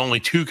 but it was only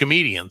two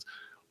comedians.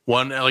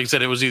 One, like I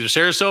said, it was either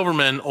Sarah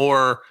Silverman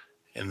or,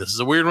 and this is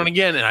a weird one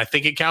again, and I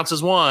think it counts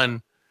as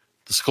one,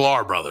 the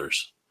Sklar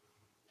brothers.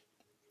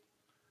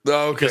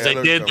 Okay, because they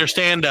did their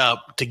stand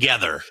up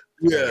together.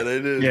 Yeah,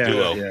 they did.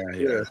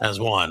 Yeah. As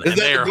one. Is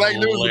that the black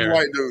dude or the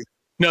white dude?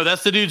 No,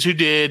 that's the dudes who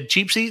did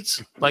Cheap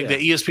Seats, like the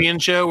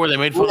ESPN show where they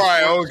made fun.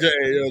 Right,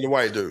 okay, the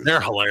white dude. They're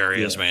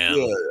hilarious, man.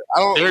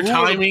 Yeah. Their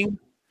timing.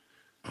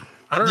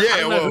 I don't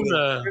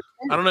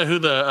know who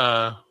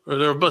the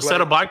they're a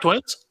set of black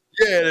twins.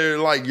 Yeah, they're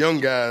like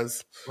young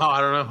guys. Oh, I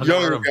don't know.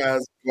 Younger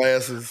guys,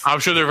 glasses. I'm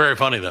sure they're very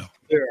funny though.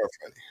 They are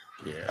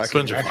funny. Yeah, I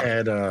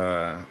had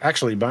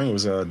actually mine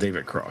was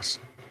David Cross.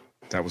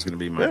 That was going to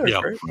be my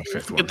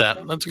fifth one. Get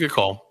that. That's a good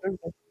call.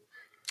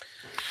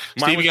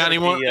 Steve, you got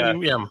anyone?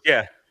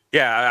 Yeah.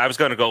 I was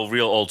going to go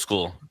real old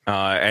school.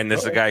 And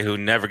this is a guy who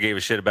never gave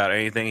a shit about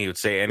anything. He would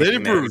say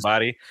anything to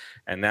anybody.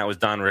 And that was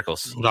Don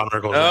Rickles. Don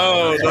Rickles.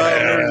 Oh,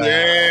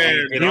 yeah.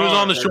 He was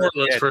on the short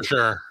list for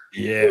sure.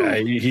 Yeah,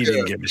 he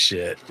didn't give a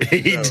shit.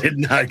 He did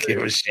not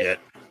give a shit.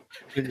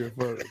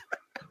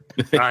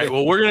 All right,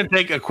 well, we're going to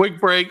take a quick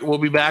break. We'll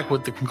be back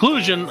with the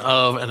conclusion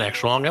of an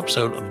extra long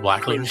episode of the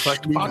Black Lincoln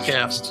Collective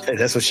podcast. Hey,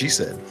 that's what she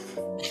said.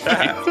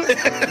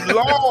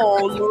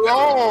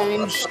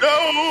 long show.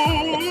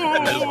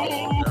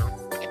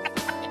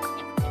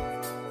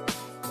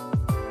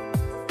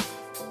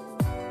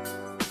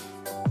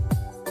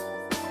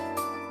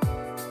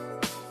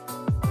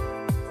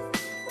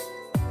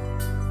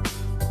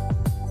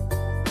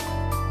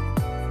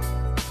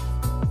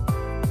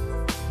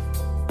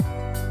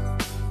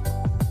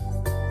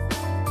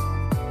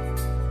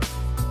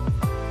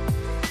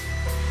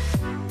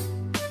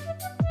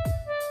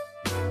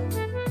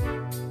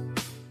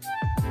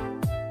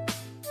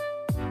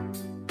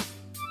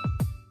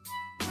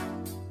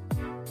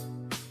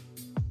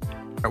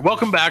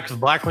 Welcome back to the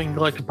Black Lincoln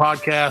Collective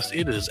podcast.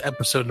 It is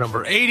episode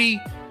number 80.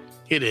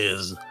 It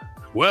is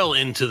well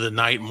into the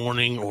night,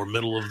 morning, or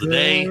middle of the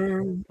day,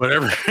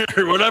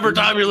 whatever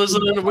time you're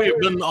listening. We've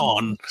been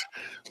on.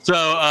 So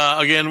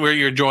again,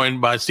 you're joined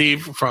by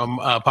Steve from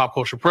Pop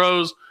Culture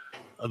Pros.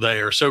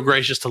 They are so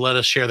gracious to let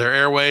us share their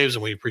airwaves,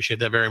 and we appreciate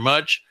that very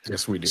much.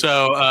 Yes, we do.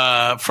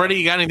 So, Freddie,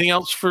 you got anything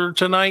else for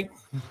tonight?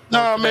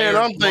 No, man.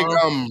 I think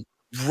I'm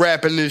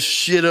wrapping this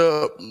shit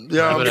up. You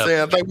know what I'm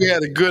saying? I think we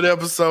had a good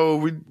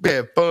episode. We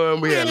had fun.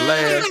 We had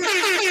laughs.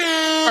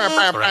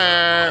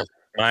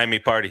 Miami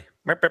party.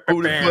 Just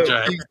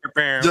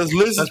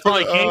listen. That's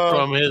probably came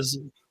from his.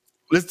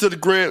 Listen to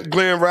the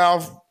Glenn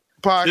Ralph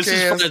podcast. This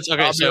is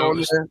okay. So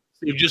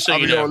just so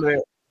you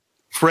know,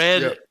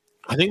 Fred. Yep.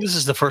 I think this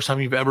is the first time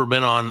you've ever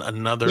been on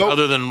another,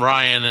 other than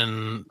Ryan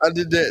and. I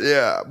did that.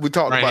 Yeah, we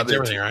talked Ryan about that.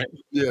 Everything, right?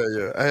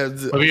 Yeah.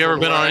 Have you ever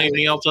been on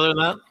anything else other than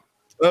that?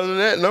 Other than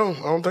that, no,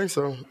 I don't think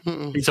so.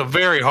 Mm-mm. He's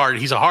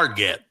a hard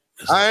get.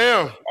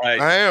 I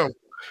am.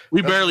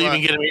 We barely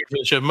even get him here for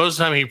the show. Most of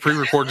the time, he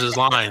pre-records his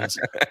lines.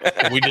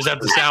 And we just have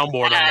to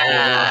soundboard him the whole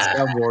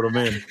time. Soundboard him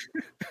in.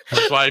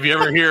 That's why if you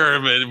ever hear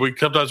him,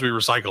 sometimes we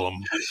recycle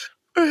him.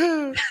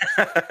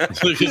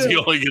 Because he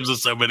only gives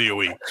us so many a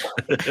week.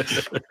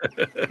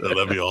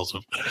 That'd be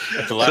awesome.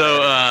 So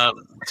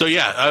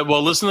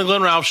listen to the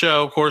Glenn Ralph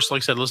show. Of course,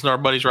 like I said, listen to our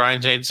buddies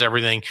Ryan Tates,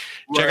 everything.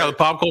 Check out the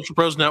Pop Culture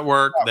Pros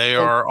Network. They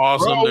are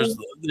awesome.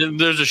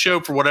 There's a show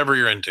for whatever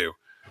you're into.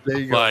 There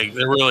you go. Like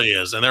there really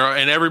is, and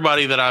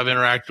everybody that I've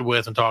interacted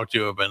with and talked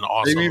to have been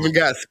awesome. They've even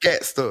got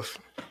scat stuff.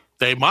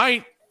 They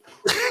might.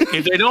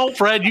 If they don't,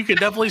 Fred, you could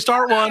definitely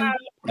start one.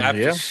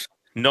 Yeah.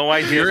 No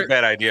idea is a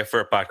bad idea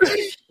for a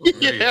podcast.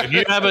 If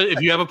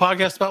you have a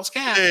podcast about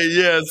scat,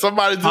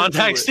 somebody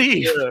contact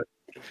Steve.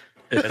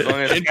 Yeah. As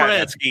long as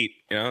Fred skeet,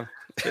 you know.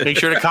 Make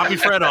sure to copy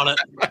Fred on it.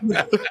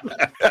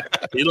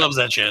 He loves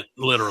that shit,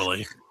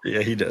 literally. Yeah,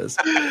 he does.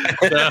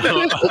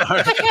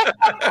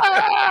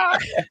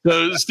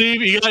 So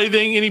Steve, you got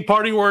anything? Any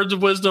parting words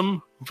of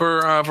wisdom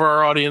for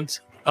our audience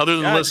other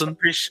than listen?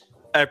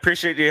 I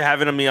appreciate you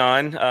having me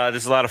on.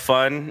 This is a lot of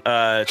fun.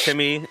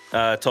 Timmy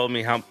told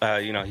me how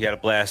he had a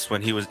blast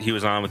when he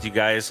was on with you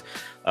guys.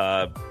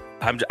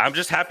 I'm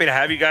just happy to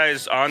have you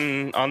guys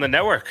on the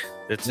network.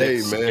 It's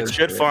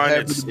good fun.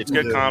 It's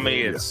good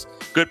comedy. It's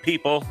good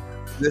people.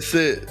 That's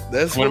it.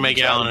 That's I'm going to make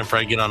Alan and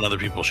Fred get on other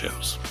people's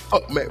shows.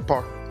 Fuck Matt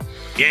Parker.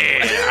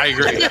 Yeah, I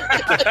agree.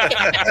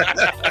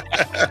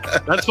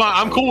 That's fine.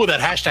 I'm cool with that.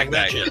 Hashtag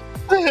that shit.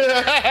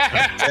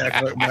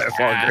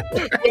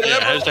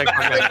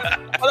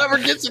 Whatever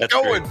gets it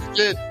going.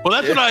 Shit. Well,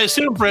 that's what I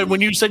assumed, Fred.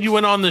 When you said you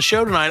went on the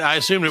show tonight, I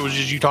assumed it was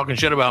just you talking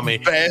shit about me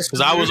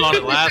because I was on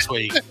it last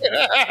week, and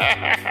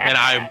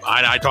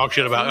I talked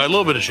shit about a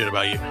little bit of shit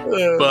about you,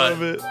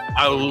 but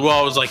I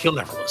was like, he'll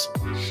never listen.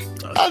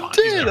 I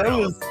did.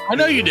 I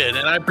know you did,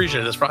 and I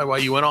appreciate it. That's probably why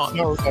you went on.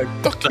 I was like,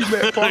 fuck you,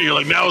 Matt Parker. You're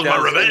like, now is my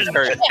revenge.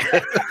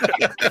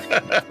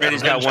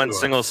 Brady's got one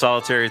single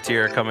solitary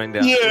tear coming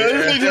down.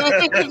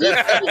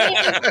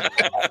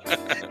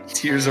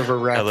 Tears of a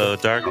rat. Hello,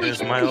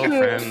 darkness, my old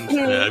friend.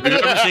 Yeah, have you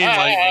ever seen,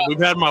 like, we've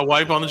had my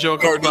wife on the show a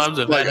couple times,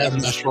 and that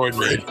hasn't destroyed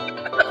me.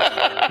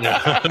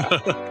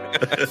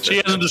 Yeah. She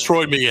hasn't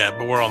destroyed me yet,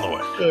 but we're on the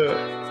way.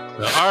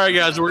 All right,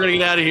 guys, we're going to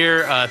get out of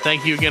here.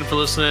 Thank you again for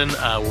listening.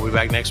 We'll be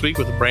back next week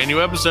with a brand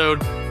new episode.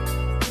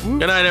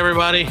 Good night,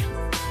 everybody.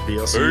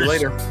 I'll see you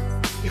later.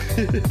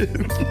 See you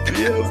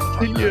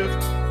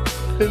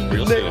in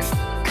the next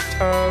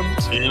time.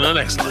 See you in the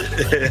next one.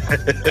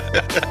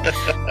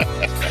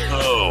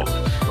 Oh,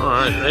 all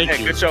right. Thank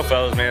you. Good show,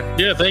 fellas, man.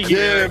 Yeah, thank you.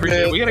 Yeah,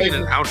 man. We got to get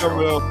an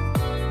outro.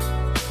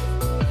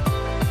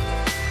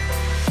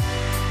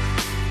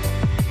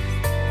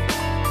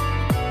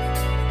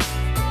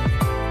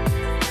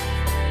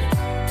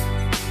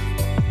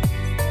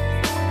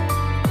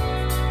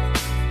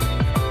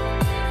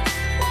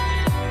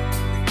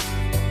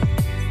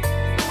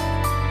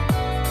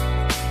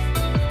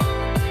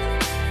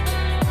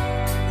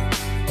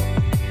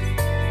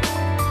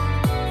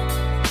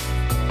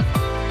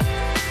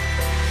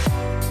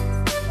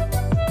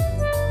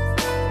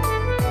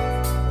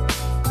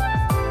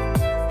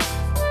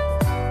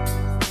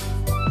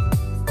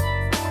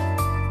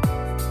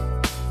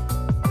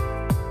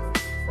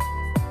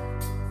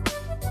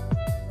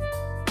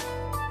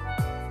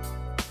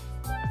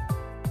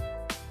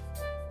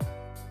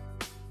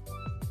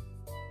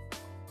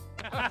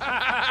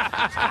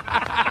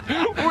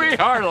 We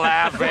are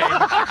laughing.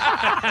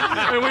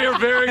 And we are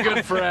very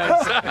good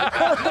friends.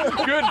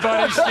 Good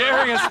buddies,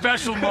 sharing a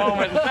special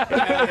moment.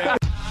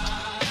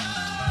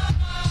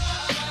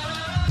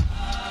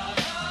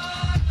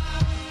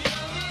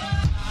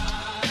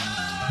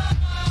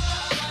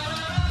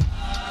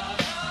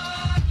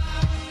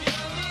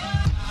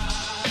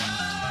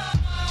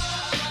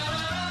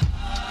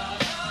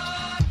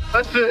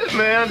 That's it,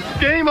 man.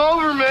 Game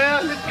over,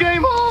 man. It's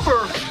game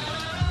over.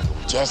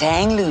 Just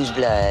hang loose,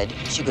 blood.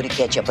 She's gonna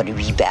catch up on the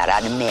rebound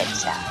on the med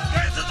side.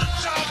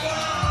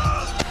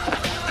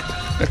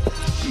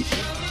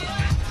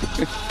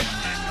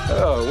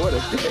 Oh, what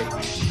a day.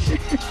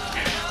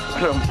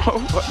 What a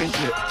motherfucking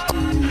day.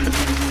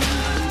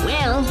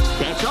 Well,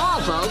 that's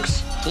all,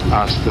 folks.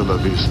 Hasta la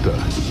vista,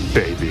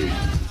 baby.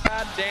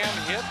 Goddamn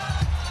hit.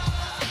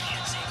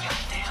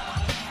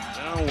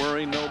 Don't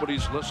worry,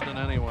 nobody's listening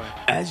anyway.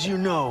 As you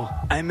know,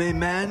 I'm a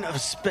man of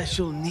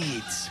special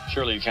needs.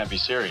 Surely you can't be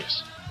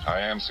serious.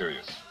 I am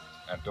serious.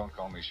 And don't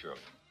call me Shirley.